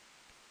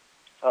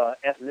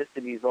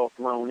ethnicities all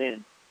thrown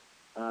in,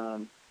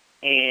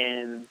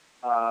 and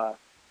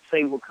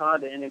say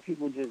Wakanda, and then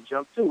people just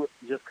jump to it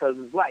just because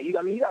it's black. You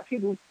got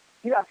people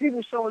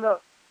showing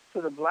up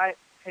to the Black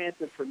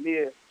Panther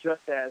premiere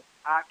just as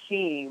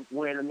Akeem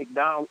wearing a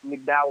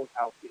McDowell's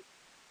outfit,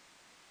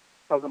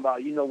 talking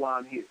about, why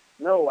I'm here.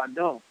 No, I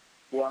don't.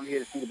 Well, I'm here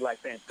to see the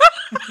Black Panther.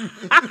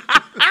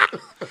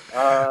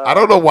 I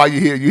don't know why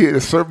you're here. You here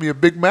to serve me a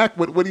Big Mac?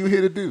 What are you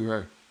here to do?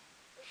 Right?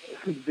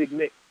 Big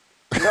Mac.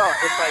 No,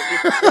 it's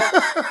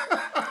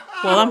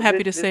well, I'm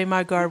happy to say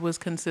my guard was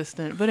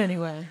consistent. But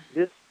anyway.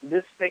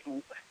 This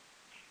thing,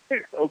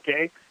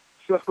 Okay,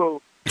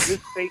 so this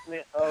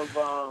statement of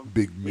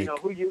Big you Mick. know,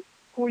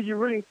 who are you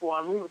rooting for?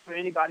 I'm rooting for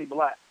anybody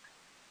black.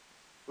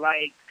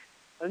 Like,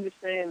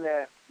 understand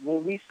that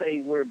when we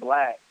say we're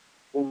black,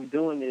 what we're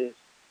doing is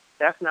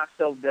that's not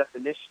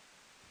self-definition,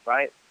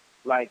 right?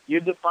 Like,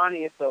 you're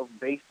defining yourself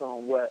based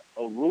on what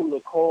a ruler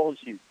calls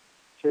you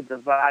to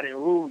divide and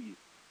rule you,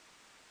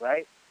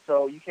 right?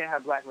 So you can't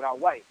have black without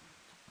white.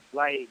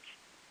 Like,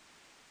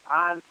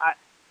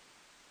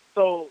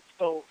 So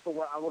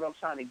what I'm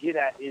trying to get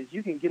at is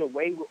you can get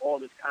away with all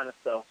this kind of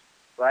stuff,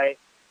 right?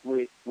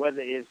 With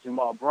whether it's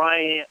Jamal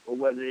Bryant or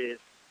whether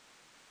it's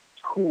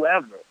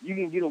whoever, you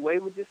can get away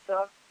with this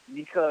stuff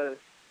because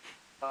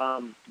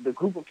the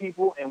group of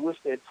people in which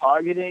they're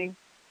targeting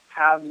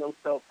have no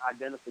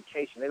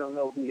self-identification. They don't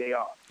know who they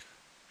are.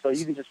 So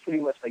you can just pretty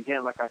much,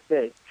 again, like I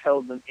said,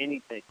 tell them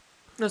anything.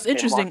 That's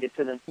interesting. Market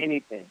to them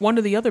anything. One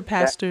of the other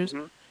pastors,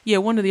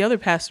 one of the other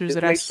pastors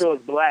just that make sure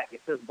it's black.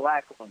 It says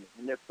black on it,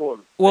 and they're for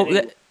it. Well,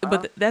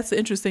 but that's the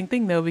interesting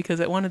thing, though, because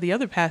at one of the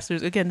other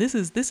pastors, again, this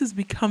is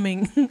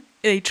becoming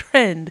a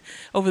trend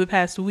over the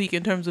past week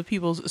in terms of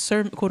people's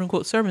quote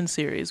unquote sermon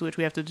series, which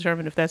we have to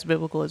determine if that's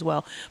biblical as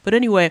well. But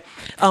anyway,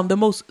 one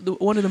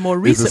of the more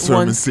recent Is a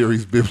sermon ones,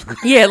 series biblical?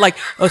 yeah, like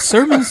a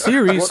sermon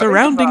series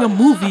surrounding a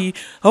movie.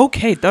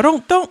 Okay,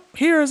 don't.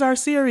 Here is our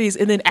series,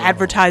 and then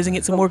advertising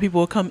it so more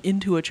people will come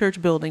into a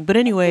church building. But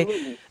anyway,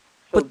 absolutely.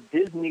 So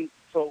Disney.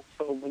 So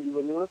when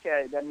you look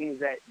at it, that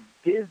means that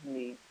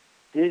Disney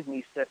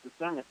set the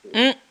sermon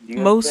series.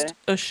 Most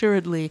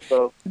assuredly.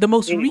 So, the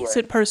most anyway.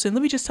 recent person,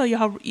 let me just tell you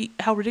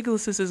how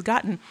ridiculous this has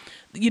gotten.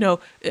 You know,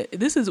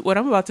 this is what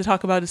I'm about to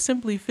talk about is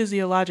simply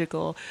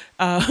physiological.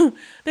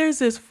 There's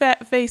this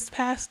fat-faced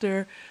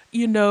pastor,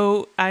 you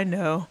know, I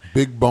know.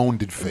 Big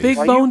boned face. Big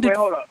boned. Wait,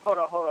 hold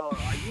on.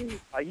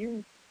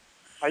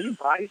 Are you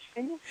body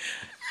shaming?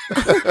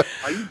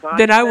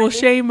 Then I will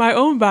shame my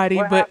own body.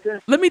 What but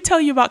happens- let me tell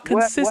you about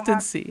What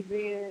consistency. happens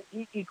to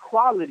being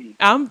equality?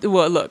 I'm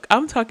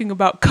talking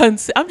about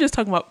I'm just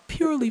talking about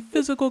purely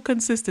physical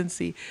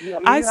consistency. Yeah,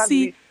 I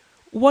see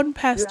one You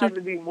pastor. have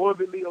to be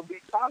morbidly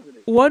obese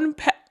positive.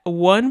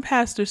 One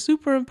pastor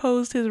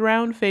superimposed his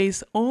round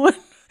face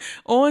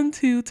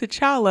onto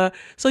T'Challa,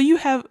 so you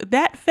have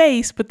that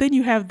face, but then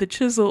you have the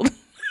chiseled.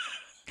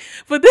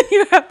 But then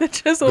you have the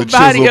chiseled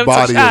body of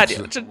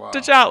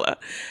T'Challa.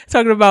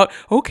 Talking about,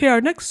 okay,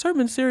 our next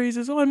sermon series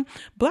is on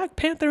Black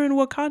Panther in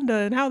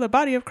Wakanda and how the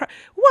body of Christ.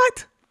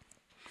 What?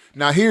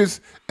 Now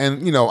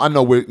I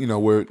know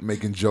we're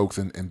making jokes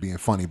and being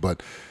funny,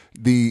 but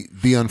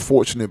the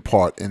unfortunate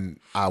part, and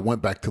I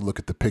went back to look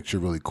at the picture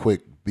really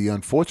quick. The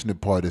unfortunate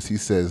part is he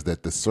says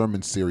that the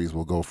sermon series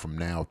will go from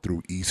now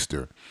through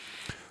Easter.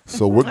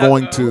 So we're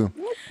going to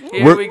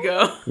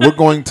we're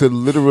going to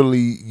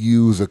literally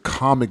use a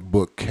comic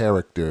book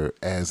character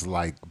as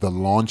like the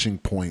launching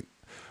point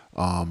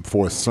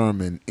for a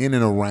sermon in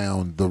and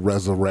around the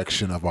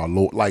resurrection of our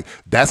Lord. Like,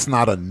 that's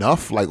not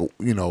enough. Like,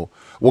 you know,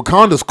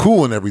 Wakanda's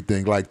cool and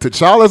everything. Like,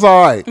 T'Challa's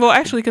all right. Well,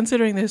 actually,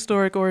 considering the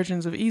historic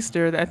origins of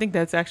Easter, I think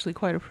that's actually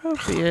quite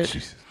appropriate.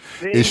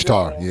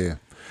 Ishtar, yeah.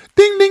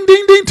 Ding, ding,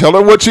 ding, ding. Tell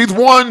her what she's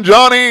won,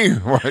 Johnny.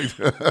 Right.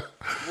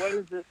 What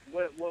is this?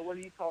 What are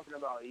you talking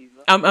about,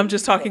 Eva? I'm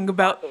just talking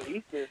about.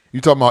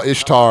 You talking about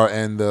Ishtar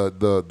and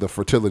the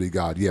fertility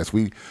god? Yes,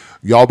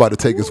 y'all about to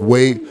take us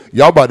way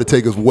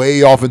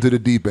off into the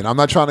deep end. I'm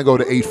not trying to go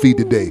to 8 feet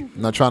today.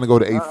 I'm not trying to go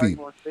to 8 feet.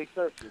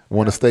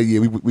 Want to stay? Yeah,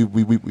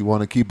 we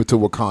want to keep it to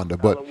Wakanda,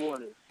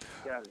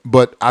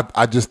 but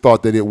I just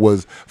thought that it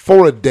was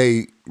for a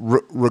day,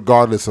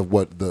 regardless of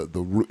what the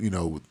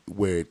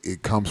where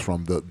it comes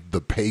from,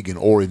 the pagan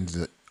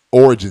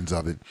origins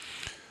of it.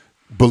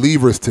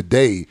 Believers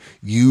today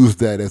use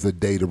that as a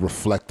day to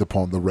reflect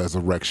upon the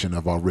resurrection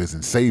of our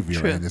risen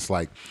Savior. True. And it's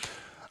like,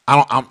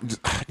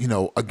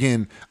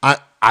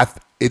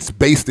 it's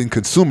based in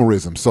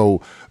consumerism.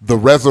 So the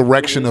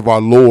resurrection of our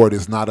Lord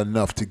is not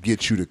enough to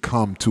get you to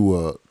come to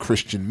a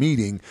Christian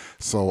meeting.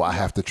 So I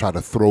have to try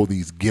to throw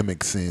these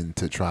gimmicks in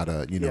to try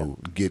to,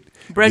 get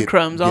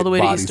breadcrumbs all the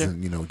way to Easter.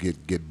 And,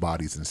 get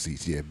bodies and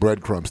seats. Yeah,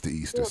 breadcrumbs to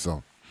Easter.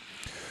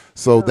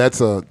 So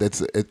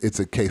it's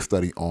a case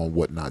study on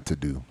what not to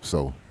do.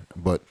 So,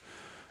 but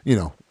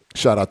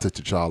shout out to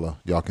T'Challa.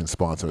 Y'all can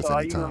sponsor us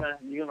anytime.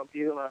 You're gonna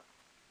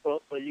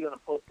post the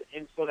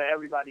image so that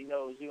everybody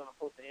knows. You're gonna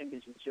post the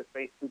image with your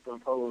face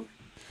superimposed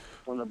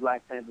on the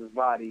Black Panther's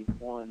body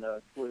on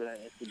Twitter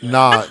and Instagram.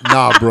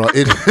 Nah, bro.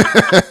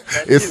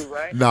 That's you,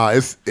 right? Nah,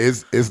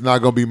 it's not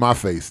gonna be my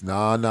face.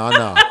 Nah.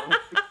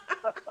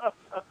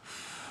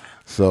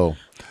 So.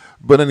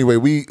 But anyway,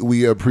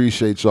 we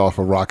appreciate y'all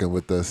for rocking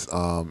with us,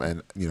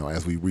 and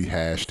as we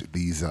rehashed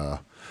these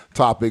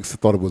topics,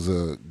 thought it was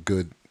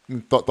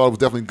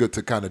definitely good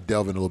to kind of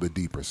delve in a little bit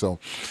deeper. So,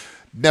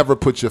 never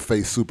put your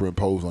face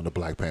superimposed on the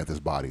Black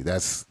Panther's body.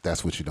 That's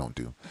what you don't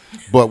do.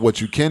 But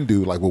what you can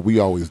do, like what we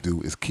always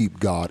do, is keep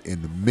God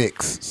in the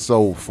mix.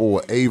 So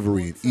for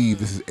Avery and Eve,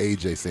 this is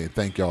AJ saying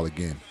thank y'all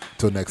again.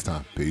 Till next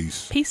time,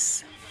 peace.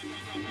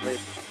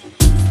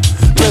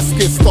 Let's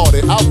get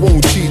started, I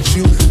won't teach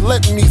you.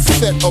 Let me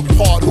set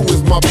apart who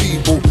is my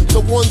people.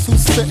 The one ones who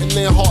set in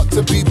their heart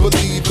to be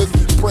believers.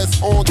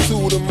 Press on to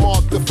the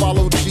mark to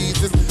follow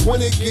Jesus.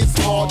 When it gets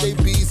hard, they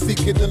be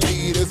seeking the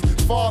leaders.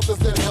 Fathers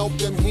that help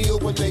them heal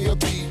when they are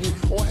beaten,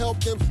 or help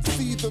them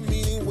see the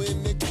meaning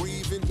when they're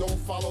grieving. Don't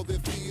follow their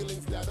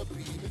feelings that are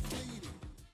beaten.